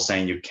bill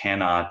saying you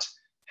cannot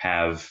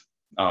have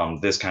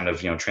this kind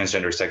of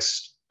transgender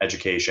sex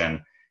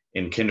education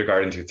in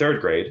kindergarten through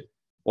 3rd grade,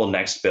 well,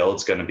 next bill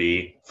it's going to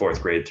be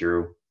 4th grade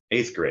through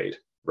 8th grade,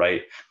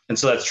 right? And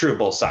so that's true of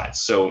both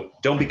sides. So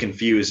don't be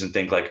confused and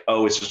think like,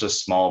 oh, it's just a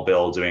small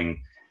bill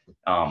doing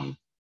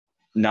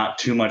not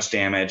too much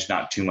damage,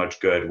 not too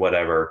much good,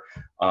 whatever.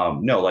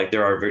 No, like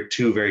there are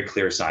two very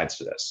clear sides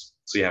to this,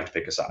 so you have to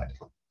pick a side.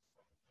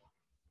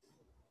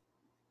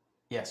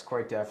 Yes,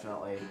 quite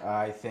definitely.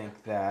 I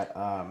think that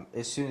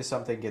as soon as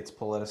something gets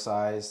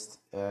politicized,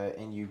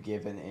 and you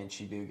give an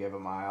inch, you do give a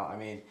mile. I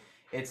mean,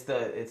 it's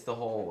the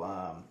whole.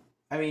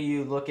 I mean,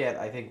 you look at.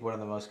 I think one of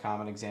the most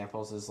common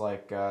examples is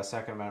like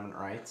Second Amendment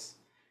rights,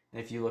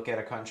 and if you look at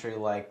a country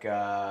like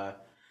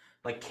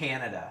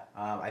Canada,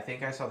 I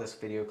think I saw this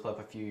video clip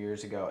a few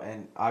years ago,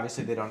 and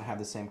obviously they don't have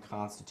the same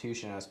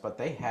constitution as, but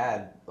they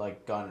had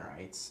like gun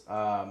rights,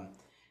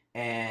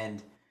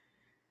 and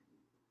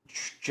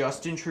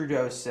Justin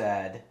Trudeau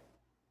said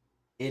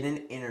in an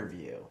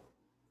interview,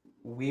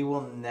 we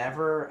will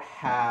never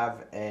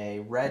have a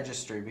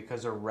registry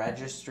because a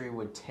registry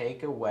would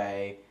take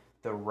away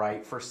the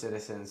right for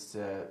citizens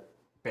to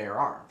bear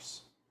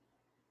arms.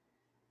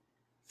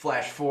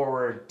 Flash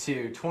forward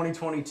to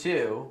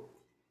 2022,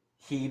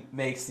 he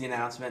makes the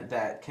announcement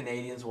that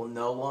Canadians will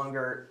no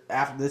longer,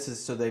 after this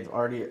is, so they've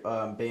already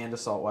banned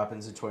assault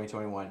weapons in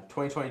 2021.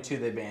 2022,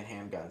 they banned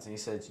handguns. And he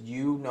says,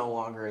 you no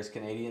longer as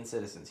Canadian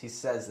citizens, he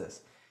says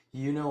this,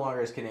 you no longer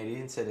as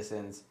Canadian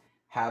citizens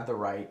have the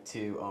right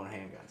to own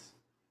handguns.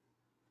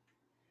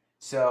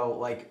 So,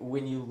 like,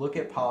 when you look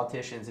at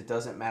politicians, it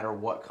doesn't matter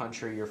what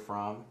country you're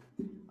from.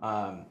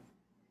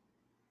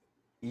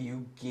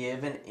 You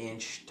give an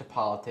inch to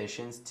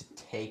politicians to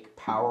take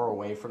power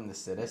away from the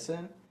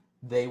citizen,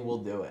 they will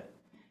do it.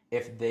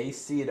 If they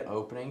see an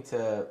opening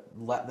to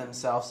let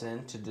themselves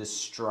in to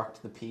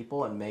destruct the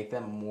people and make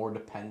them more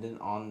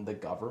dependent on the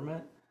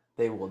government,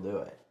 they will do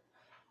it.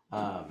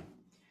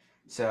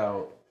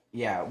 So,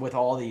 yeah, with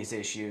all these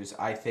issues,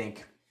 I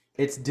think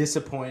it's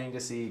disappointing to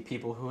see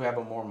people who have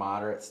a more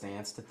moderate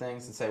stance to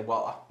things and say,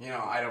 well,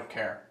 I don't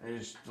care.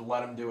 Just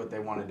let them do what they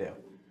want to do.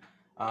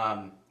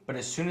 But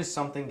as soon as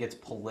something gets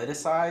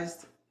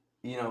politicized,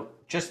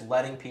 just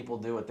letting people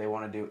do what they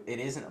want to do. It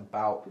isn't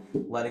about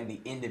letting the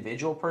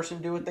individual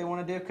person do what they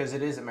want to do, because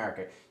it is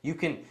America. You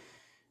can,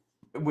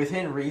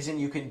 within reason,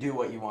 you can do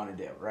what you want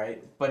to do,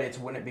 right? But it's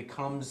when it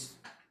becomes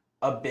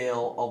a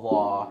bill, a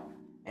law,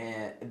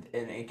 and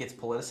it gets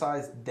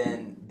politicized,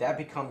 then that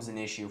becomes an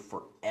issue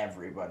for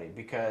everybody,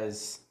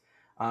 because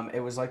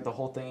it was like the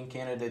whole thing in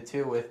Canada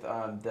too with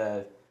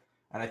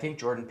and I think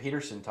Jordan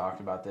Peterson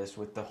talked about this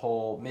with the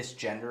whole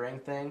misgendering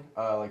thing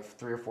like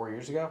 3 or 4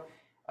 years ago.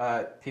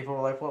 People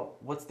were like, well,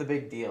 what's the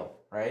big deal,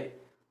 right?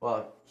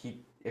 Well,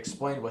 he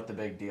explained what the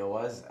big deal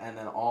was, and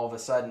then all of a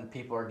sudden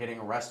people are getting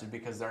arrested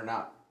because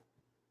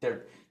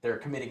they're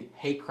committing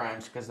hate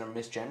crimes because they're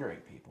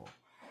misgendering people.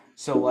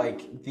 So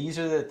like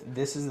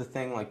this is the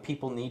thing, like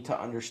people need to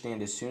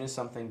understand, as soon as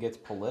something gets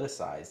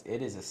politicized,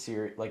 it is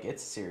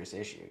it's a serious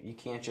issue. You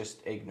can't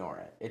just ignore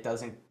it. It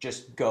doesn't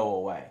just go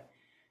away.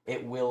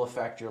 It will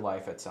affect your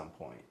life at some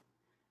point.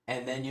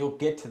 And then you'll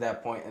get to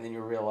that point, and then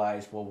you'll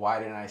realize, well, why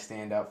didn't I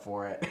stand up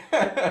for it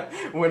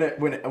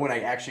when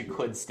I actually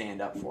could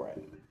stand up for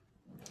it?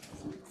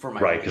 For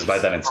my Right, because by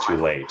then it's too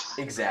late.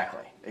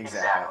 Exactly.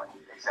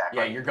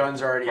 Yeah, your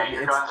gun's already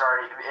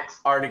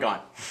it's already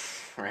gone,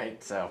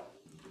 right? So,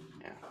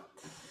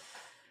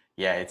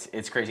 yeah,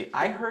 it's crazy.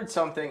 I heard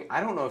something.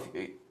 I don't know if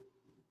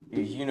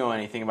you know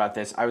anything about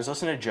this. I was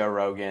listening to Joe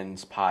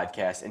Rogan's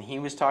podcast, and he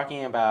was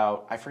talking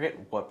about, I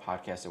forget what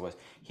podcast it was.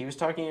 He was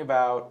talking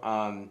about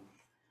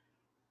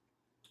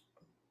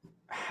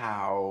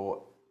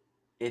how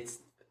it's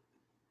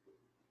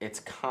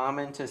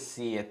common to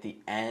see at the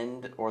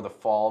end or the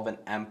fall of an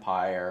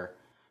empire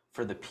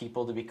for the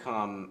people to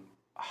become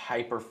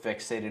hyper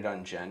fixated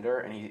on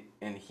gender.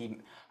 And he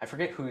I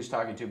forget who he was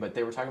talking to, but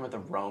they were talking about the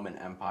Roman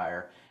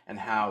Empire, and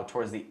how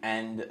towards the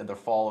end of the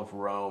fall of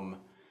Rome,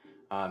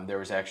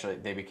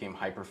 they became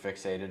hyper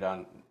fixated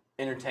on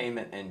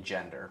entertainment and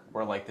gender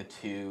were like the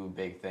two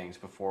big things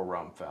before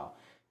Rome fell.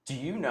 Do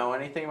you know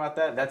anything about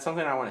that? That's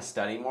something I want to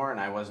study more,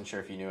 and I wasn't sure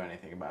if you knew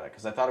anything about it,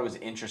 because I thought it was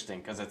interesting,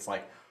 because it's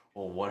like,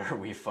 well, what are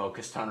we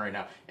focused on right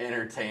now?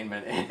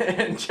 Entertainment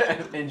and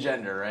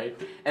gender, right?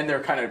 And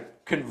they're kind of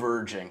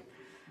converging.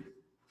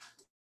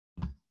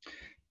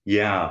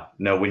 Yeah,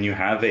 no, when you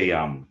have the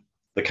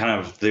kind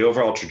of the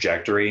overall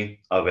trajectory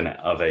of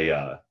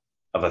a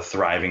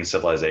thriving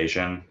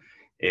civilization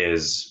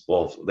is,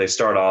 well, they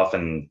start off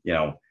and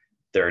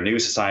they're a new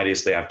society,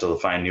 so they have to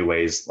find new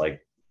ways,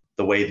 like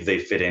the way that they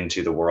fit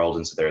into the world,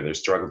 and so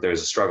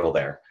there's a struggle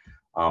there.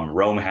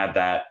 Rome had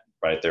that,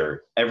 right?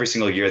 Every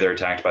single year they're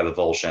attacked by the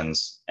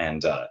Volscians,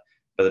 and but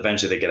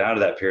eventually they get out of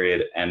that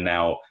period, and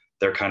now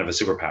they're kind of a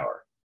superpower.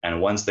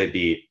 And once they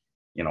beat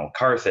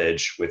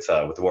Carthage with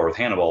the war with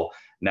Hannibal,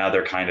 now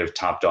they're kind of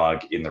top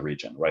dog in the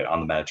region, right,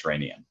 on the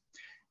Mediterranean.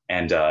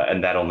 And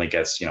that only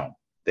gets,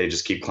 they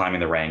just keep climbing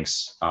the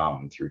ranks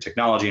through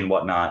technology and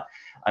whatnot,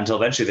 until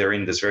eventually they're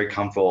in this very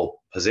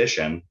comfortable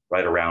position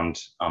right around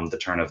the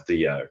turn of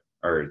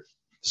or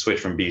switch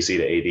from BC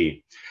to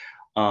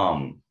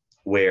AD,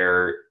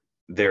 where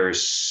they're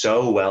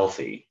so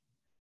wealthy.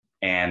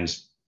 And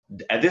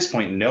at this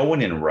point, no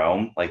one in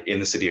Rome, like in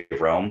the city of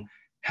Rome,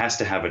 has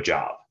to have a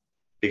job,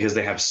 because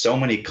they have so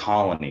many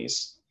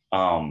colonies.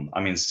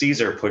 I mean,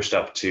 Caesar pushed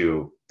up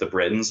to the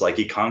Britons, like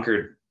he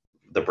conquered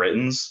the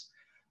Britons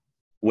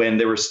when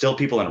there were still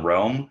people in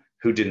Rome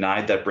who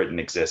denied that Britain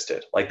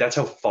existed. Like, that's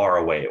how far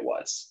away it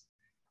was.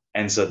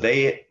 And so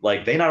they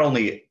not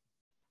only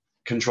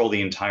control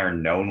the entire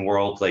known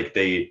world, like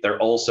they're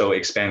also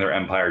expanding their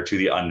empire to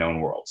the unknown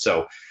world.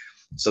 So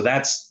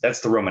that's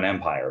the Roman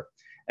Empire.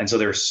 And so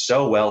they're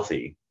so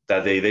wealthy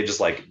that they just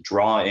like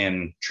draw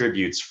in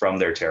tributes from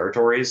their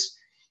territories,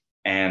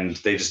 and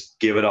they just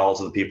give it all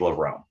to the people of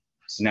Rome.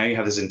 So now you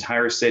have this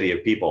entire city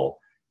of people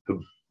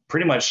who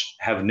pretty much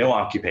have no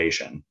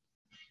occupation.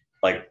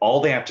 Like,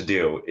 all they have to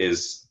do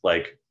is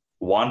like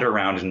wander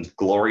around and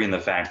glory in the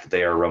fact that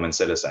they are a Roman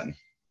citizen.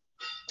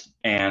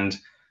 And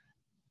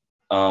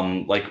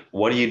like,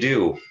 what do you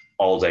do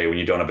all day when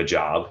you don't have a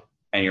job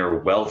and you're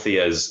wealthy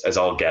as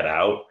all get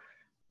out,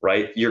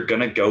 right? You're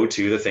going to go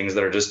to the things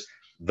that are just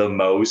the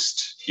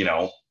most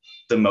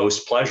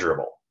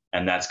pleasurable.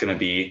 And that's going to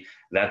be,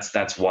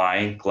 that's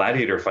why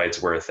gladiator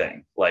fights were a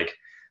thing. Like,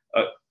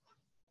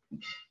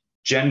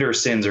 gender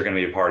sins are going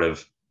to be a part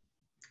of,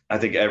 I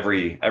think,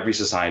 every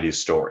society's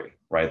story,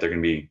 right? They're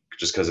going to be,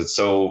 just because it's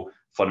so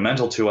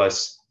fundamental to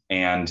us,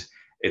 and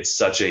it's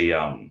such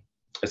a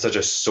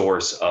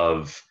source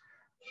of,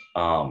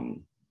 I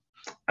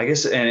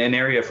guess, an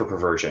area for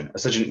perversion,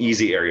 such an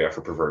easy area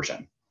for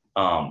perversion.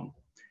 But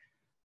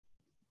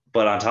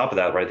on top of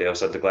that, right, they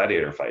also have the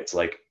gladiator fights.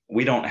 Like,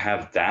 we don't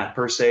have that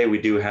per se. We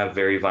do have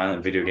very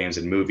violent video games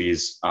and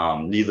movies,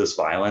 needless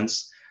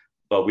violence,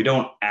 but we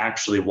don't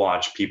actually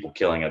watch people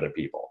killing other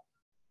people.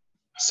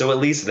 So at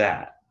least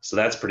that. So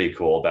that's pretty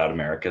cool about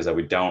America, is that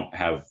we don't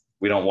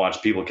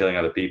watch people killing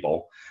other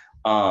people.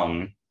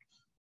 But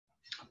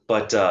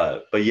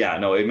yeah,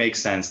 no, it makes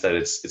sense that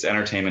it's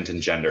entertainment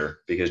and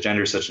gender, because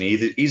gender is such an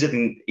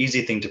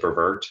easy thing to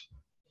pervert.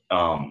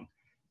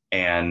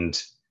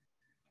 And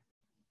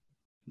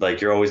like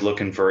you're always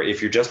looking for,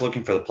 if you're just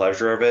looking for the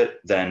pleasure of it,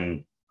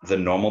 then the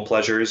normal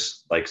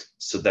pleasures, like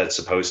so that's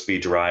supposed to be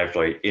derived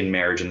like in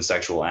marriage and the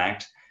sexual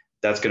act,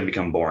 that's going to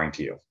become boring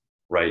to you,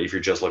 right? If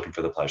you're just looking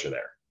for the pleasure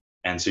there.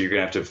 And so you're going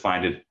to have to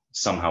find it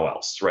somehow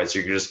else, right? So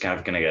you're just kind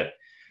of going to get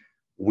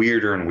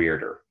weirder and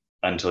weirder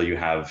until you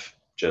have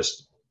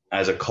just,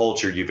 as a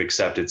culture, you've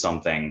accepted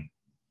something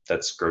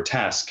that's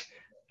grotesque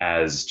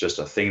as just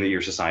a thing that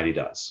your society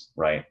does,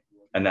 right?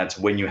 And that's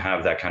when you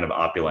have that kind of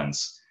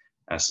opulence,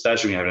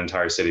 especially when you have an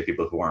entire city of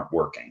people who aren't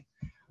working.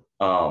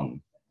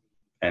 And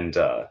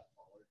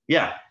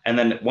yeah, and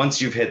then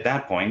once you've hit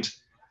that point,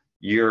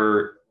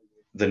 the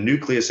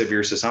nucleus of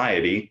your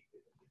society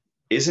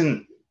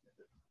doesn't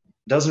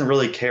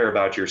really care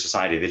about your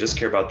society. They just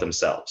care about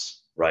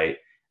themselves, right?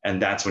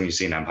 And that's when you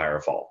see an empire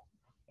fall,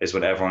 is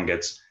when everyone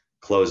gets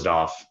closed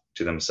off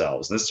to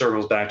themselves. And this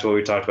circles back to what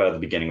we talked about at the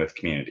beginning with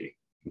community.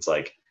 It's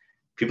like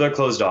people are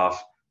closed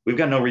off. We've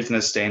got no reason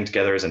to stand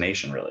together as a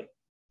nation, really,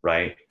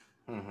 right?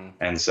 Mm-hmm.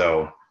 And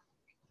so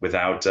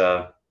without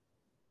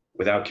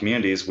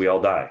communities, we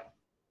all die.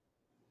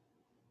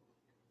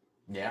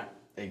 Yeah,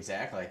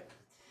 exactly.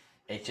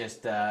 It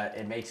just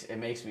it makes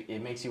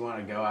you want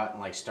to go out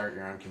and like start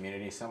your own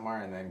community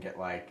somewhere and then get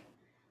like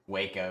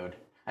Waco'd.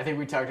 I think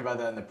we talked about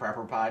that in the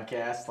Prepper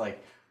podcast,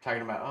 like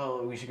talking about,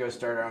 oh, we should go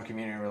start our own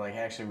community. We're like,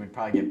 actually, we'd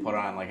probably get put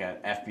on like an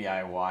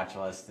FBI watch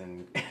list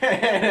and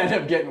end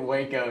up getting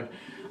Waco'd.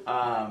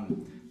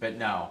 But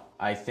no,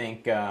 I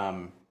think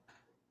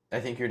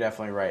you're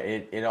definitely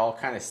right. It all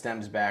kind of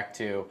stems back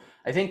to,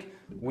 I think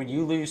when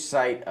you lose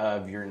sight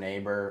of your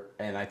neighbor,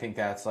 and I think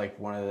that's like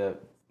one of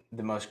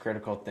the most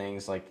critical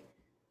things, like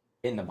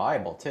in the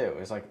Bible too,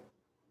 is like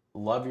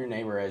love your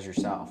neighbor as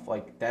yourself.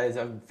 Like that is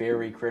a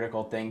very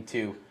critical thing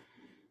to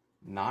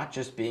not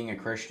just being a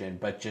Christian,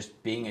 but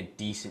just being a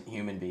decent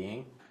human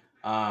being.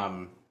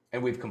 And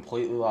we've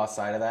completely lost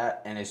sight of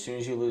that. And as soon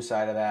as you lose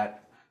sight of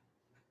that,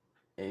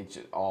 it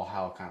just, all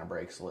hell kind of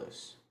breaks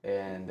loose,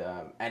 and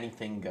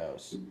anything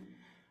goes.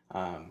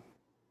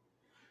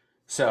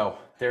 So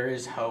there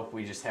is hope.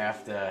 We just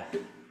have to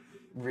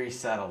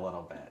reset a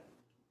little bit,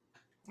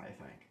 I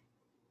think.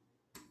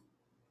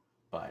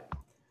 But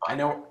I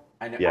know.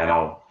 Yeah,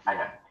 no.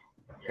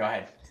 Go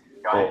ahead.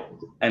 Well,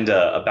 and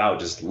about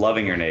just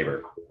loving your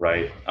neighbor,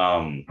 right?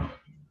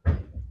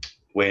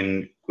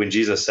 When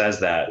Jesus says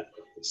that,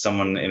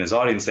 someone in his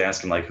audience, they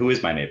ask him like, "Who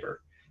is my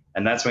neighbor?"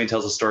 And that's when he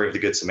tells the story of the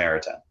Good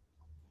Samaritan.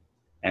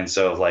 And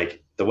so,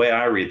 like, the way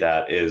I read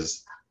that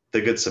is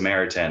the Good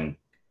Samaritan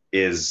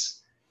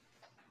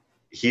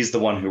he's the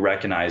one who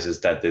recognizes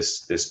that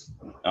this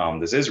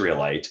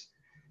Israelite,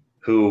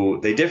 who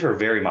they differ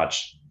very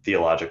much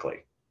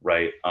theologically,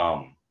 right?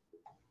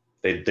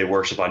 They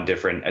worship at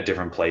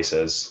different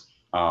places,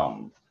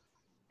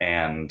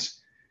 and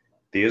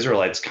the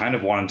Israelites kind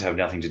of wanted to have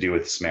nothing to do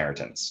with the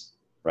Samaritans,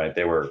 right?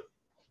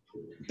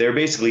 They're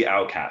basically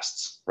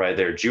outcasts, right?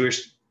 They're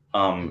Jewish,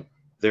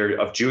 they're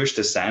of Jewish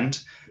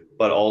descent,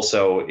 but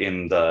also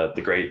in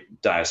the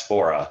great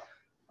diaspora,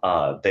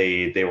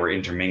 they were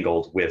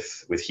intermingled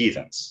with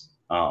heathens.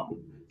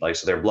 Like,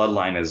 so their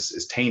bloodline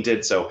is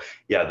tainted. So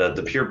yeah,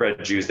 the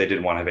purebred Jews, they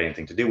didn't want to have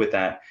anything to do with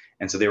that.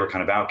 And so they were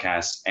kind of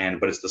outcasts.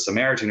 But it's the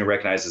Samaritan who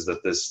recognizes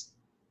that this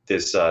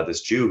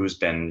Jew who's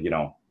been,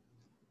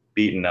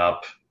 beaten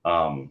up,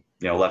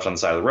 left on the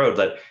side of the road,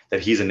 that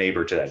he's a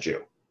neighbor to that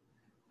Jew.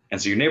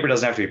 And so your neighbor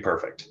doesn't have to be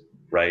perfect,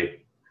 right?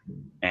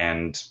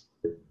 And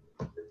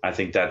I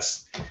think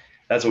that's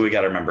what we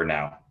got to remember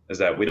now, is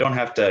that we don't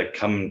have to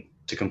come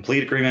to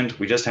complete agreement.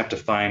 We just have to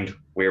find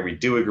where we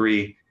do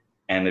agree.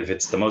 And if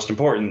it's the most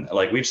important,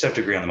 like, we just have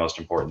to agree on the most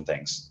important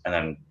things and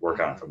then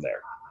work on it from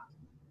there.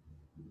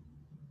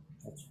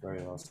 That's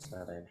very well said,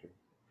 Andrew.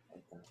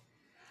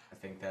 I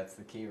think that's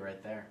the key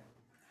right there.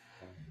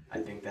 I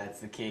think that's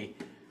the key.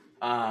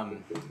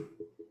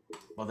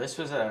 Well, this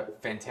was a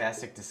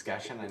fantastic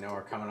discussion. I know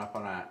we're coming up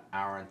on an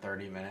hour and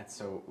 30 minutes,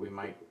 so we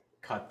might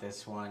cut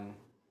this one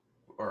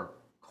or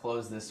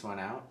close this one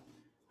out.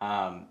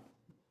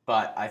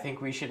 But I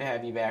think we should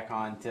have you back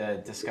on to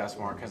discuss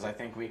more, because I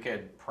think we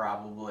could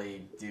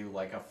probably do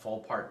like a full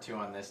part 2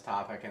 on this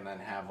topic and then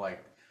have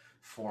like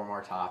 4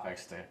 more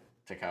topics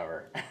to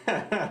cover.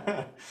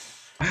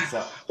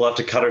 So we'll have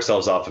to cut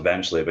ourselves off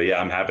eventually, but yeah,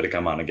 I'm happy to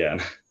come on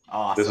again.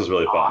 Awesome. This was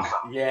really fun.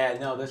 Yeah,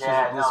 no, this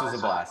was a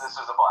blast.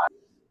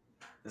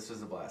 This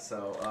was a blast.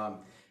 So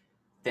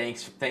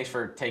thanks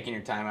for taking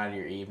your time out of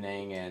your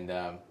evening,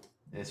 and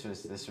this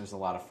was a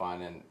lot of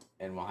fun,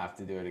 and we'll have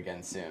to do it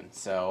again soon.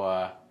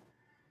 So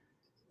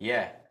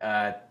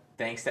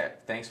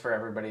thanks for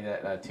everybody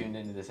that tuned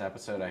into this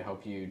episode. I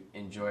hope you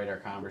enjoyed our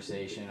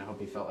conversation. I hope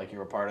you felt like you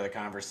were part of the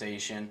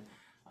conversation.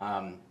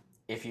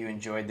 If you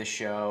enjoyed the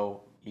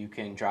show, you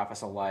can drop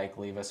us a like,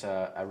 leave us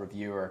a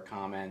review or a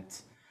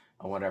comment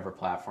on whatever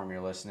platform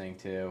you're listening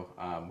to.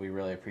 We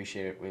really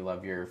appreciate it. We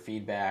love your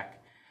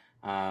feedback.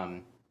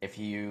 If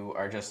you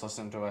are just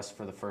listening to us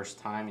for the first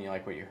time and you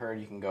like what you heard,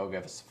 you can go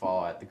give us a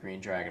follow at the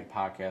Green Dragon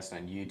Podcast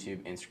on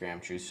YouTube,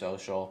 Instagram, True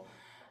Social.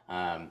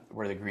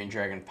 We're the Green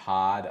Dragon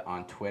Pod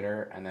on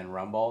Twitter and then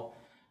Rumble.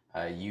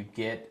 You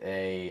get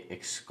a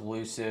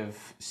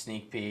exclusive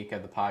sneak peek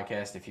of the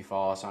podcast if you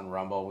follow us on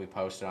Rumble. We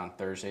post it on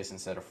Thursdays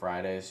instead of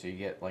Fridays, so you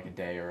get like a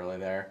day early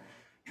there.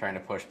 Trying to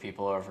push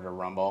people over to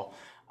Rumble.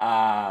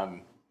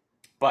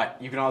 But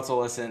you can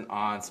also listen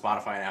on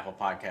Spotify and Apple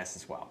Podcasts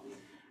as well.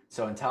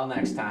 So until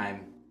next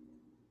time,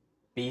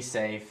 be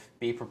safe,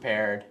 be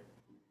prepared,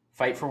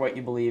 fight for what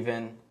you believe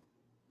in,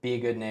 be a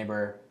good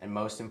neighbor, and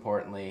most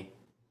importantly,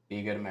 be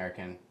a good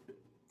American.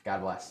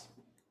 God bless.